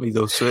one country,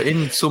 though. So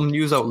in some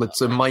news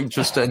outlets, it might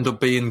just end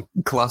up being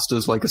classed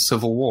as like a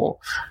civil war.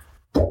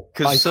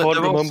 I can't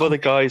remember the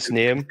guy's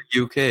name.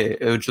 The UK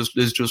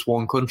is just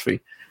one country.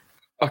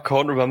 I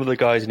can't remember the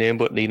guy's name,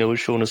 but Nina was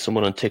showing us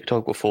someone on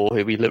TikTok before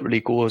who he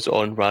literally goes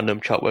on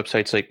random chat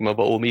websites like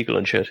remember Omegle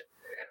and shit,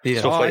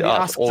 stuff like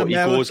that.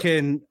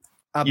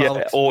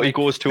 Or he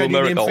goes to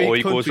America, or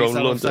he goes around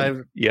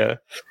London.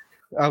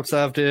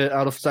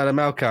 Outside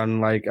America,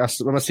 and like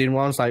when I seen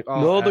one, it's like, they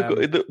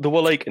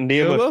were like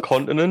name Europe? A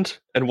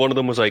continent, and one of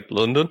them was like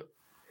London,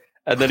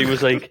 and then he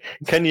was like,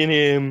 "Can you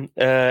name?"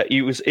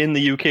 He was in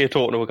the UK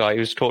talking to a guy.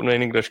 He was talking to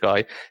an English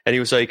guy, and he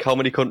was like, "How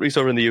many countries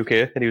are in the UK?"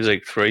 And he was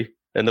like, 3.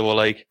 And they were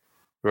like,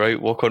 "Right,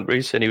 what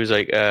countries?" And he was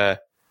like,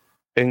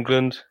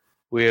 "England,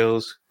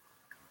 Wales,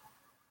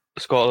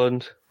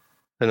 Scotland."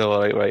 And they were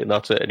like, "Right," and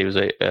that's it. And he was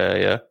like,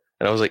 "Yeah."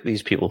 And I was like,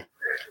 "These people."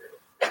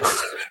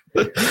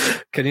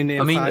 Can you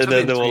name? And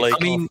then they were like,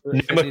 name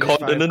a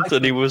continent,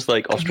 and he was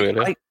like,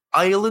 Australia.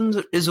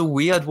 Ireland is a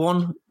weird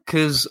one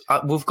because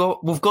we've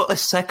got a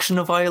section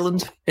of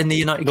Ireland in the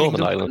United Kingdom,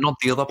 but not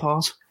the other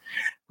part.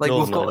 Like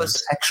Northern Ireland. A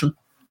section.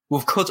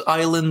 We've cut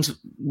Ireland's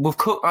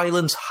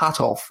hat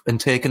off and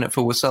taken it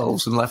for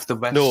ourselves and left the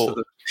rest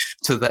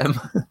to them.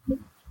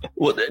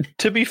 Well,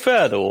 to be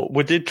fair though,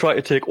 we did try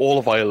to take all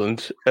of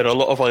Ireland, and a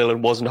lot of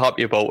Ireland wasn't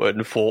happy about it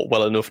and fought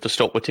well enough to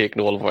stop with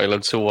taking all of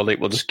Ireland. So we're like,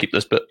 we'll just keep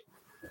this bit.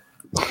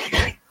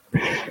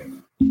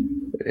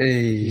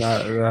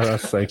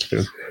 That's like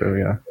true.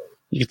 Yeah,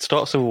 you could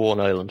start civil war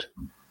on Ireland,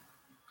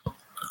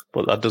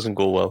 but that doesn't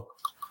go well.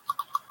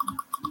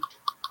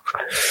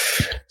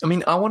 I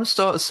mean, I want to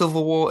start a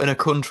civil war in a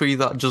country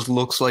that just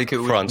looks like it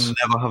would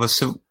never have a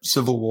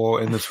civil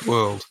war in this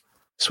world.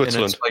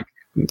 Switzerland.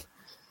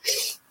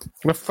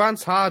 Well,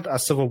 France had a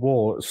civil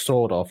war,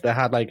 sort of. They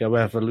had like a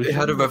revolution. They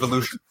had a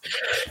revolution.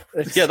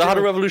 They had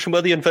a revolution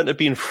where they invented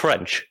being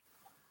French.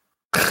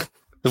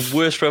 The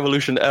worst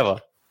revolution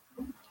ever.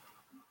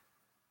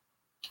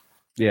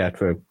 Yeah,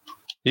 true.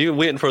 You're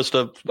waiting for us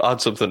to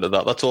add something to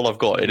that. That's all I've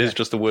got. It is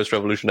just the worst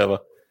revolution ever.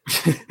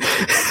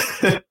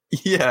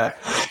 Yeah.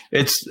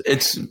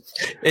 It's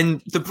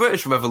in the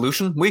British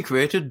Revolution, we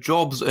created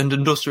jobs and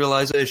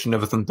industrialization,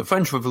 everything. The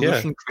French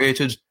Revolution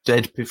created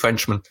dead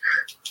Frenchmen.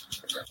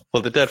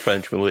 Well, the dead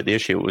Frenchmen weren't the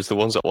issue. It was the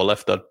ones that were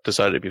left that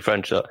decided to be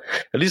French. At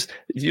least,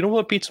 you know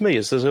what beats me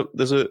is there's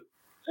a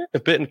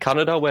bit in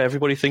Canada where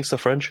everybody thinks they're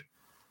French.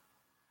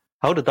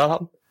 How did that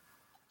happen?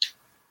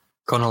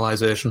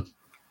 Colonization.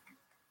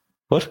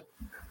 What?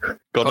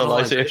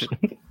 Colonization.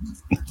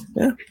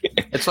 Yeah.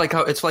 It's like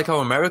how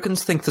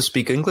Americans think they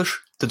speak English.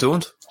 They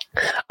don't.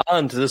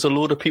 And there's a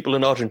load of people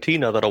in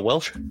Argentina that are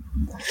Welsh.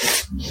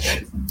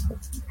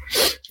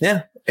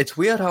 Yeah, it's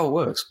weird how it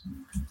works.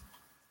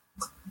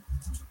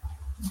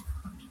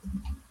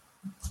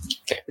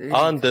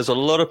 And there's a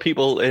lot of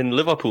people in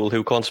Liverpool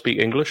who can't speak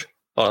English.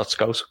 Oh, that's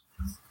Scouse.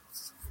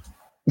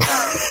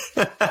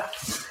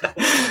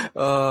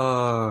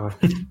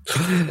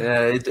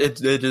 Yeah,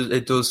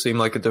 it does seem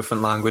like a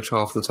different language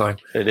half the time.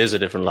 It is a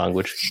different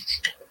language.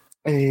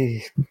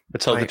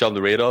 It's how they jammed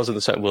the radars in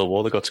the Second World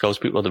War. They got Scouse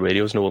people on the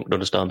radios, no one could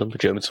understand them. The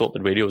Germans thought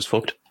the radio was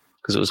fucked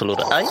because it was a load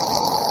of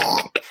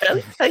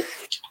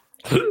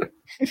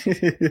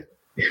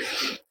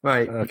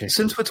Right. Okay.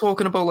 Since we're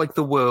talking about like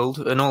the world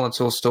and all that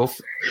sort of stuff,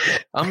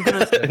 I'm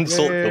gonna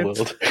insult the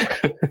world.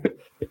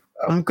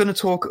 I'm gonna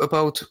talk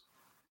about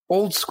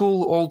old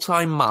school, old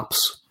time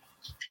maps.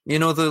 You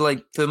know,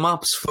 the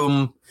maps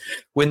from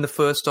when they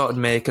first started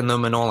making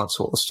them and all that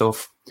sort of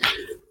stuff.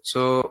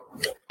 So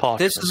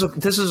this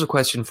is a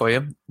question for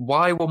you.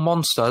 Why were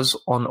monsters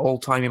on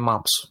old-timey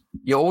maps?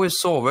 You always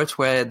saw it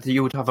where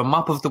you would have a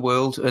map of the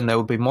world and there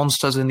would be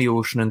monsters in the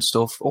ocean and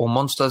stuff, or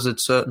monsters in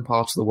certain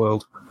parts of the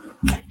world.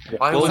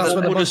 One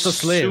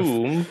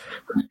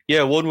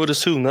would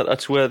assume that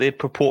that's where they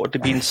purported to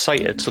be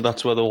sighted, so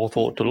that's where they all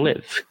thought to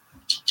live.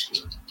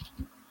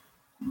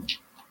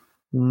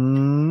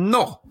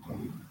 No.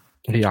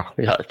 Yeah.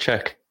 You had to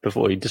check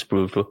before he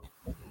disproved it.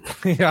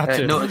 It's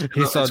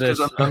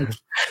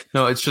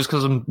just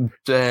because I'm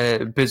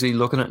busy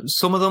looking at.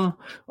 Some of them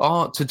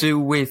are to do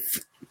with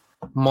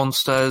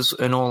monsters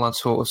and all that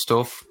sort of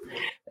stuff.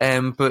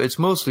 But it's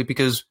mostly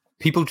because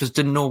people just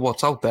didn't know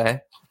what's out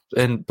there,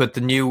 but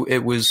they knew it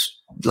was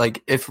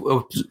like if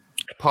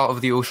part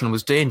of the ocean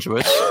was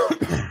dangerous,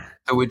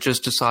 they would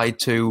just decide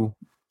to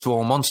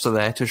draw a monster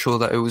there to show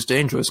that it was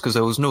dangerous because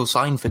there was no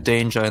sign for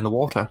danger in the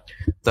water.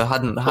 They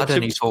hadn't had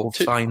any sort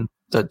of sign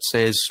that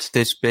says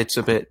this bit's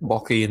a bit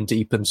rocky and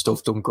deep and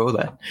stuff, don't go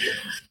there.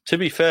 To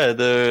be fair,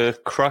 the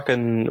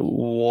Kraken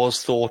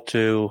was thought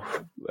to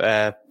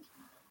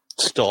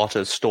start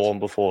a storm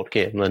before it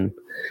came, and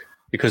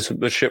because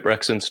the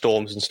shipwrecks and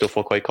storms and stuff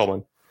were quite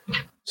common.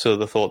 So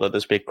they thought that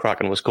this big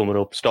Kraken was coming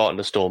up, starting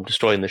a storm,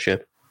 destroying the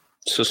ship.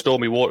 So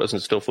stormy waters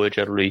and stuff were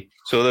generally...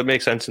 So that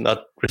makes sense in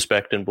that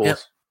respect in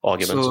both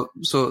arguments.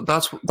 So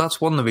that's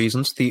one of the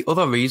reasons. The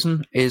other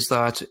reason is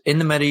that in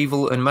the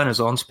medieval and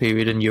Renaissance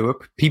period in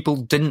Europe, people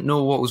didn't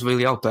know what was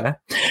really out there.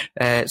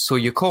 So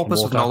your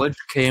corpus of knowledge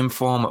came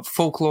from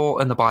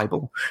folklore and the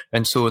Bible.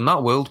 And so in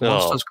that world,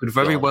 monsters could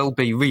very well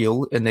be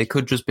real, and they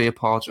could just be a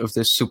part of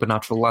this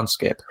supernatural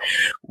landscape.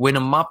 When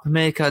a map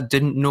maker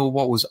didn't know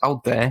what was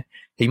out there,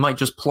 he might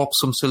just plop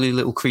some silly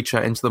little creature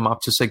into the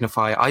map to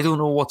signify, I don't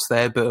know what's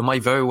there, but it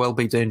might very well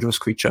be a dangerous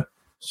creature.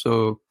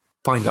 So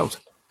find out.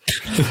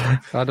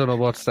 I don't know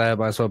what's there,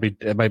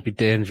 it might be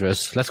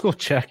dangerous. Let's go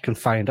check and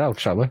find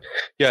out, shall we?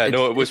 Yeah,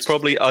 it was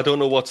probably, I don't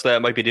know what's there, it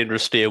might be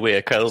dangerous, stay away.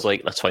 Kyle's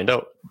like, let's find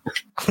out.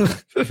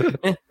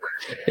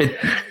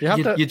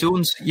 You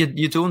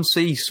don't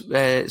see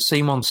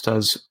sea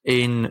monsters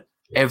in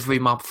every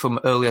map from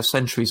earlier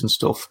centuries and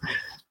stuff.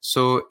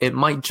 So it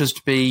might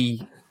just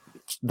be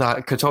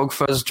that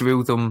cartographers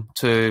drew them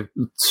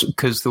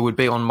because they would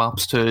be on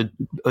maps to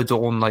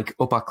adorn like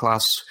upper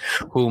class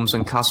homes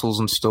and castles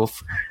and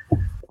stuff.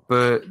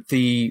 But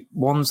the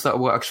ones that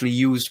were actually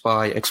used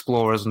by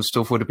explorers and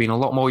stuff would have been a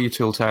lot more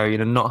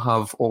utilitarian and not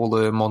have all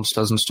the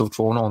monsters and stuff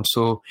drawn on.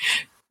 So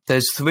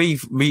there's three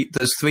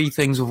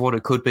things of what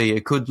it could be.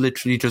 It could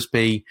literally just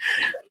be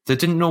they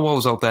didn't know what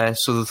was out there,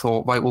 so they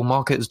thought, right, we'll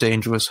mark it as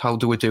dangerous. How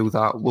do we do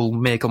that? We'll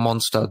make a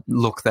monster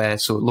look there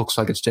so it looks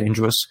like it's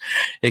dangerous.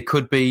 It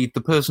could be the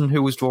person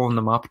who was drawing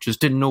the map just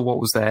didn't know what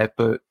was there,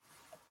 but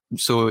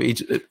so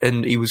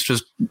he was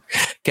just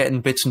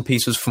getting bits and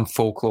pieces from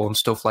folklore and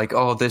stuff like,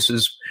 oh, this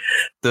is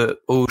the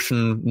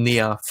ocean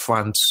near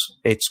France.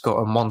 It's got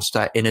a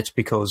monster in it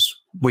because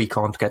we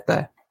can't get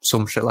there.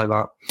 Some shit like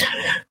that.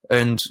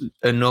 And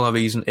another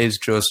reason is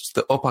just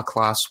the upper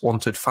class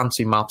wanted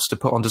fancy maps to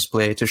put on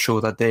display to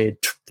show that they'd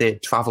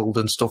travelled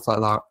and stuff like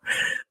that.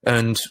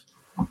 And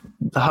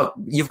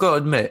you've got to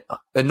admit,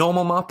 a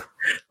normal map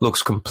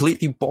looks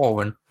completely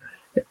boring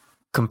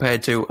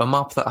compared to a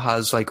map that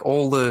has like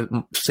all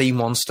the sea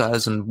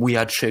monsters and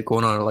weird shit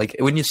going on. Like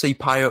when you see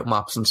pirate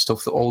maps and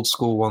stuff, the old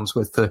school ones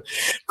with the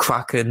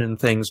Kraken and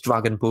things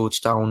dragging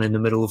boats down in the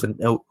middle of an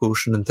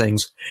ocean and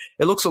things,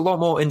 it looks a lot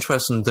more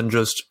interesting than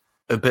just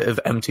a bit of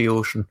empty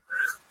ocean.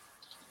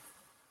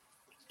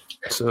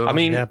 So I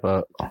mean, yeah,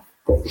 but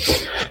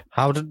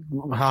how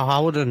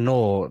would I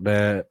know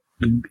that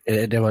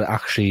they were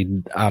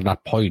actually at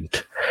that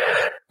point?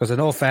 Because in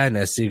all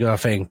fairness, you got to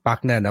think,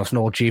 back then there was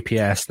no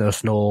GPS, there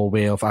was no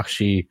way of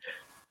actually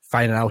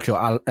finding out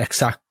your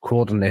exact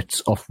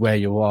coordinates of where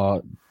you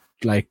are,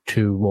 like,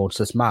 towards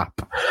this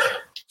map.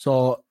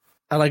 So,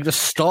 like, the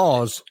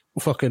stars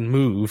fucking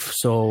move,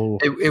 so...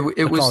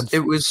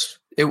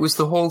 It was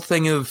the whole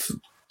thing of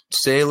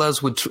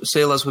sailors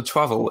would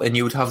travel, and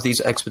you would have these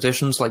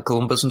expeditions like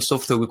Columbus and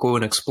stuff that would go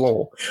and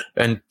explore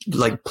and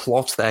like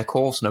plot their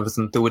course and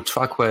everything. They would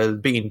track where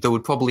they'd been. They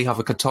would probably have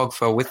a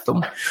cartographer with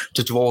them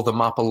to draw the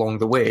map along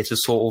the way to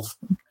sort of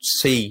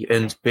see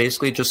and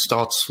basically just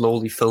start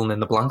slowly filling in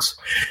the blanks.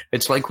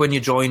 It's like when you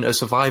join a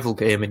survival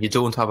game and you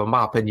don't have a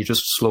map and you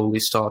just slowly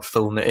start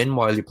filling it in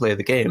while you play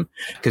the game,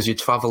 because you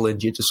travel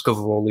and you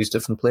discover all these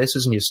different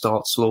places and you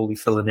start slowly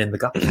filling in the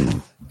gaps.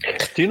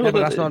 Do you know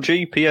that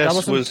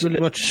GPS was really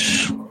much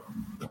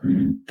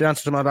the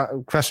answer to my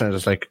question?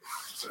 Is like,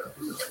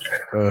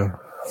 never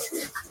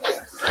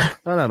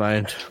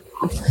mind.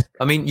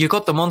 I mean, you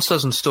got the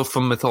monsters and stuff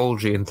from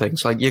mythology and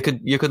things. Like you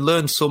could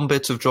learn some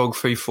bits of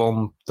geography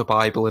from the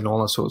Bible and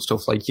all that sort of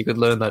stuff. Like you could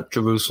learn that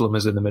Jerusalem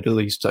is in the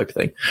Middle East type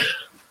thing.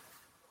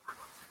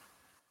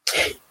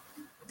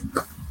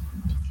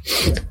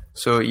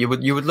 So you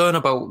would learn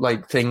about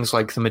like things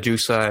like the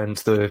Medusa and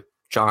the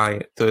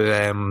giant,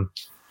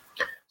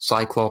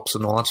 Cyclops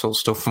and all that sort of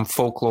stuff from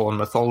folklore and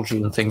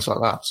mythology and things like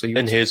that. So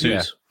and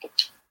Jesus.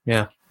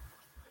 Yeah.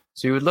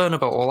 So you would learn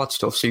about all that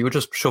stuff. So you would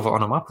just shove it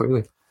on a map,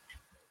 really.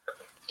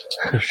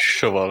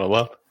 Shove it on a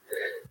map.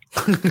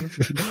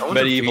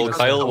 Medieval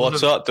Kyle,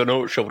 what's up? Don't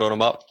know. Shove it on a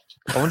map.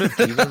 I wonder if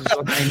Jesus is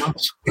on any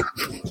maps.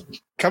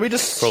 Can we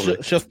just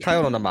shove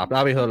Kyle on the map?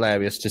 That'd be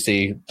hilarious to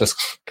see. Just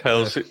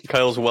Kyle's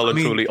well and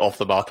truly off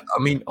the map.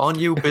 I mean, aren't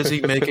you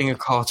busy making a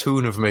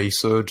cartoon of me?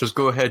 So just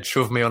go ahead,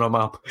 shove me on a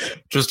map.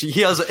 Just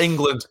here's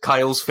England,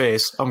 Kyle's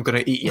face. I'm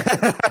gonna eat you.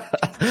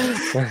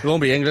 It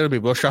won't be England, it'll be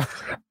Russia.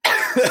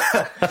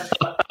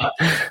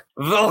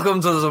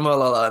 Welcome to the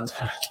motherland.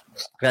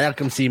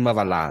 Welcome to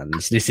motherland.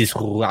 This is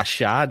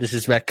Russia. This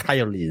is where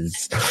Kyle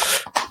is.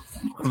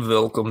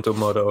 Welcome to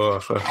Mother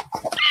Earth.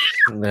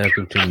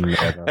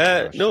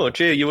 No,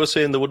 Jay, you were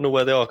saying they wouldn't know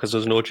where they are because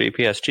there's no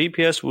GPS.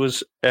 GPS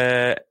was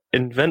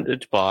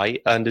invented by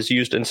and is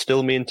used and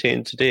still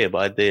maintained today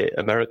by the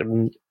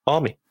American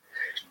Army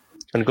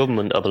and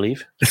government, I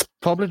believe. It's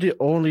probably the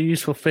only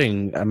useful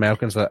thing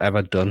Americans have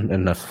ever done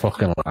in their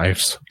fucking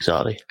lives.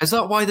 Exactly. Is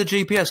that why the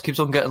GPS keeps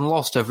on getting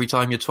lost every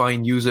time you try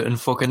and use it in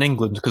fucking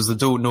England? Because they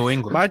don't know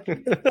England.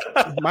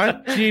 My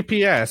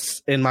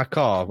GPS in my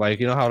car, like,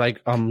 you know how, like,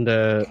 on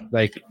the,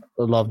 like,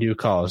 a lot of new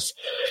cars,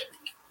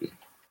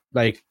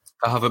 like...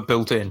 I have it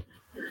built in.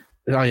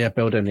 Oh, yeah,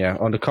 built in, yeah.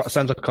 On the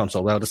center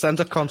console. Well, the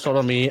center console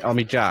on me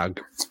Jag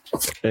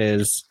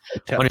is...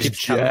 I'm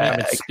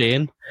in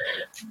Spain.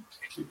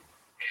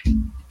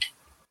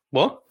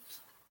 What?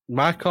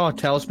 My car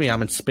tells me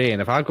I'm in Spain.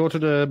 If I go to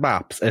the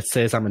maps, it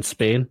says I'm in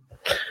Spain.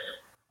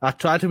 I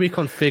tried to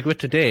reconfigure it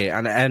today,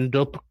 and I ended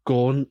up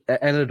in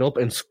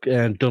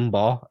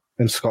Dunbar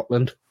in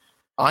Scotland.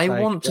 I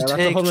want to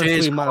take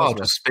Jay's car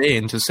to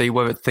Spain to see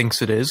where it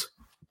thinks it is.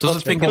 Does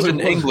it think it's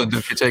in England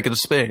if you take it to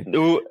Spain?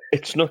 No,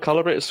 it's not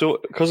calibrated. So,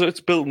 because it's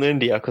built in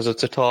India, because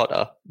it's a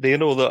Tata, they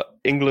know that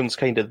England's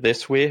kind of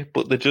this way,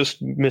 but they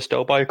just missed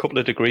out by a couple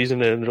of degrees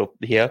and ended up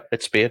here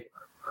at Spain.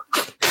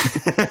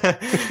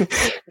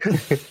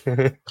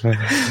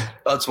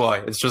 That's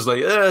why. It's just like,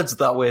 it's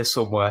that way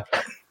somewhere.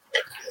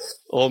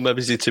 Or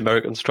maybe it's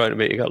Americans trying to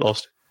make you get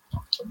lost.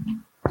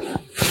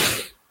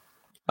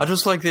 I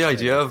just like the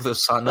idea of the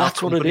sat-nav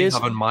company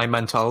having my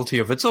mentality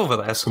of it's over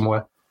there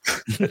somewhere.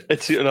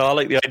 It's, you know, I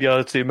like the idea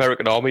that the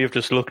American Army have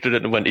just looked at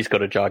it and went, he's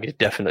got a Jag, he's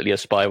definitely a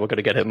spy, we're going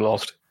to get him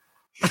lost.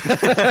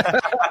 As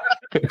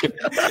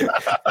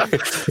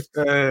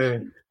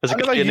a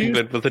guy in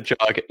England with a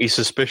Jag, he's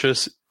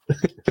suspicious.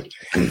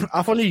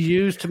 I've only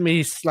used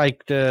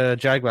the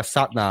Jaguar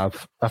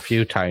sat-nav a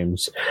few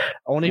times.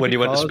 Only when you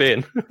went to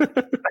Spain?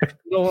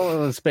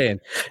 No, in Spain.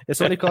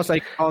 It's only because,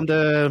 like,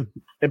 in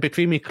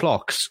between me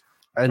clocks,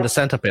 in the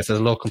centerpiece, there's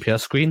a little computer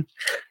screen,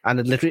 and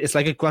it's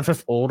like a Grand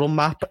Theft Auto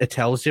map. It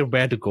tells you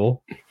where to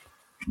go.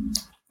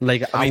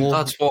 Like, I mean,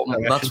 that's what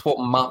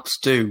maps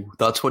do.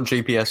 That's what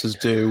GPSs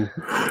do.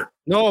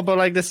 No, but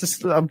like this is,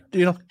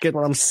 get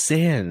what I'm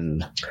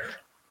saying.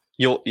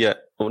 Yeah.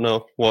 Oh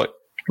no, what?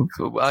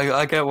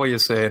 I get what you're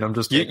saying. I'm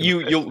just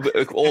you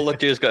all that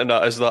Jay's getting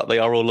at is that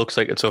the arrow looks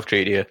like it's off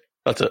GTA.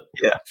 That's it.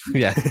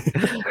 Yeah.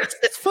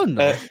 It's fun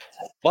though.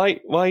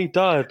 My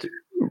dad.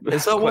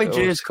 Is that why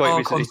Jay's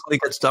car constantly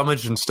gets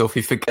damaged and stuff?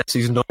 He forgets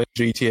he's not in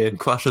GTA and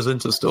crashes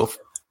into stuff.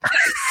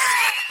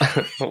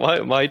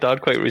 My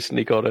dad quite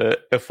recently got a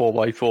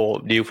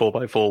 4x4, new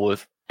 4x4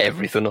 with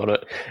everything on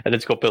it, and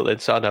it's got built-in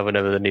sat-nav and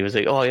everything. He was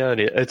like, oh yeah,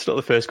 it's not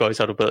the first car he's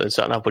had a built-in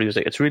sat-nav, but he was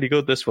like, it's really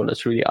good, this one,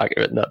 it's really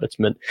accurate and that, it's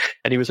mint.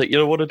 And he was like, you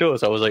know what it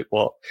does? I was like,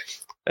 what?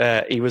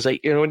 He was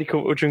like, you know, when you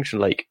come to a junction,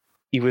 like,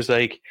 he was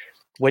like,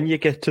 when you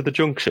get to the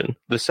junction,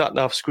 the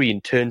sat-nav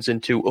screen turns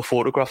into a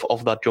photograph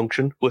of that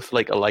junction with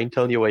like a line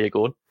telling you where you're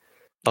going.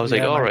 I was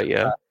like, all right,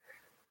 yeah.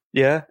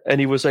 Yeah, and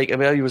he was like,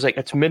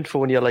 it's meant for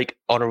when you're like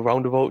on a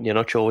roundabout and you're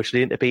not sure which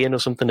lane to be in or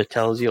something. It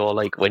tells you, or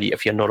like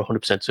if you're not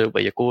 100% certain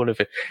where you're going.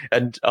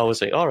 And I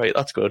was like, all right,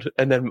 that's good.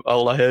 And then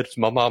all I heard was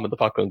my mum in the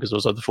background because I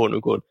was on the phone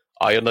and going,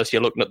 unless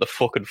you're looking at the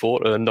fucking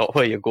photo and not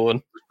where you're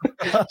going.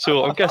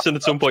 So I'm guessing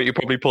at some point you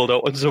probably pulled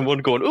out on someone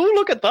going, oh,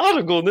 look at that,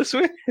 I'm going this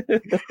way.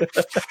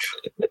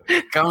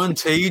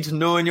 Guaranteed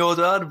knowing your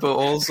dad, but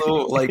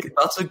also like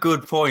that's a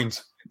good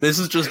point. This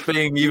is just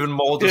being even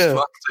more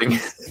distracting.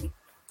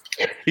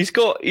 He's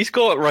got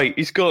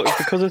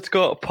because it's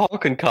got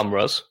parking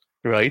cameras,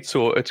 right?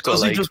 So it's got.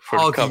 Does he just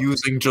park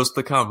using just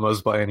the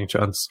cameras by any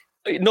chance?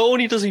 Not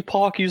only does he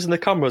park using the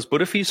cameras,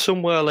 but if he's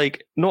somewhere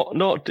like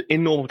not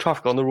in normal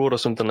traffic on the road or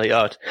something like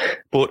that,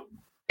 but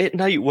at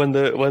night when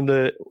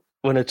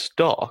it's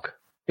dark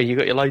and you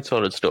got your lights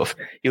on and stuff,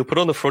 he'll put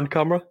on the front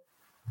camera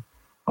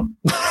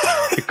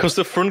because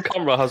the front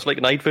camera has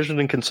like night vision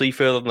and can see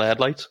further than the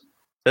headlights.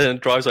 And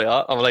it drives like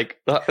that. I'm like,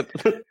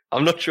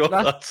 I'm not sure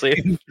that's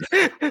safe.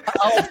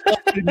 How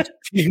fucking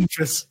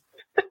dangerous.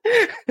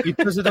 He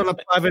does it on a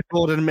private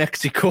road in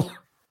Mexico.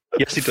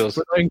 Yes, he does.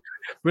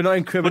 We're not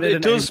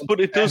incriminating.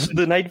 But it does.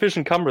 The night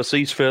vision camera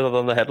sees further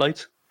than the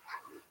headlights.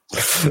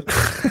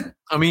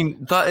 I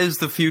mean, that is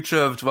the future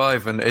of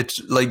driving.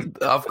 It's like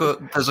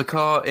there's a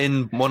car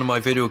in one of my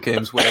video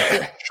games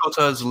where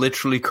shutters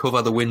literally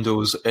cover the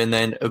windows and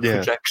then a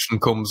projection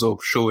comes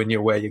up showing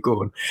you where you're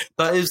going.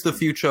 That is the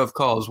future of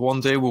cars. One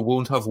day we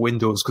won't have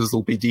windows because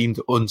they'll be deemed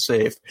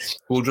unsafe.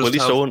 We'll just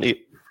have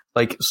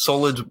like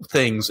solid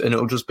things and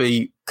it'll just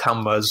be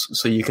cameras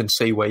so you can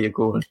see where you're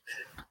going.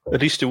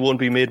 At least it won't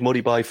be made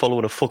muddy by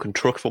following a fucking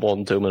truck for more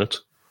than 2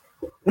 minutes.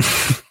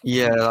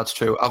 Yeah, that's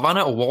true. I ran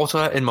out of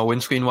water in my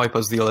windscreen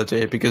wipers the other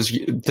day because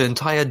the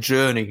entire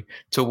journey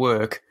to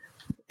work,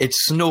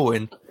 it's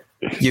snowing.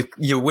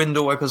 Your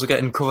window wipers are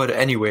getting covered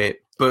anyway,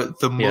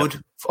 but the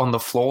mud on the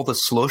floor, the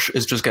slush,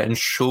 is just getting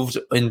shoved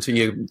into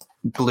your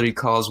bloody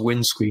car's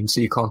windscreen so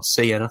you can't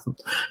see anything.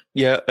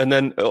 Yeah, and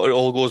then it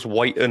all goes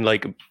white and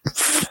like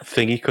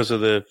thingy because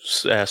of the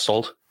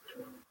salt.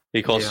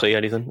 You can't see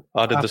anything.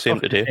 I did the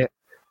same today.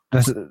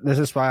 This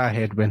is why I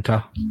hate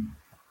winter.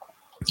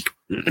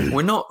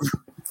 We're not.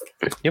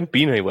 You haven't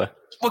been anywhere.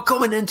 We're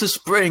coming into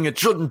spring. It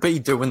shouldn't be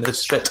doing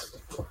this shit.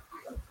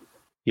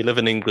 You live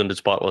in England,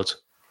 it's backwards.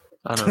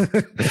 I know.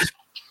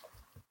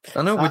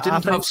 I know. We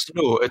didn't have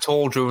snow at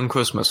all during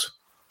Christmas.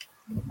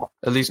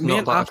 At least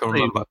not that I can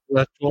remember.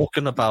 We're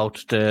talking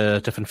about the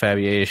different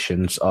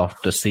variations of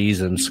the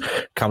seasons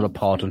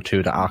counterpart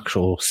to the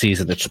actual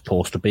season it's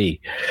supposed to be.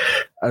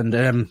 And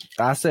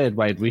I said,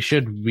 right, we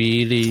should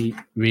really,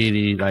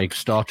 really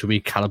start to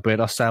recalibrate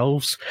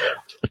ourselves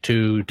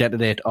to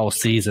detonate our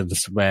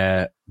seasons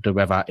where the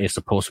weather is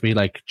supposed to be,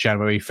 like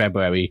January,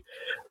 February,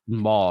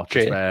 March,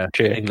 where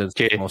England's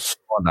most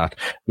on that.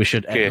 We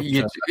should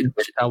spring.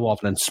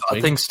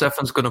 I think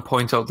Stefan's going to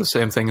point out the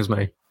same thing as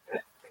me.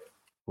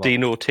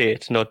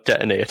 Denotate, not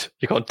detonate.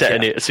 You can't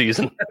detonate a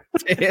season.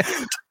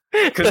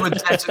 Because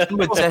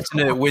we're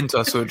detonate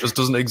winter, so it just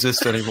doesn't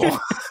exist anymore.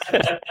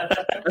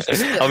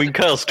 I mean,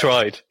 Kyle's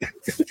tried.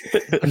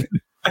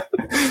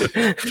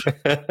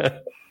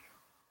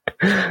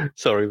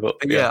 Sorry, but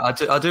yeah,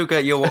 I do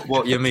get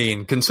what you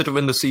mean.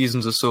 Considering the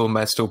seasons are so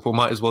messed up, we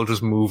might as well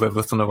just move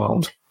everything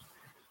around.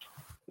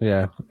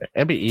 Yeah,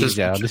 it'd be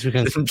easier.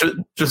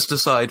 Just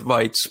decide,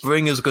 right,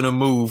 spring is going to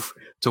move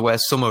to where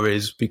summer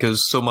is,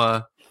 because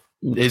summer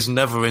is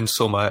never in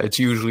summer. It's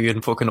usually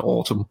in fucking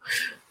autumn.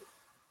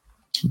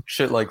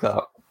 Shit like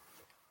that.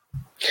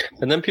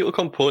 And then people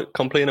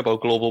complain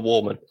about global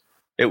warming.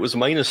 It was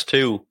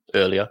 -2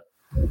 earlier.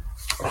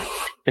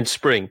 In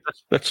spring.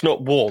 That's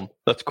not warm.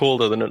 That's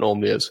colder than it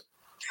normally is.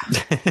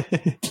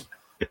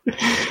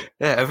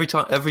 Yeah, every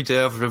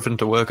day I've driven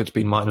to work, it's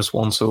been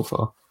 -1 so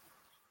far.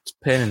 It's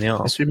a pain in the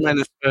arse. It's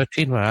been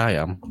 -13 where I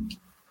am.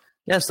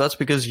 Yes, that's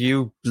because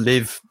you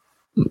live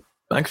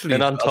actually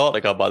in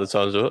Antarctica by the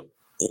sounds of it.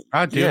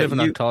 I do live in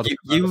Antarctica.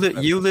 You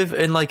live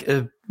in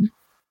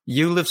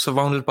you live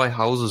surrounded by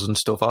houses and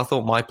stuff. I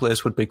thought my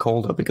place would be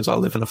colder because I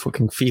live in a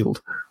fucking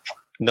field.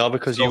 No,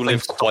 because you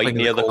live quite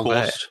near the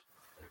coast.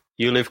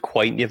 You live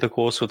quite near the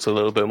coast, so it's a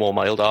little bit more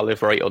mild. I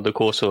live right on the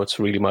coast, so it's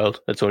really mild.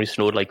 It's only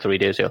snowed 3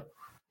 days here.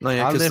 No,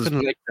 yeah, I live in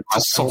the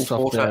salt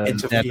water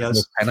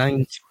interferes.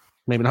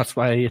 Maybe that's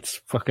why it's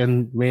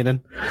fucking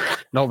raining.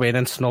 Not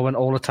raining, snowing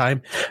all the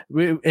time.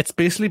 It's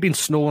basically been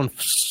snowing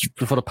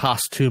for the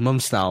past 2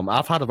 months now.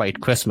 I've had a white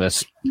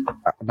Christmas.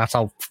 That's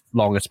how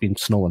long it's been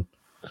snowing.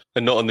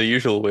 And not in the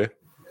usual way.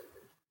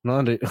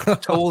 I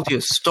told you,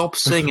 stop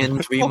singing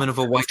Dreaming of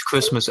a White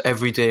Christmas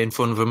every day in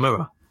front of a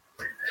mirror.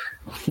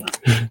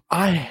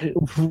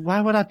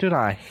 Why would I do that?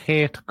 I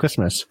hate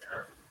Christmas.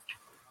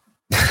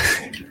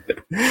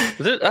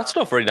 That's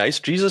not very nice.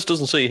 Jesus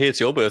doesn't say he hates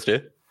your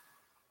birthday.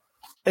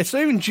 It's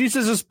not even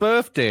Jesus'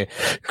 birthday.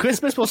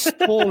 Christmas was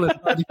stolen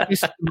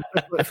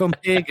from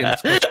pagans.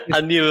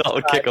 I knew that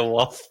would kick him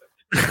off.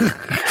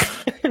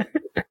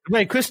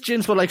 Right,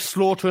 Christians were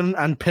slaughtering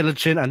and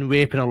pillaging and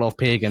raping a lot of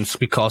pagans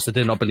because they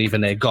did not believe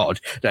in their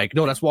God.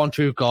 No, that's one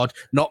true God,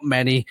 not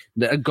many.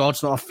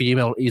 God's not a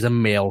female, he's a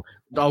male.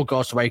 Oh,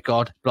 God's the right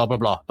God, blah, blah,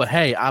 blah. But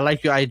hey, I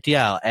like your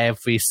idea.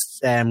 Every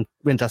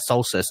winter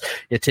solstice,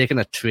 you're taking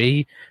a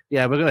tree.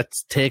 Yeah, we're going to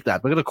take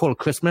that. We're going to call it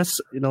Christmas.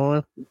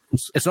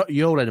 It's not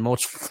Yule anymore,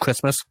 it's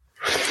Christmas.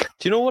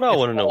 Do you know what I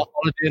want to know?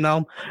 Holiday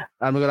now,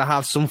 and we're going to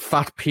have some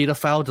fat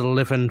paedophile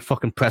delivering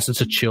fucking presents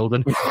to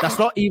children. That's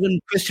not even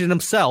Christian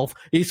himself.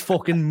 He's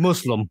fucking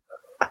Muslim.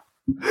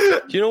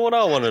 Do you know what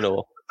I want to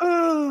know?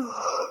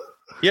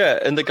 Yeah,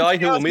 and the guy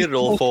who made it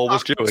all for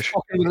was Jewish.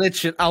 Fucking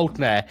religion out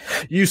there.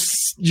 You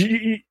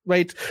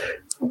right?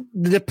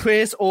 They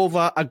praise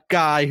over a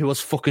guy who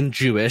was fucking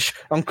Jewish.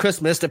 On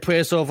Christmas, they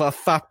praise over a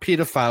fat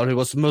paedophile who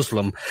was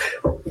Muslim.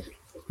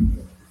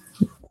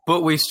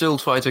 But we still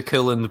try to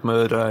kill and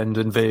murder and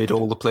invade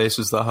all the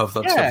places that have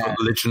that separate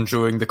religion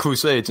during the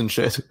Crusades and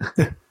shit.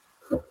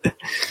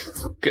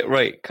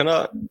 Right, can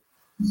I...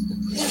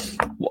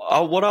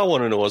 What I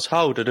want to know is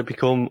how did it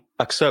become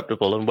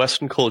acceptable in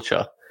Western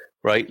culture,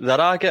 right, that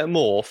I get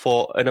more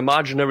for an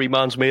imaginary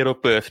man's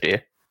made-up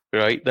birthday,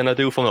 right, than I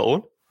do for my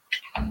own?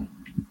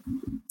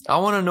 I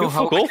want to know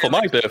how... Fuck all for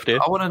my birthday.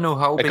 I want to know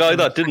how... A guy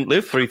that didn't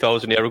live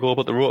 3,000 years ago,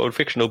 but they wrote a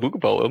fictional book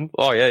about him.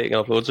 Oh yeah, you can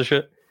have loads of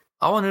shit.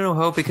 I want to know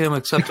how it became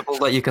acceptable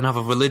that you can have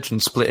a religion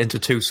split into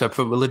 2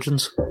 separate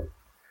religions.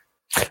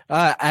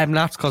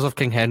 That's because of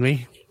King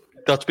Henry.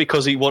 That's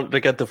because he wanted to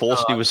get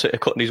divorced. He was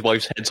cutting his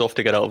wife's heads off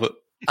to get out of it.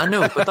 I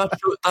know, but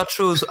that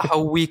shows how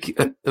weak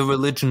a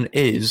religion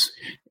is.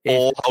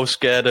 Or how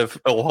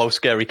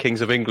scary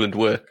kings of England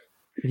were.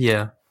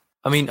 Yeah.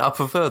 I mean, I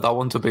prefer that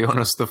one, to be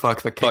honest, the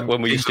fact that back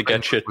when we used to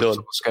get shit done.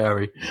 So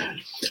scary.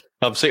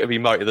 I'm sick of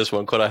being married to this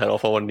one. Could I head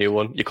off? I want a new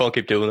one. You can't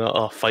keep doing that.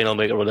 Oh, fine, I'll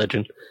make a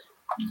religion.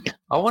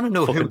 I want to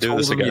know who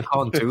told them you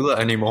can't do that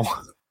anymore.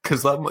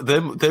 Because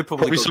they're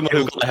probably someone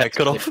who got their head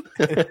cut off.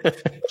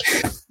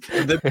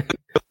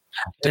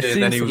 And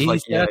then he was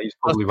like, yeah, he's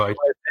probably right.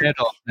 Then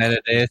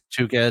it is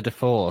to get a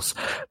divorce.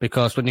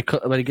 Because when you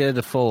get a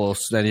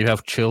divorce, then you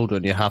have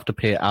children, you have to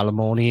pay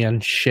alimony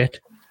and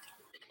shit.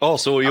 Oh,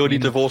 so he only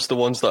divorced the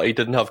ones that he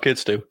didn't have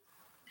kids to?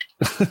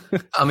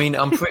 I mean,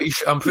 I'm pretty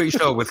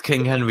sure with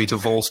King Henry,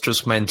 divorce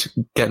just meant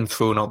getting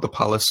thrown out the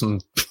palace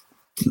and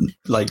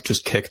like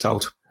just kicked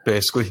out.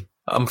 Basically,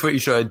 I'm pretty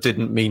sure it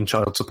didn't mean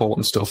child support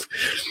and stuff.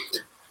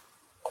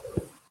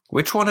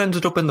 Which one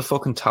ended up in the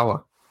fucking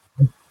tower?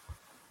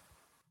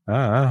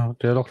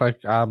 They look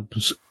like I'm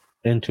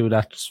into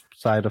that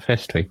side of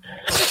history.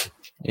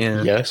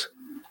 Yeah. Yes.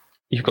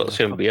 You've got the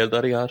same beard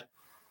that he had.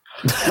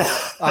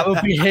 I will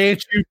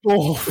hate you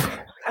both.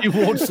 You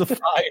won't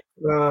survive.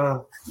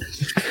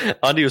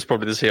 Andy was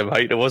probably the same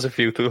height. It was a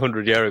few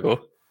 200 years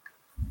ago.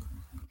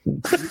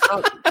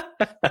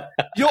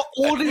 You're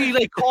only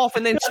like half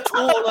an inch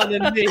taller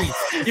than me.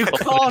 You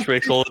can't. Which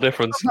makes all the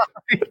difference.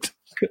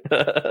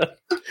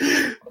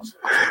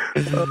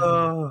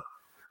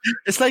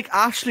 It's like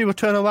Ashley would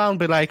turn around and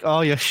be like,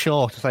 "Oh, you're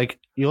short." It's like,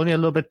 you're only a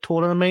little bit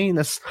taller than me. And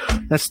that's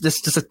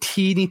just a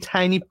teeny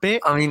tiny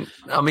bit. I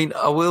mean,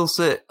 I will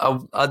say,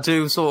 I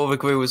do sort of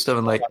agree with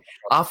Stephen. Like,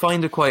 I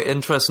find it quite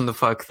interesting the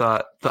fact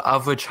that the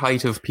average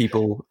height of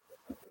people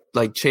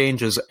like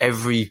changes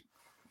every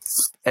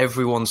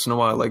once in a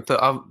while. Like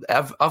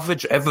the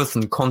average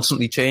everything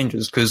constantly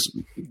changes because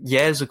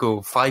years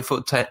ago,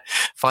 5'10",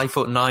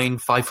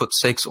 5'9",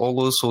 5'6", all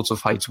those sorts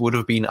of heights would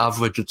have been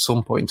average at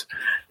some point.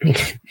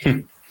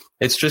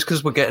 It's just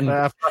because we're getting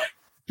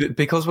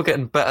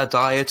better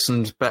diets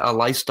and better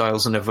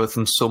lifestyles and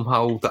everything.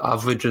 Somehow the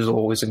average is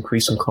always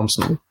increasing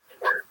constantly.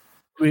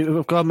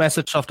 We've got a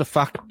message of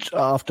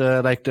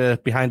the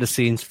behind the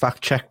scenes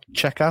fact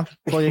checker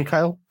for you,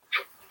 Kyle.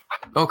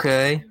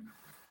 Okay.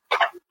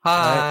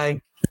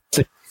 Hi.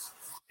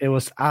 It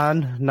was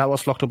Anne, and that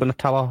was locked up in the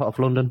Tower of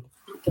London.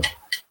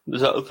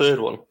 Was that the third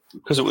one?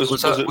 Because it was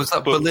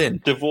that Berlin?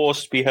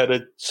 Divorced,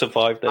 beheaded,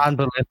 survived. Anne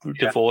Boleyn.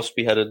 Divorced,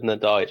 beheaded, and then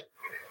died.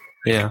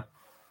 Yeah.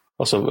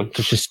 Or something.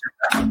 Just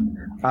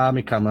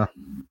army camera.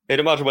 You'd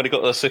imagine when he got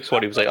to the sixth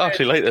one, he was like, I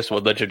actually like this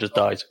one, then she just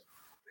died.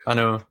 I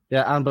know.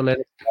 Yeah, Anne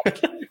Boleyn.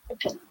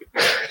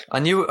 I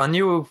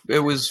knew it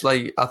was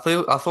like I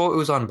thought it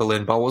was Anne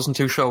Boleyn, but I wasn't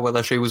too sure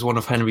whether she was one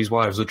of Henry's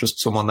wives or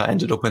just someone that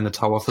ended up in the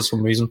tower for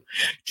some reason.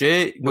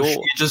 Jay, was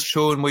you just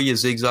showing me your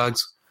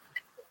zigzags?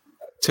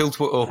 Tilt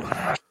it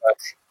up.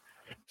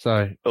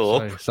 Sorry.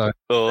 Up. Sorry.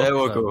 Oh, there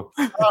we go.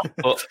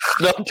 Oh,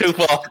 not too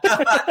far.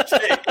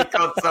 Jay, you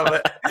can't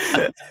stop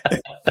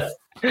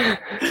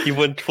it. You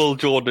went full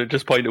Jordan and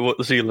just pointed at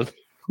the ceiling.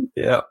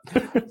 Yeah.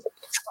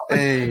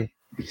 Hey.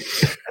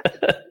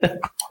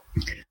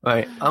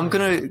 Right, I'm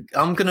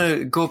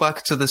gonna go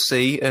back to the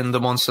sea and the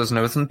monsters and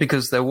everything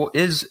because there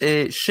is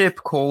a ship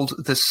called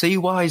the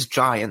Seawise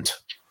Giant.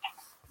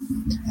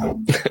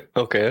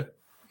 Okay.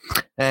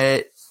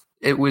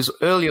 It was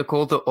earlier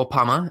called the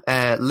Opama.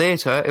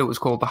 Later, it was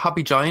called the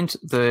Happy Giant,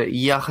 the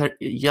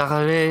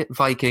Jarre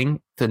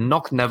Viking, the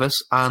Knock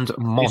Nevis, and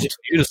Mont.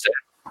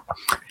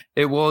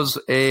 It was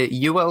a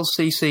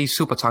ULCC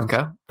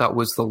supertanker that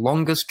was the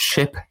longest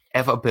ship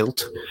ever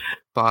built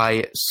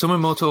by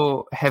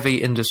Sumamoto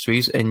Heavy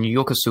Industries in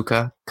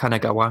Yokosuka,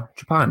 Kanagawa,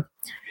 Japan.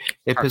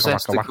 It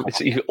possessed.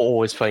 He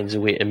always finds a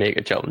way to make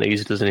it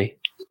Japanese, doesn't he?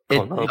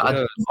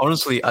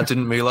 Honestly, I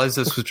didn't realize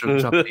this was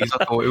Japanese.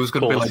 I thought it was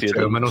going to be like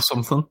German or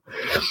something.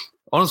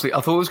 Honestly,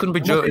 I thought it was going to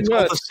be German. It's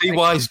called the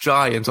Seawise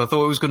Giant. I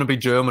thought it was going to be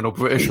German or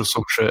British or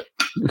some shit.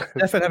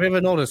 Stefan, have you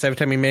ever noticed every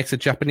time he makes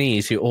it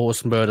Japanese, he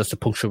always murders the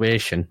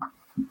punctuation?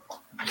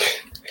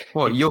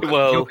 What,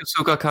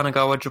 Yokosuka,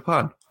 Kanagawa,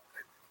 Japan?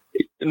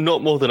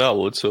 Not more than I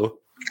would, so.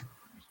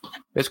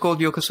 It's called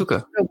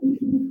Yokosuka.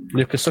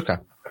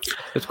 Yokosuka.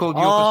 It's called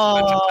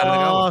Yokosuka,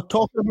 Kanagawa.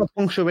 Talking about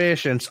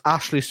punctuations,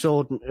 Ashley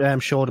showed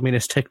me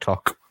this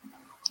TikTok.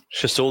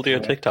 She sold you a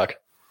TikTok?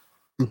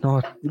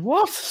 No,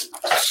 what?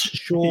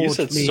 You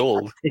said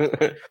sold.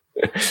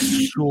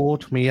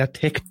 Showed me a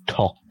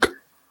TikTok.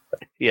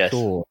 Yes.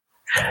 So,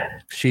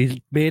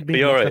 she made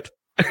me on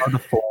the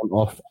phone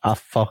of a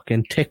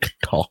fucking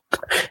TikTok.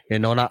 You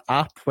know that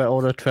app where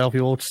all the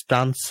 12-year-olds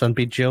dance and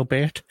be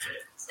jailbait?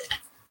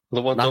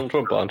 The one Donald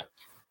Trump banned?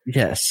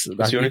 Yes.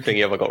 That's the only thing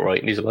he ever got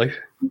right in his life.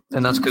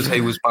 And that's because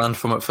he was banned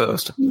from it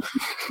first.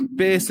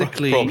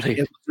 Basically,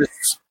 Probably.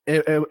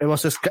 It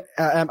was this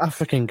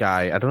African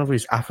guy. I don't know if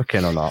he's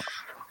African or not.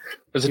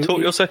 Was it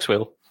Tokyo Sex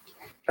Wheel?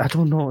 I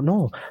don't know.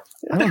 No,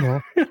 I don't know.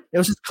 It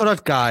was this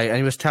coloured guy, and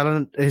he was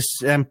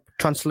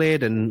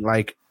translating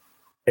like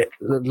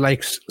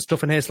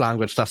stuff in his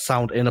language that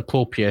sound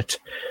inappropriate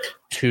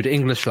to the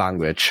English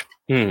language.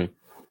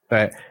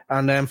 Right,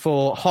 and then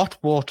for hot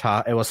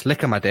water, it was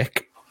lick my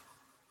dick,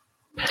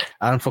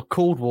 and for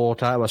cold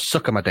water, it was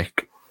suck my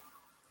dick.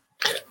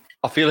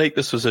 I feel like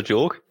this was a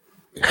joke.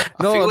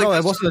 No,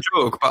 it wasn't a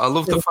joke, but I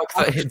love the fact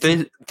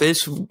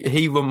that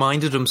he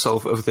reminded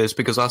himself of this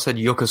because I said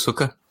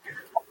Yokosuka.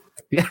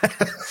 Yeah.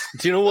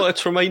 Do you know what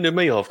it's reminded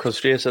me of?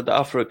 Because Jay said the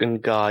African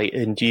guy,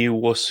 and you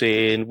were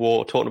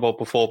talking about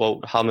before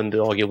about Hammond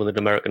arguing with an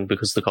American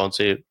because they can't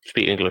speak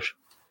English.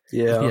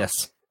 Yeah.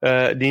 Yes.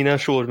 Nina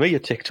showed me a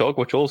TikTok,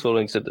 which also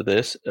links into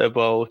this,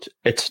 about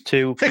it's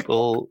two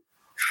people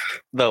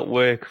that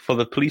work for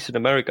the police in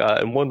America,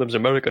 and one of them's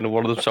American and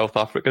one of them's South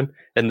African,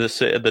 and they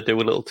do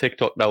a little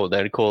TikTok now and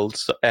then called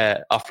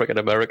African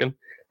American,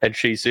 and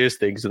she says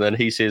things, and then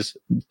he says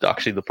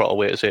actually the proper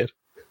way to say it.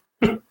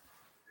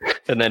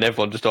 And then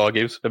everyone just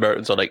argues.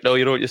 Americans are like, no,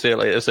 you know what you say it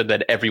like this, and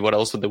then everyone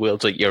else in the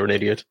world's like, you're an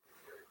idiot.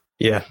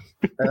 Yeah.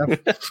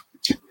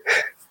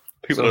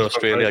 People in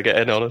Australia get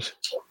in on it.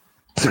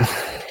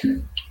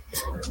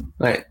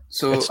 Right,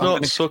 so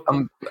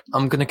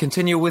I'm going to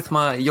continue with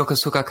my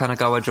Yokosuka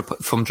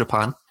Kanagawa from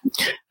Japan,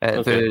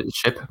 the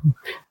ship,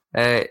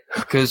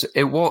 because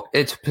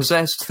it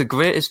possessed the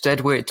greatest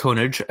deadweight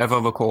tonnage ever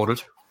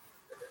recorded.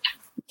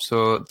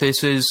 So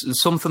this is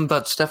something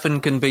that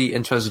Stefan can be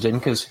interested in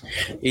because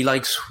he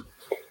likes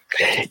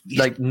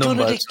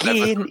numbers.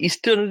 He's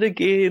done it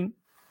again.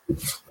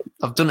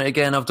 I've done it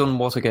again. I've done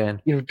what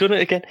again? You've done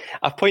it again.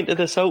 I pointed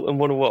this out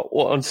in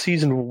on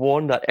season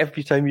 1 that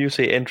every time you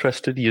say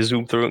interested, you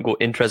zoom through and go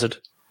interested.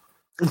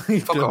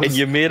 And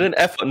you made an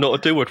effort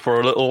not to do it for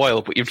a little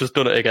while, but you've just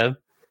done it again.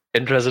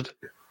 Interested.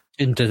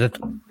 Interested.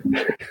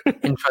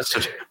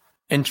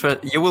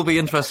 You will be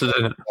interested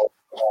in it.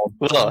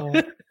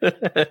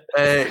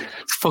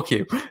 Fuck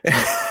you.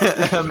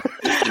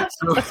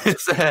 So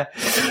it's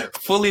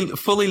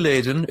fully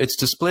laden. Its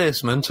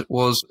displacement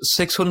was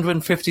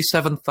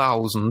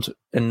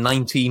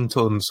 657,019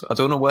 tons. I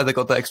don't know where they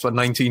got the extra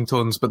 19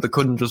 tons, but they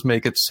couldn't just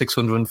make it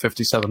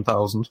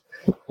 657,000.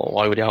 Well,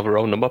 why would you have a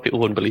round number? People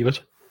wouldn't believe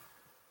it.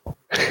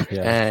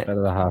 Yeah,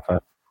 better than half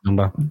a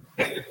number.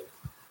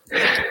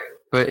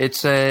 But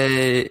it's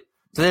a.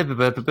 It's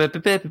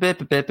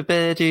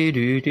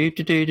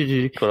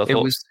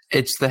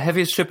the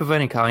heaviest ship of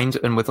any kind,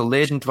 and with a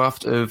laden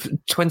draft of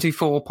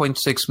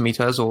 24.6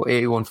 meters or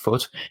 81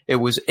 foot, it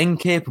was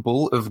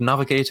incapable of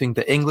navigating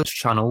the English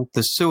Channel,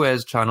 the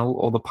Suez Channel,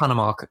 or the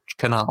Panama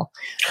Canal.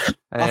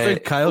 I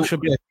think Kyle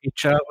should be a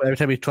teacher. Every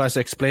time he tries to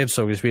explain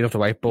something, he's reading off the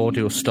whiteboard,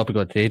 he'll stop and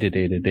go,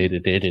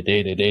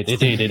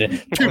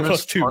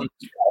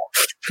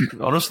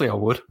 honestly, I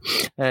would.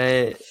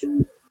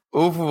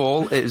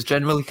 Overall, it is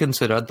generally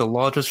considered the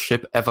largest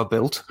ship ever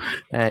built.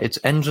 Its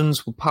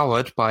engines were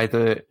powered by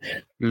the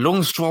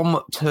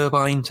Lungstrom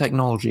turbine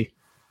technology.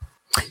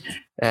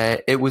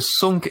 It was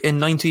sunk in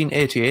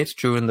 1988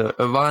 during the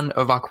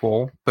Iran-Iraq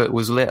War, but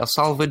was later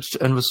salvaged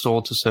and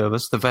restored to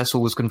service. The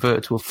vessel was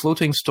converted to a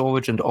floating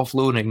storage and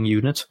offloading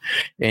unit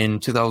in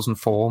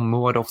 2004,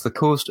 moored off the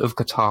coast of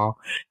Qatar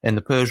in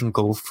the Persian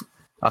Gulf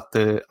at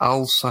the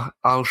Al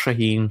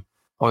Shaheen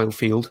oil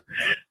field.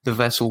 The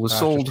vessel was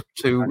sold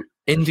to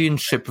Indian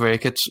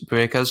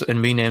shipbreakers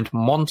and renamed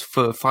Mont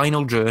for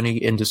final journey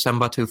in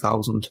December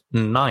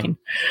 2009.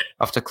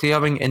 After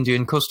clearing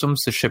Indian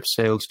customs, the ship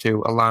sailed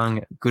to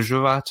Alang,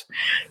 Gujarat,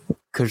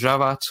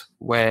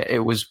 where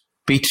it was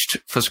beached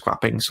for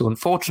scrapping. So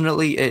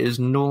unfortunately, it is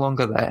no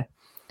longer there.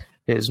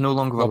 It is no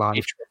longer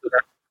alive.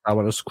 I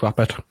want to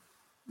scrap it.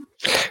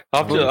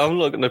 I'm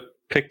looking at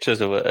pictures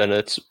of it, and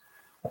it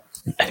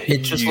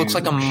just looks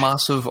like a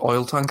massive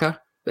oil tanker.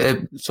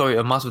 A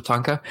massive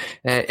tanker.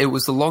 It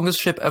was the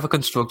longest ship ever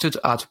constructed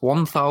at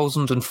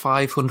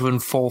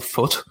 1,504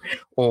 foot,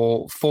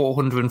 or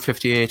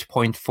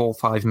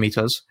 458.45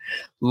 meters,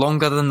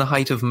 longer than the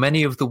height of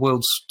many of the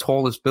world's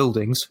tallest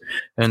buildings,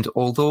 and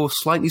although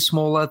slightly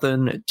smaller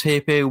than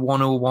Taipei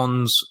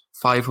 101's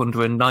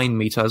 509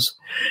 meters,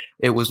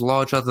 it was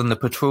larger than the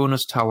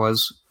Petronas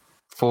Tower's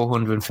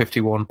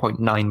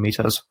 451.9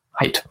 meters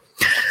height.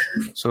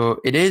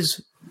 So it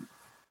is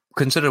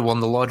considered one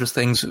of the largest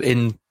things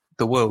in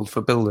the world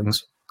for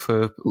buildings,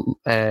 for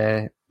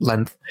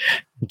length,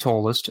 and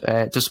tallest.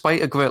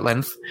 Despite a great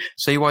length,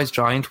 Seawise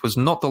Giant was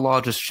not the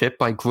largest ship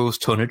by gross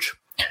tonnage,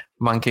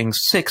 ranking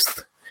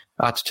 6th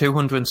at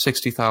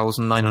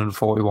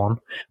 260,941,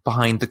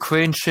 behind the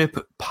crane ship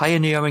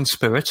Pioneering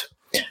Spirit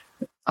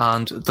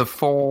and the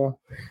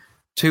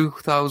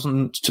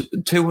 274,000 to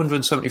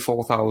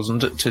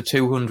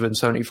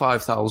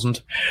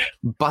 275,000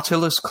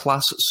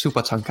 Batillus-class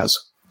supertankers.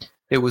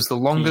 It was the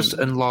longest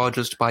and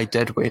largest by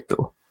deadweight,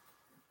 though.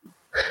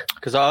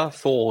 Because I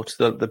thought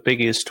that the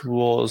biggest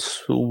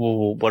was,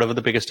 whatever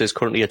the biggest is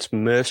currently, it's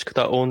Maersk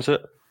that owns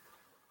it.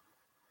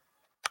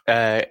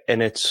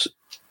 And it's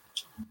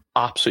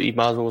absolutely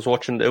mad. I was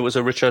watching, it was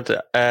a Richard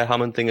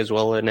Hammond thing as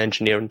well, an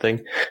engineering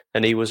thing,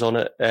 and he was on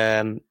it.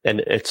 And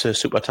it's a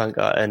super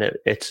tanker, and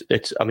it's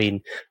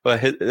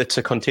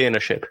a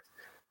container ship.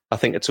 I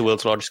think it's the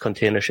world's largest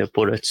container ship,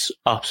 but it's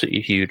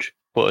absolutely huge.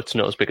 But it's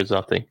not as big as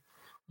that thing.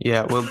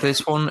 Yeah, well,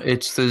 this one,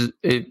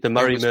 the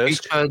Murray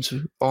Maersk,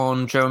 featured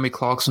on Jeremy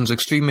Clarkson's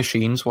Extreme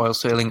Machines while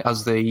sailing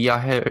as the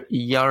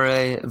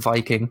Yare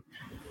Viking.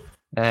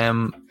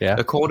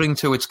 According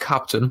to its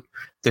captain,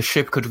 the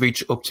ship could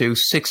reach up to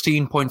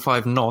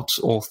 16.5 knots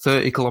or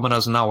 30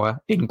 kilometers an hour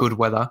in good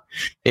weather.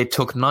 It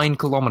took 9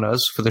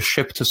 kilometers for the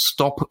ship to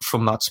stop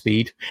from that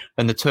speed,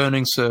 and the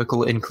turning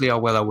circle in clear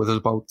weather was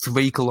about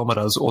 3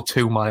 kilometers or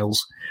 2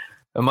 miles.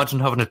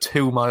 Imagine having a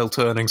 2-mile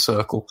turning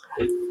circle.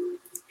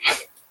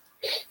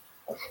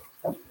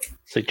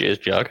 Say cheers,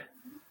 Jag.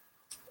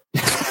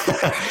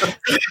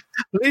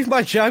 Leave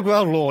my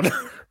Jaguar alone.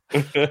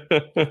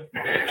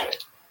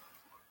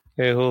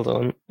 Hey, hold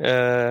on.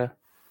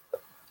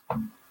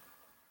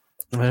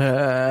 I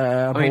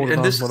mean,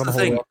 and this is the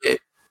thing.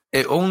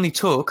 It only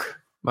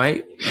took,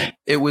 right?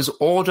 It was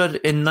ordered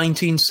in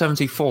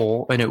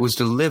 1974 and it was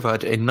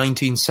delivered in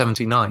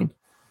 1979.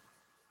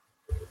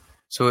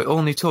 So it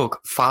only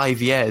took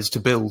 5 years to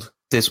build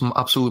this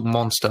absolute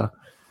monster.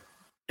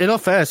 In all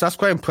fairness, that's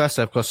quite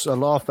impressive because a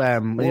lot of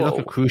when you look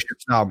at cruise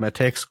ships now, it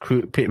takes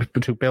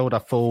people to build a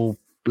full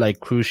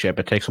cruise ship.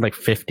 It takes them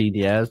 15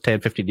 years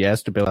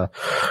to build a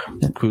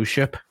cruise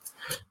ship.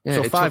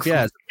 Yeah, so 5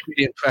 years is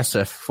pretty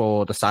impressive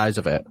for the size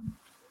of it.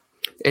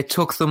 It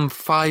took them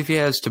 5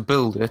 years to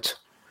build it,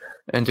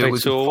 and it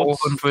was a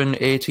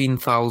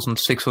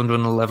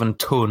 418,611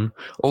 ton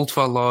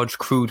ultra-large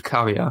crude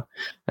carrier.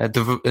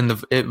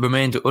 It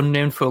remained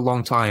unnamed for a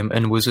long time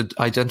and was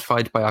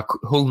identified by a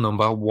hull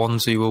number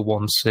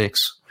 1016,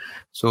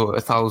 so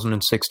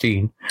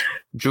 1016.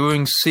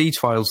 During sea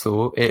trials,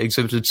 though, it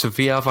exhibited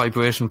severe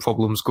vibration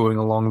problems going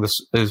along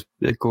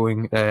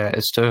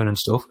astern and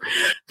stuff.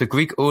 The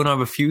Greek owner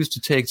refused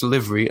to take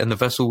delivery, and the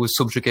vessel was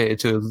subjugated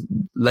to a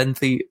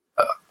lengthy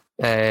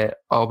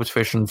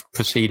arbitration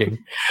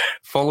proceeding.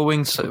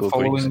 Following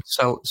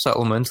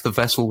settlement, the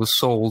vessel was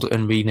sold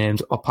and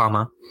renamed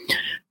Opama,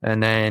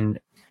 and then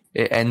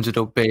it ended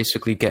up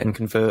basically getting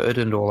converted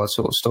and all that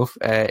sort of stuff.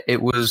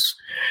 It was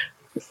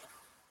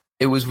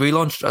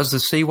relaunched as the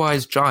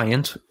Seawise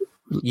Giant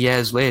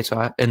years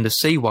later, and the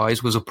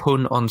Seawise was a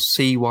pun on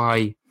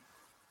CYS's,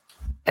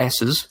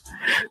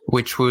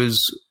 which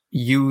was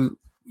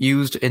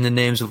used in the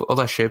names of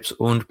other ships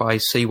owned by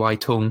CY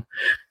Tung,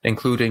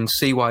 including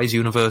Seawise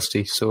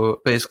University. So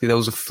basically there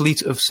was a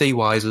fleet of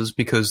Seawises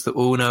because the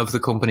owner of the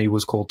company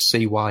was called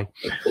CY.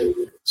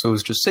 So it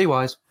was just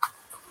Seawise.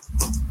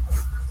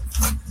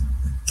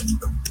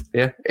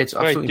 Yeah, it's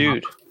absolutely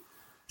right,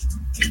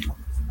 dude.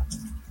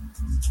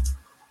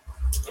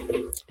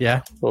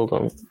 Yeah, hold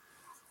on.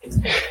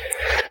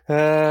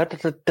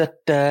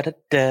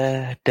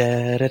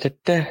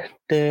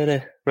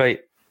 Right.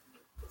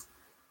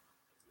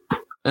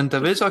 And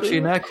there is actually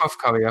an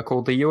aircraft carrier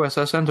called the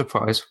USS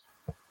Enterprise.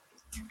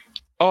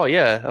 Oh,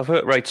 yeah, I've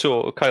heard. Right,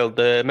 so, Kyle,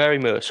 the Mary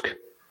Maersk.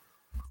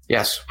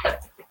 Yes.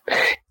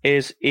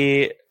 Is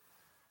a...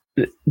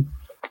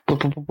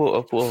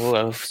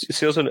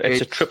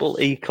 It's a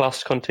triple E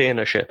class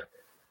container ship.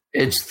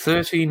 It's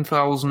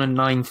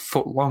 13,009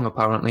 foot long,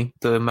 apparently,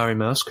 the Mary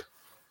Maersk.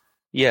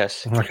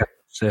 Yes. Okay.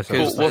 There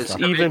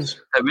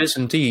is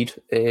indeed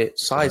a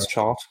size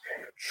chart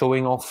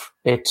showing off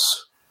its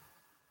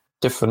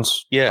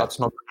difference. Yeah, that's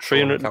not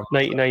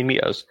 399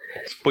 meters.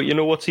 But you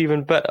know what's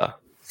even better?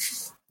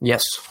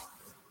 Yes.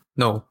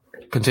 No.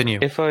 Continue.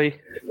 If I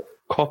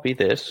copy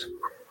this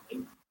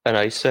and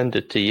I send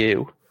it to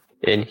you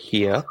in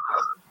here,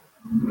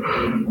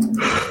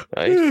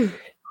 right?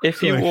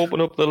 If you open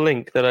up the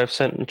link that I've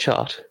sent in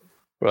chat,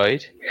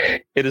 right?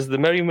 It is the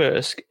Mary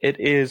Maersk. It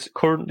is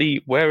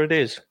currently where it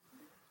is.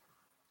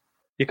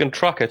 You can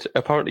track it.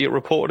 Apparently, it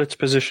reported its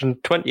position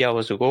 20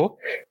 hours ago,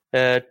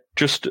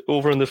 just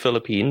over in the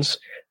Philippines,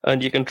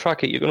 and you can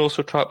track it. You can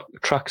also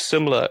track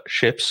similar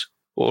ships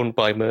owned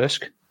by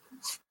Maersk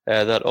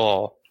that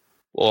are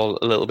all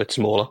a little bit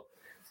smaller.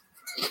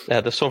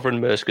 The Sovereign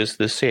Maersk is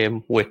the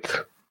same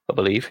width, I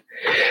believe.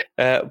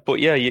 But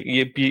yeah,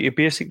 you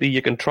basically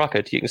you can track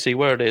it. You can see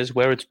where it is,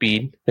 where it's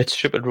been. Its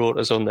shipping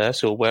rotors on there,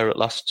 so where it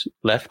last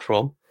left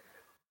from,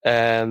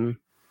 and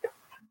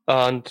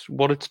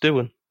what it's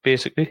doing,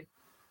 basically.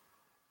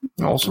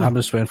 Awesome. I'm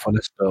just waiting for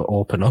this to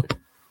open up.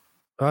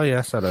 Oh,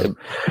 yes, I know.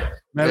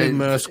 Mary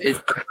Maersk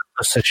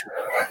precision.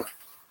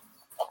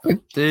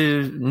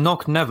 The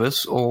Nock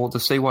Nevis, or the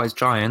Seawise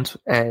Giant,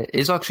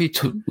 is actually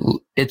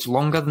it's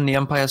longer than the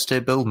Empire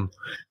State Building.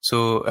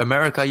 So,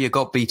 America, you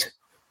got beat.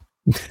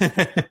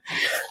 I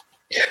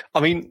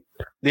mean,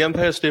 the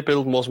Empire State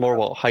Building was more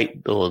about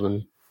height, though,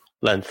 than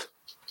length.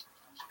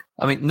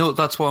 I mean, no,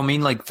 that's what I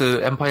mean. Like,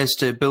 the Empire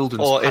State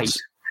Building's height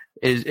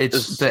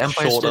it's the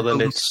Empire State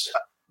Building.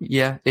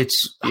 Yeah,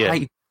 its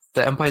height.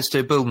 The Empire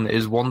State Building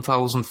is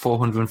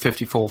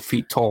 1,454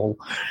 feet tall,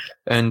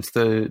 and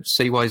the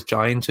Seawise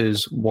Giant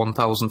is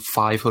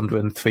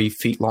 1,503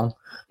 feet long.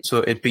 So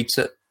it beats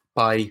it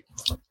by...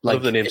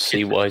 Love the name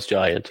Seawise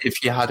Giant.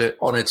 If you had it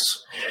on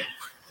its...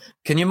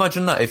 Can you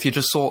imagine that? If you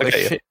just saw a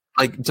ship,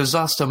 like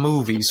disaster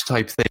movies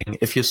type thing,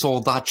 if you saw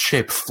that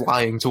ship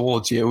flying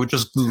towards you, it would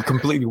just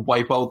completely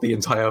wipe out the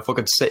entire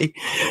fucking city.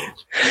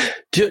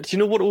 Do you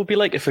know what it would be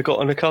like if it got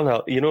on a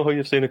canal? You know how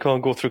you've seen a car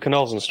go through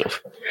canals and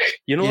stuff?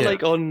 You know,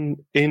 like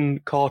in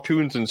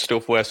cartoons and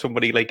stuff where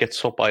somebody like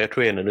gets hit by a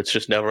train and it's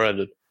just never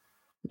ended?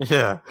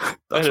 Yeah.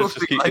 And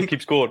it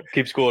keeps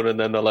going, and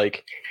then they're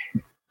like...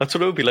 That's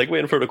what it would be like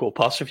waiting for it to go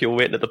past. If you were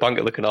waiting at the bank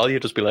of the canal,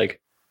 you'd just be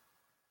like...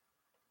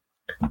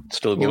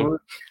 Still going.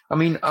 I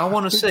mean, I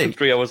want to say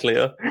 3 hours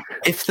later,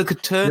 if they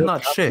could turn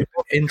that ship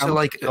into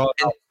like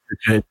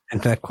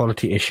internet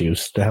quality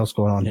issues. The hell's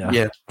going on here?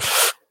 Yeah,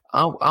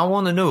 I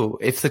want to know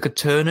if they could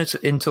turn it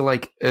into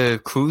like a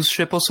cruise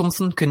ship or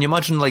something. Can you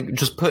imagine like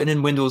just putting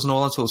in windows and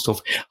all that sort of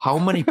stuff? How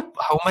many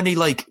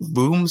like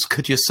rooms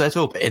could you set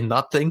up in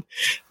that thing?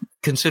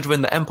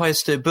 Considering the Empire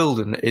State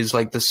Building is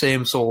like the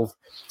same sort of,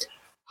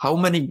 how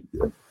many,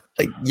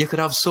 like you could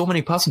have so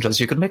many passengers,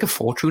 you could make a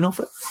fortune off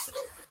it.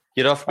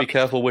 You'd have to be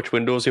careful which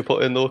windows you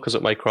put in though, because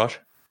it might crash.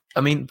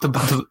 I mean,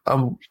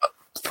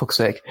 fuck's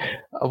sake,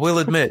 I will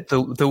admit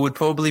they would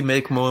probably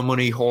make more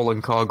money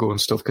hauling cargo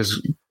and stuff,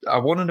 because I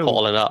want to know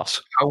hauling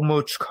ass how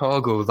much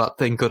cargo that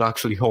thing could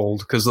actually hold,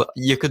 because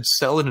you could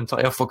sell an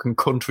entire fucking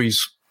country's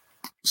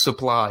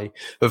supply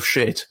of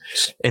shit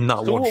in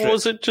that one ship.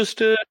 Was it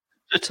just a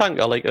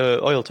tanker, like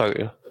a oil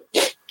tanker?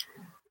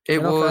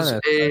 It was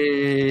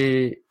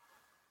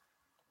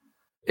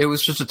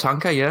just a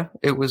tanker, yeah.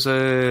 It was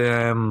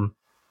a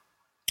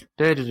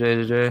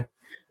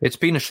It's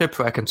been a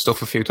shipwreck and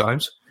stuff a few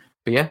times.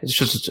 But yeah,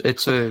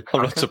 it's a...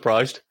 I'm not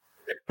surprised.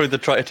 They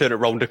tried to turn it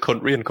around a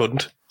country and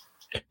couldn't.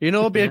 You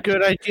know, it'd be a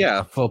good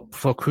idea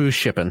for cruise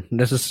shipping.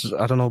 This is,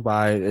 I don't know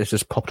why it's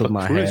just popped up in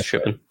my head. Cruise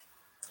shipping?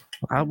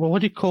 Well,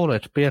 what do you call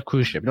it? Be a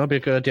cruise ship. You know, it'd be a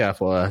good idea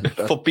for...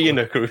 for being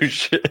a cruise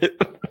ship.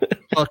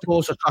 Or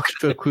towards attraction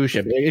to a cruise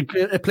ship.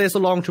 It plays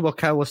along to what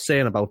Cal was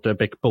saying about the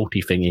big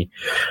boaty thingy.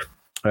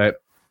 Right.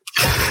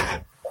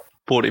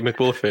 Boaty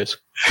McBoatface.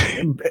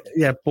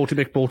 Yeah,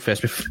 Boaty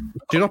McBoatface.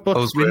 Do you not put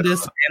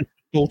windows in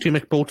Boaty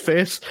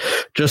McBoatface?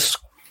 Just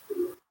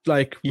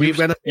like we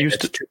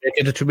used to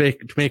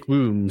make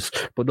rooms,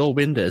 but no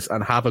windows,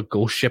 and have a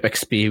ghost ship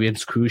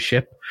experience cruise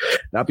ship.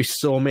 That'd be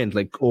so mint,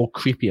 like all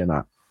creepy and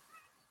that.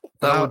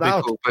 That would be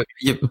cool. But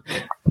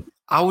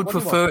I would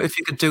prefer if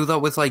you could do that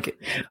with like,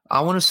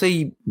 I want to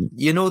see,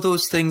 you know,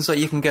 those things that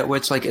you can get where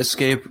it's like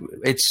escape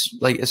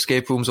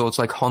rooms, or it's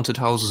like haunted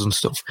houses and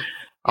stuff.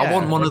 Yeah, I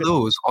want one of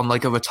those on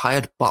like a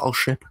retired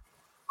battleship.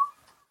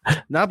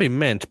 That'd be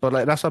mint, but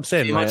like that's what I'm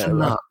saying. Imagine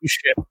that.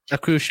 A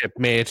cruise ship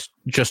made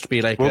just to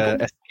be like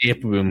a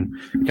escape room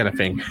kind of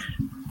thing.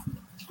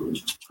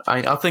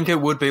 I think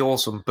it would be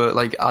awesome, but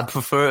like I'd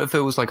prefer if it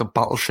was like a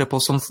battleship or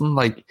something.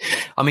 Like,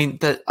 I mean,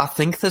 I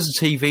think there's a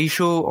TV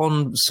show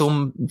on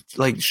some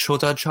like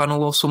Shudder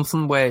channel or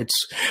something where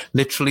it's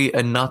literally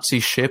a Nazi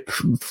ship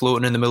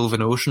floating in the middle of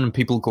an ocean, and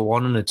people go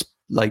on and it's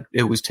like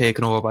it was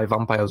taken over by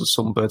vampires or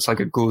something, but it's like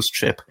a ghost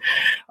ship.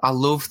 I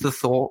love the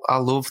thought. I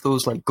love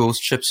those like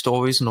ghost ship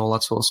stories and all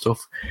that sort of stuff.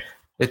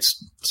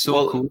 It's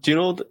so cool. Do you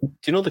know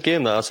the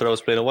game that I said I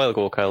was playing a while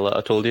ago, Kyle, that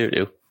I told you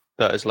to?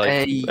 That is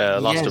like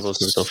Last of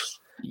Us and stuff.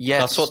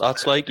 Yes. That's what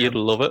that's like. You'd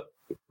love it.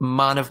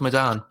 Man of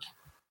Medan.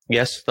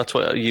 Yes, that's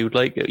what you'd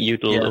like.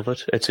 You'd love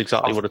it. It's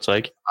exactly what it's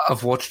like.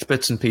 I've watched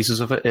bits and pieces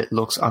of it. It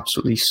looks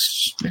absolutely...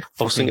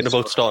 I was thinking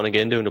about starting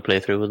again, doing a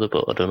playthrough with it,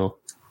 but I don't know.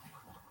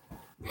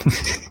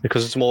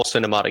 Because it's more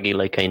cinematic-y,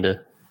 like, kind of.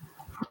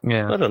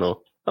 Yeah. I don't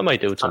know. I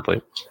might do it at some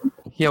point.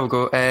 Here we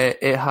go.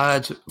 It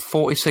had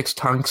 46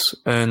 tanks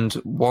and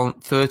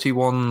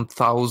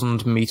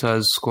 31,000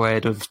 meters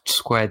squared of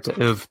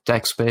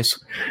deck space.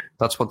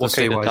 That's what the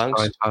CY had.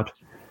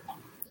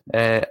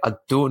 I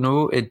don't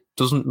know. It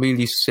doesn't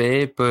really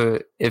say,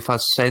 but if I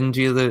send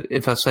you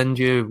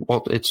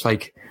what it's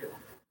like,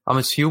 I'm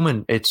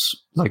assuming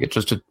it's like it's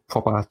just a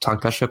proper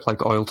tanker ship,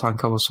 like oil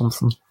tanker or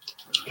something.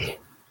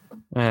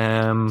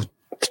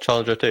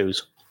 Challenger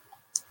 2s.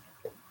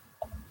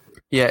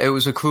 Yeah, it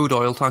was a crude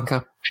oil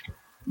tanker.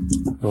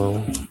 Oh.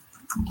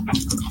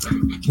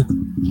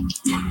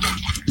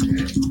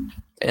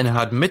 And it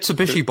had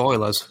Mitsubishi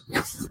boilers.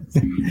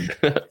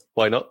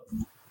 Why not?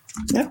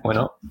 Yeah, why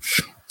not?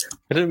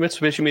 Didn't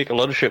Mitsubishi make a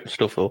lot of ship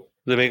stuff though?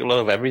 They make a lot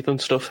of everything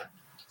stuff.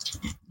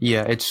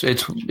 Yeah,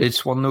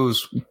 it's one of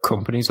those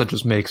companies that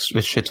just makes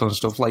a shit ton of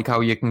stuff, like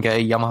how you can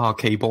get a Yamaha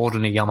keyboard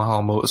and a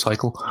Yamaha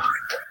motorcycle.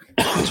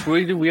 It's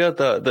really weird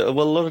that a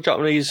lot of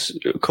Japanese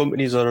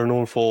companies that are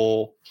known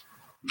for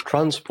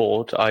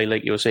transport,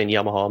 like you were saying,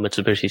 Yamaha,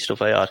 Mitsubishi,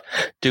 stuff like that,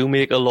 do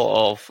make a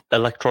lot of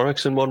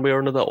electronics in one way or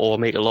another, or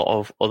make a lot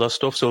of other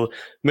stuff. So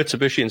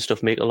Mitsubishi and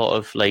stuff make a lot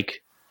of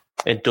like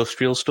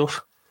industrial stuff,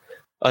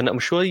 and I'm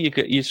sure you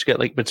used to get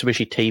like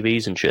Mitsubishi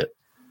TVs and shit.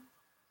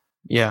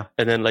 Yeah,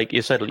 and then like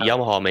you said,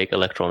 Yamaha make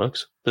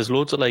electronics. There's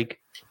loads of like,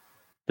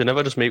 they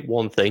never just make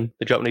one thing.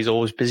 The Japanese are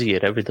always busy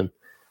at everything.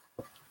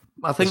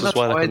 I think that's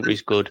why the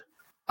country's good.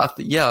 I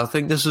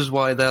think this is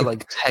why they're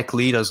like tech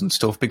leaders and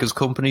stuff, because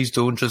companies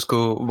don't just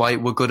go,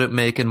 right, we're good at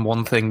making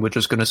one thing, we're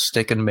just going to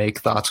stick and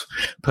make that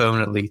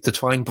permanently. To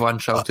try and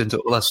branch out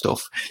into other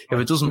stuff. If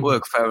it doesn't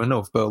work, fair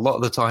enough, but a lot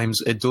of the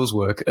times it does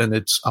work, and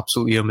it's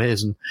absolutely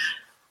amazing.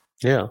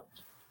 Yeah.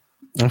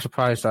 I'm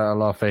surprised that a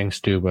lot of things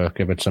do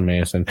work if it's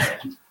amazing.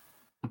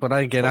 But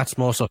again, that's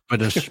more so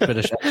British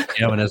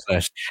engineering, isn't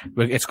it?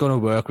 It's going to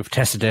work, we've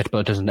tested it, but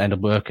it doesn't end up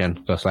working,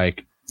 because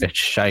like, it's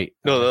shite.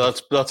 No,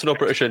 that's not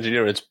British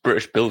engineering. It's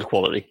British build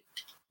quality.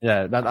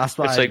 Yeah, that's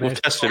why. It's like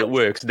we've tested it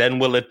works. Then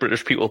we'll let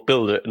British people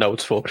build it. Now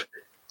it's fucked.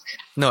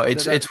 No, we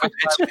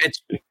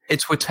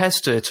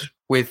test it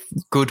with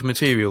good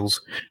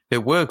materials.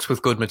 It works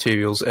with good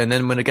materials, and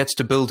then when it gets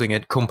to building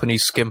it,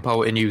 companies skimp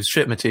out and use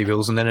shit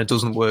materials, and then it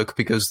doesn't work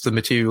because the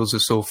materials are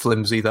so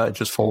flimsy that it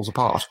just falls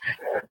apart.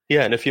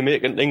 Yeah, and if you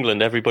make it in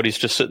England, everybody's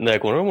just sitting there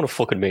going, I don't want to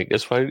fucking make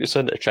this. Why you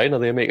send it to China?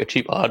 They make it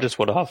cheaper. I just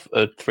want to have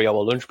a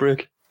 3-hour lunch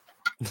break.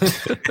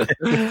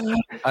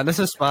 And this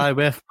is why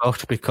we're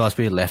fucked, because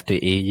we left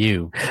the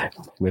EU.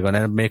 We're going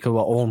to make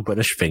our own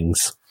British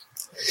things.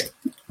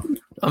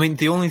 I mean,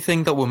 the only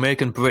thing that we're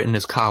making in Britain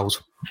is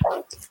cows.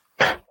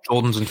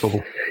 Jordan's in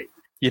trouble.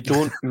 You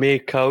don't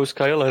make cows,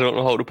 Kyle. I don't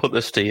know how to put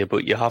this to you,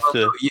 but you have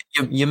to.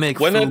 You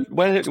make when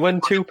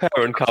two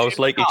parent cows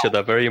like each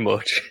other very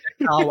much.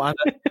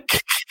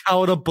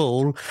 Cow and a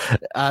bull,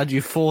 and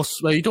you force.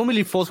 Well, you don't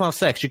really force them to have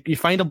sex. You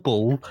find a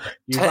bull.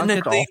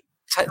 Technically,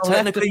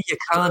 you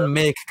can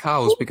make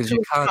cows because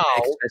you can't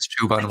make test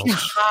tube animals. You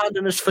hand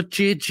in this for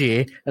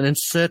JJ and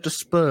insert the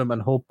sperm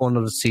and hope one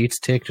of the seeds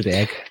take to the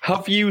egg.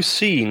 Have you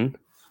seen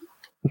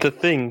the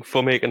thing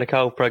for making a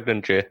cow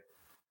pregnant, Jay?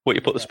 What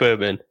you put the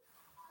sperm in?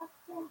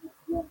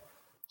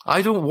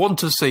 I don't want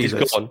to see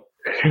this. Gone.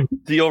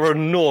 You're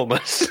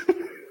enormous.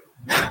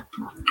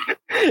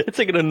 It's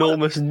like an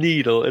enormous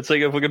needle. It's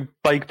like a fucking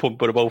bike pump,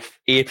 but about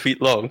 8 feet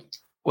long.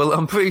 Well,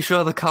 I'm pretty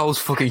sure the cow's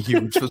fucking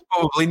huge. It was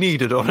probably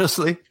needed,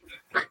 honestly.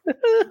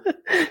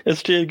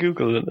 It's Jay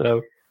Googled it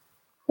now.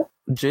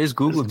 Jay's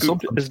Googling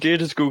something. Has Jay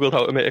just Googled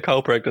how to make a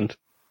cow pregnant?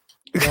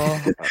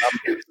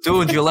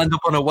 Dude, you'll end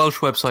up on a Welsh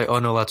website. Oh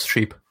no, that's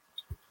cheap.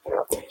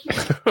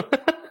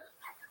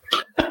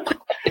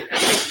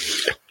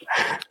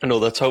 I know,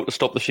 that's how to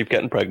stop the sheep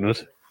getting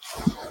pregnant.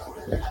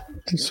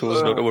 So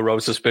as not to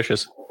arouse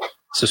suspicions.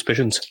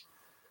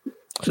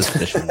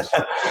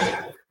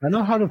 I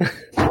know how to...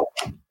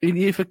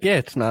 You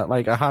forget that,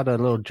 like, I had a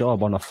little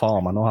job on a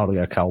farm. I know how to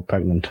get a cow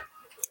pregnant.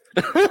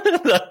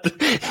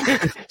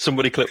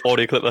 Somebody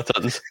audio clip that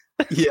sentence.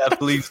 Yeah,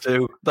 please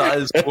do. That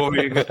is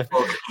worrying as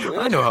fuck.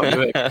 I know how to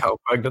make a cow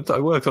pregnant. I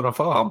worked on a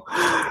farm.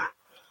 It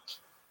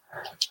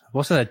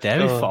wasn't a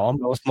dairy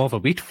farm. It was more of a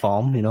wheat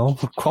farm, a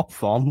crop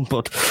farm,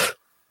 but...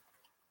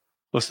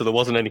 So there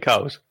wasn't any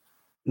cows?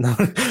 No,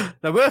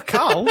 there were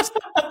cows.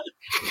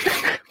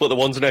 But the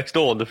ones next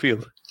door in the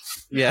field?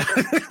 Yeah.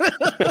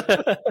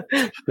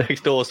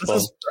 Next door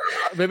spawn.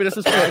 Maybe this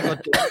is why I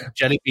got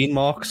jelly bean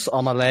marks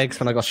on my legs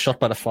when I got shot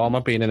by the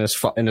farmer being in his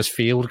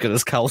field because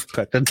his cow's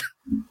pregnant.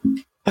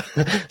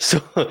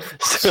 So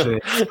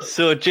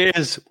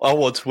Jay's, I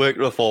once worked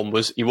at a farm,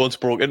 he once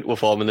broke into a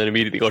farm and then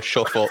immediately got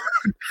shot for.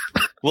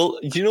 Well,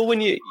 do you know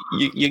when you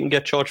can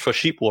get charged for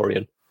sheep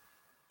worrying?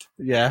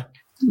 Yeah.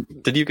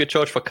 Did you get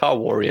charged for cow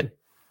worrying?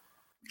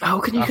 How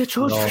can you get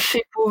charged for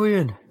sheep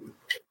worrying?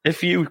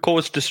 If you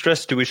cause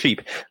distress to a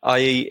sheep,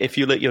 i.e. if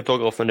you let your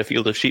dog off in a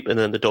field of sheep and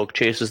then the dog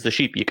chases the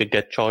sheep, you could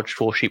get charged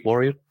for sheep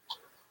worrying.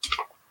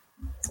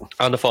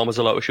 And the farmer's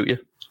allowed to shoot you.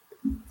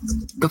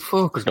 The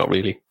fuck? Not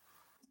really.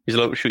 He's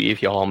allowed to shoot you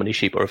if you're harming his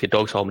sheep, or if your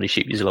dog's harming his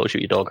sheep, he's allowed to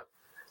shoot your dog.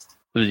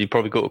 You'd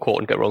probably go to court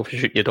and get wrong for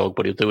shooting your dog,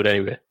 but he'll do it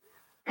anyway.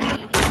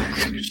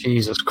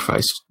 Jesus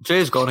Christ.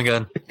 Jay's gone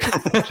again.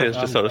 Jay's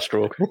just had a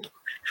stroke.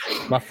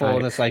 My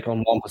phone is like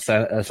on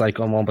 1%. It's like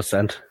on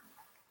 1%.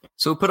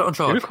 So put it on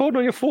charge. You're recording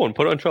on your phone.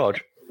 Put it on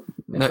charge.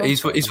 No,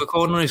 he's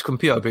recording on his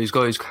computer, but he's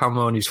got his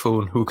camera on his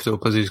phone hooked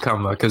up as his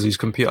camera because his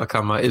computer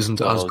camera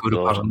isn't as good,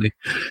 apparently.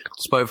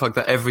 Despite the fact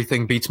that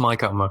everything beats my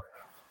camera.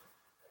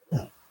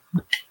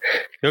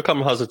 Your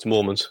camera has its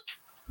moments.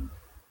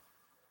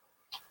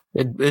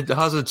 It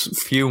has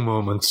its few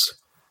moments.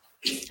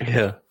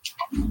 Yeah.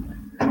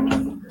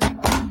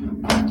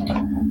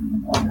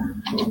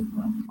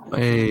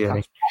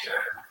 Hey.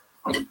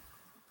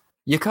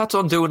 Your cat's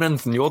aren't doing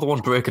anything. You're the one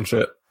breaking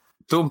shit.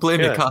 Don't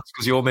blame your cats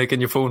because you're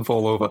making your phone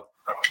fall over.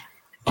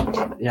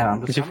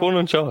 Yeah, is your phone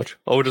on charge?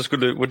 Oh, we're just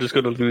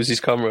gonna lose his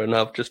camera and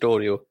have just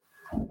audio.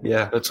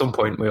 Yeah, at some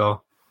point we are.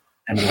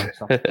 Anyway,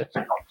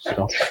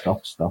 stop.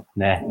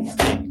 Nah.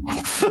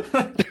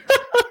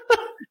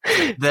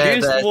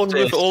 Here's the one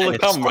with all the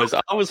cameras.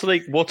 I was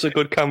like, what's a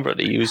good camera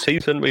to use? He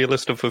sent me a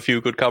list of a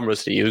few good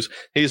cameras to use.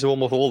 He's the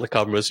one with all the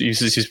cameras. He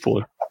uses his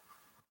phone.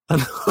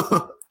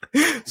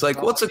 It's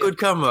like, what's a good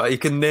camera? You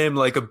can name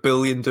like 1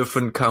 billion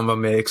different camera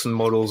makes and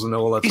models and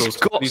all that sort of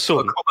stuff. He's got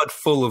a cupboard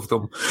full of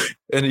them.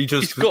 And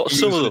he's got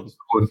some of them.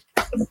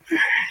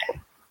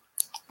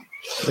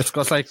 It's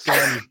got like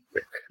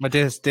my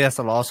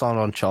DSLR's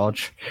on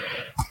charge.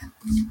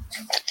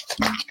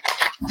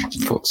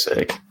 Fuck's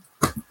sake.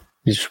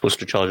 You're supposed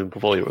to charge them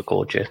before you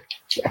record, yeah?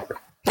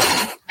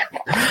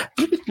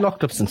 It's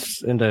locked up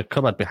in the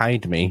cupboard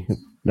behind me.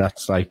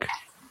 That's like...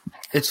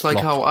 It's like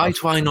how I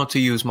try not to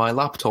use my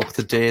laptop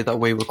the day that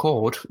we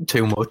record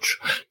too much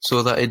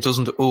so that it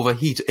doesn't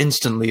overheat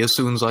instantly as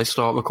soon as I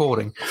start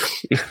recording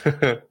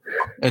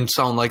and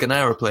sound like an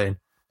aeroplane.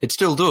 It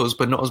still does,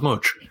 but not as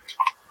much.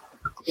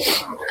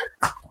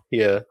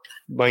 Yeah.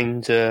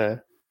 Mine's,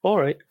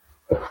 alright.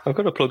 I've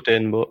got it plugged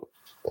in, but...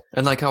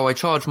 And like how I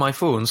charge my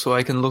phone so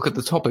I can look at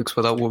the topics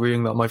without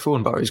worrying that my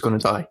phone battery's going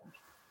to die.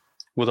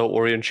 Without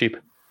worrying sheep.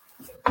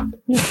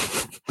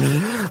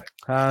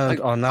 And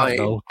on that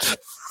note,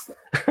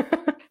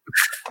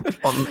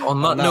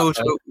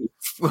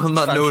 on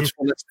that note,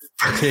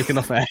 taking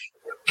off air.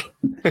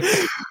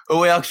 Are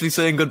we actually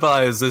saying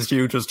goodbye? Is this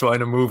you just trying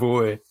to move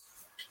away?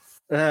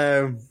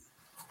 I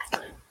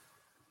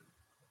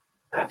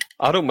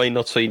don't mind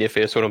not seeing your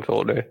face when I'm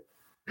talking to you.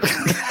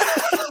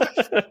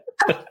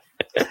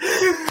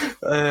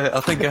 I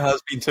think it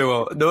has been 2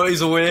 hours. No,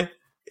 he's away.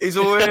 He's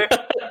away.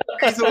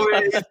 He's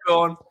away. He's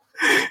gone.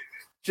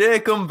 Jay,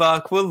 come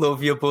back. We'll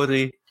love you,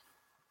 buddy.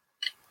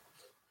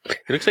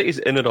 He looks like he's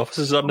in an office.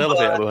 There's an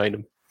elevator behind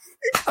him.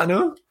 I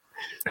know.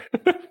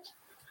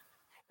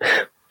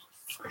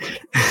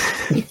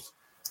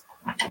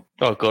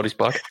 Oh, God, he's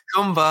back.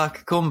 Come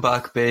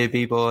back,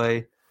 baby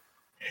boy.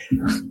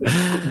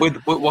 We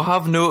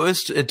have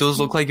noticed it does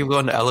look like you've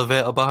got an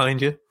elevator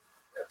behind you.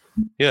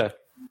 Yeah.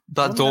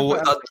 That doorway,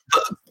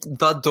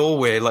 that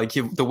doorway, like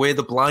the way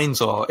the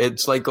blinds are,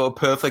 it's like got a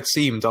perfect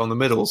seam down the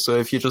middle. So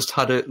if you just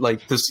had it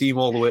like the seam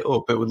all the way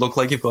up, it would look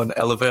like you've got an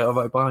elevator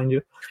right behind you.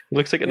 It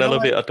looks like an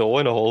elevator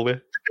door in a hallway.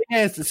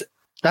 Yeah, it's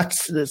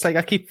like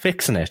I keep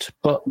fixing it,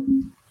 but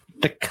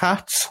the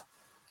cats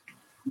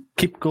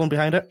keep going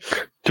behind it.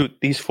 Dude,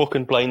 these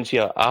fucking blinds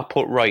here, I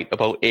put right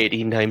about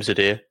 18 times a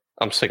day.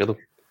 I'm sick of them.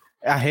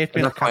 I hate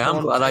being a cat. I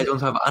am glad I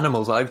don't have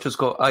animals. I've just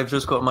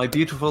got my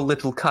beautiful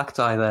little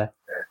cacti there.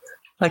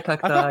 Like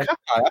cacti. I've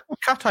got a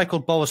cacti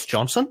called Boris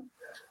Johnson.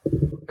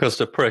 Because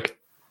the prick.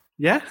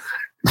 Yeah.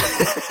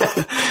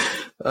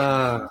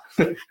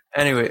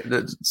 Anyway,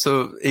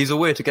 so he's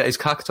away to get his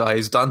cacti.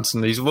 He's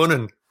dancing. He's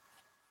running.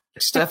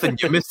 Stefan,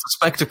 you missed the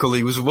spectacle.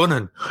 He was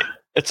running.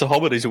 It's a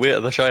hobbit. He's away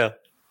to the Shire.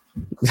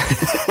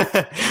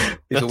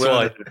 He's away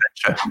on an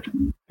adventure.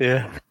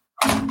 Yeah.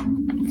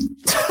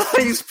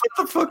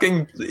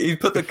 He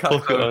put the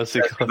cacti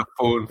on the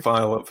phone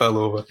file that fell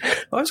over.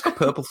 Oh, it's got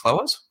purple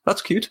flowers.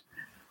 That's cute.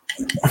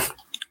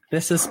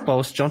 This is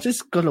Boris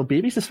Johnson's got little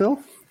babies as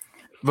well.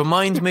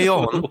 Remind me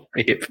on.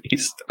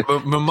 Babies.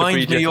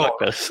 Remind me on.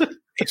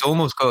 He's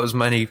almost got as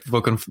many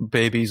fucking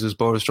babies as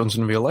Boris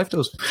Johnson in real life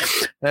does.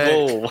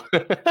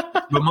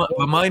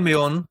 Remind me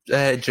on,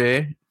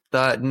 Jay,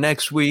 that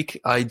next week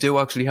I do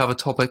actually have a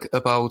topic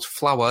about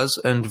flowers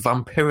and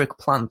vampiric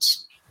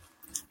plants.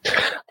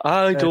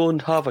 I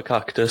don't have a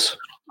cactus.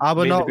 I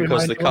will not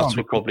because the cats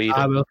would probably eat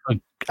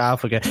it. I'll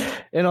forget.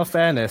 In all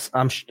fairness,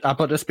 I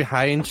put this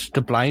behind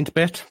the blind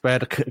bit where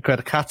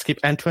the cats keep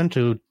entering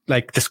to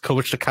like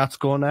discourage the cats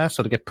going there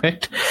so they get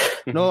pricked.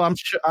 No,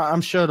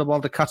 I'm sure that one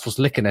of the cats was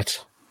licking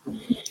it.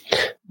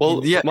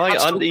 Well, yeah, my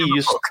auntie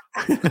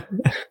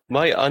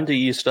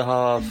used to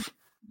have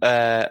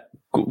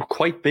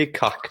quite big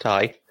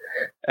cacti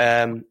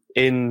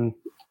in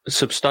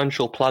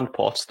substantial plant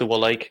pots. They were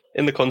like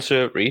in the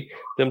conservatory.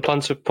 Them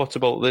plants were pots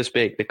about this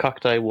big. The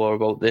cacti were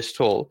about this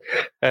tall.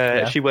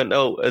 She went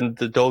out and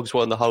the dogs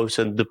were in the house,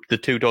 and the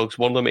two dogs,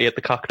 one of them ate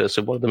the cactus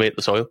and one of them ate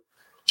the soil.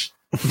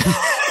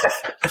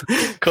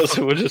 Because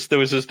there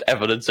was just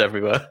evidence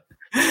everywhere.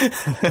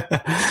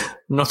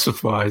 Not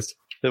surprised.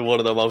 Then one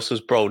of them house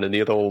was brown and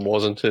the other one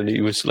wasn't, and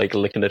he was like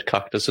licking at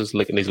cactuses,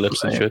 licking his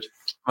lips and shit.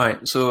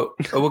 Right, so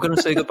we're going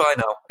to say goodbye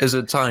now. Is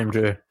it time,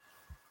 Jay?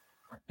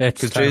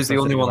 Because Jay's the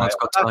only one that's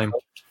got time.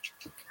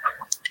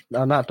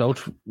 On that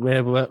note,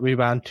 we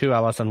ran 2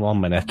 hours and 1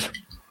 minute.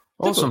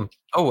 Awesome.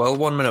 Oh well,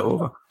 1 minute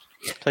over.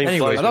 Time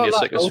flies when you're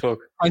sick as fuck.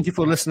 Thank you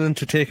for listening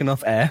to Taking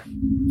Off Air.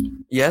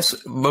 Yes,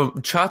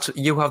 chat,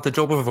 you have the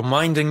job of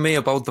reminding me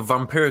about the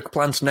vampiric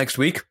plants next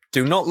week.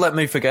 Do not let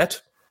me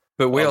forget.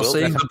 But we are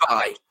saying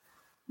goodbye.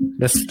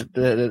 This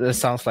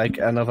sounds like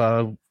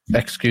another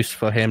excuse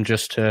for him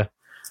just to,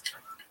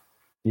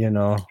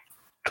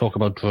 talk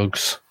about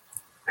drugs.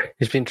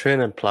 He's been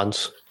training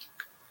plants.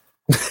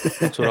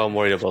 That's what I'm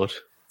worried about.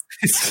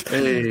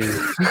 Hey.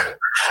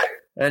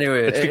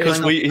 Anyway, it's because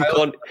he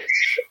can't.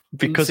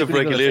 Because of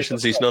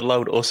regulations, he's not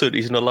allowed us.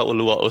 He's not allowed to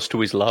lure us to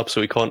his lab, so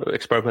he can't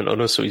experiment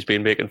on us. So he's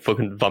been making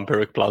fucking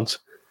vampiric plants.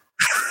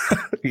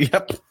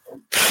 Yep.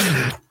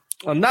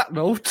 On that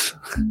note,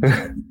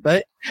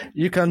 right,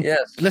 you can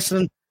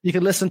listen. You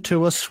can listen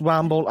to us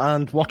ramble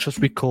and watch us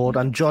record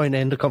and join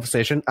in the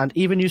conversation, and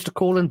even use the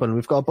call-in button.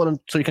 We've got a button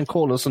so you can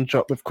call us and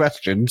drop with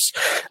questions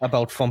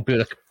about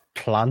vampiric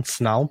plants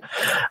now.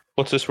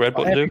 What's this red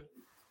button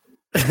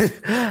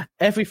do?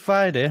 Every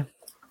Friday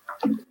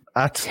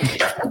at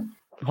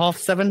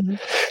 7:30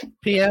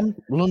 p.m.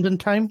 London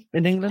time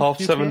in England.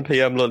 7:30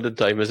 p.m. London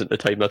time isn't a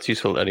time that's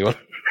useful to anyone.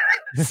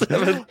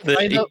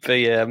 7:30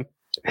 p.m.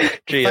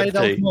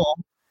 GMT.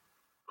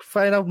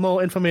 Find out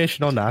more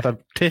information on that at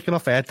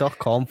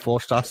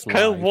takingoffair.com/live.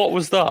 Kyle, what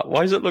was that?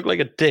 Why does it look like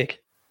a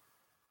dick?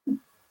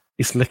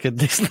 He's licking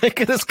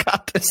his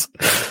cactus.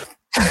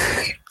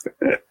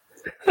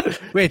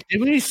 Wait, did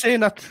we say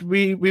that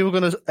we were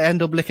going to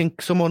end up licking,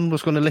 someone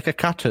was going to lick a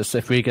cactus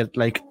if we get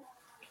like...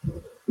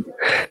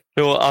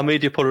 No, I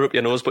made you put it up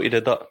your nose, but you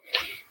did that.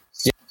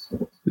 Yeah.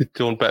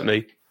 Don't bet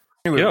me.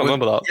 Anyway, you don't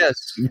remember that? Yes.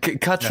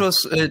 Catch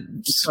us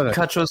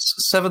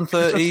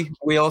 7:30.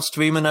 We are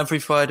streaming every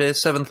Friday,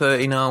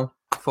 7:30 now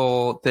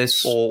for this.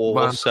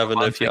 Or 7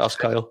 if you ask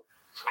Kyle.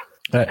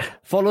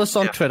 Follow us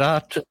on Twitter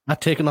at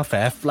Taking Off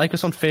Air. Like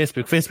us on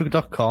Facebook,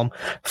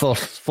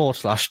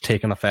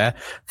 facebook.com/Taking Off Air.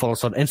 Follow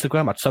us on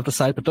Instagram at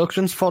Subdeside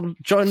Productions.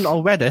 Join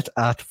our Reddit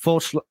at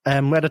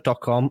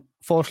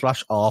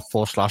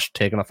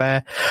reddit.com/r/Taking Off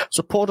Air.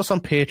 Support us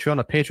on Patreon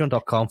at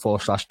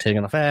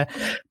patreon.com/Taking Off Air.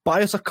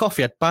 Buy us a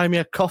coffee at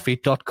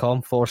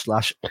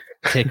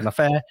buymeacoffee.com/Taking Off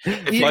Air.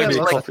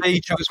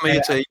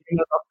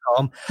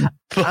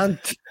 And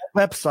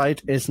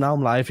website is now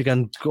live. You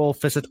can go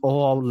visit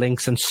all our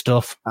links and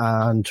stuff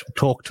and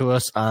talk to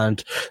us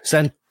and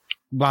send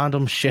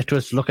random shit to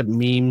us, look at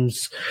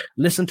memes,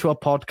 listen to our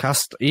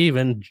podcast,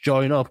 even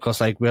join up, because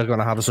like we're going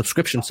to have a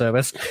subscription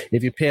service.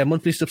 If you pay a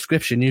monthly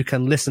subscription, you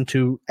can listen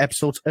to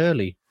episodes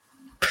early.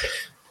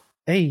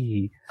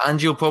 Hey.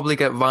 And you'll probably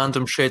get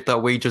random shit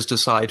that we just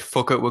decide,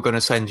 fuck it, we're going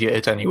to send you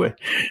it anyway.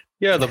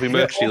 Yeah, there'll be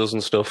merch deals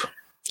and stuff.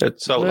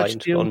 It's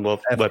outlined on the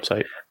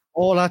website.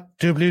 All at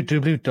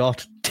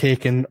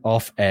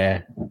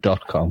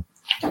www.takingoffair.com.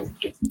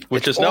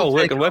 Which is now a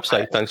working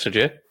website, thanks to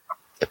Jay.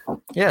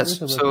 Yes,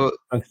 so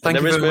thank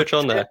you very much. Merch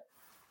on there.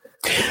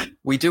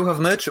 We do have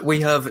merch. We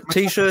have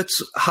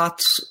T-shirts,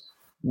 hats,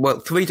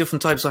 3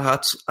 different types of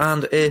hats,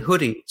 and a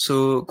hoodie.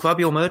 So grab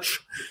your merch.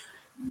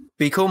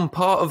 Become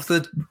part of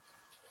the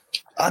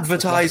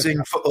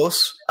advertising for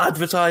us.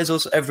 Advertise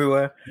us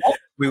everywhere.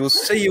 We will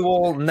see you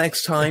all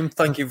next time.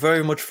 Thank you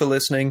very much for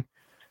listening.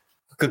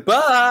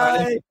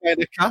 Goodbye.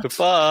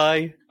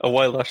 Goodbye. A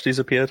wild Ashley's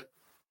appeared.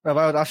 A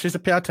wild Ashley's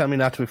appeared. Tell me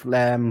that with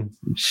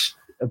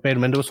a bed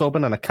window was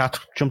open and a cat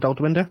jumped out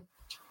the window.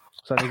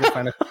 So I need to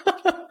find it.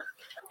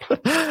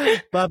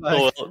 Bye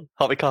bye. Oh,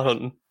 happy cat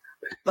hunting.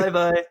 Bye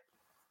bye.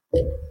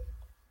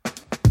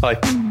 Bye.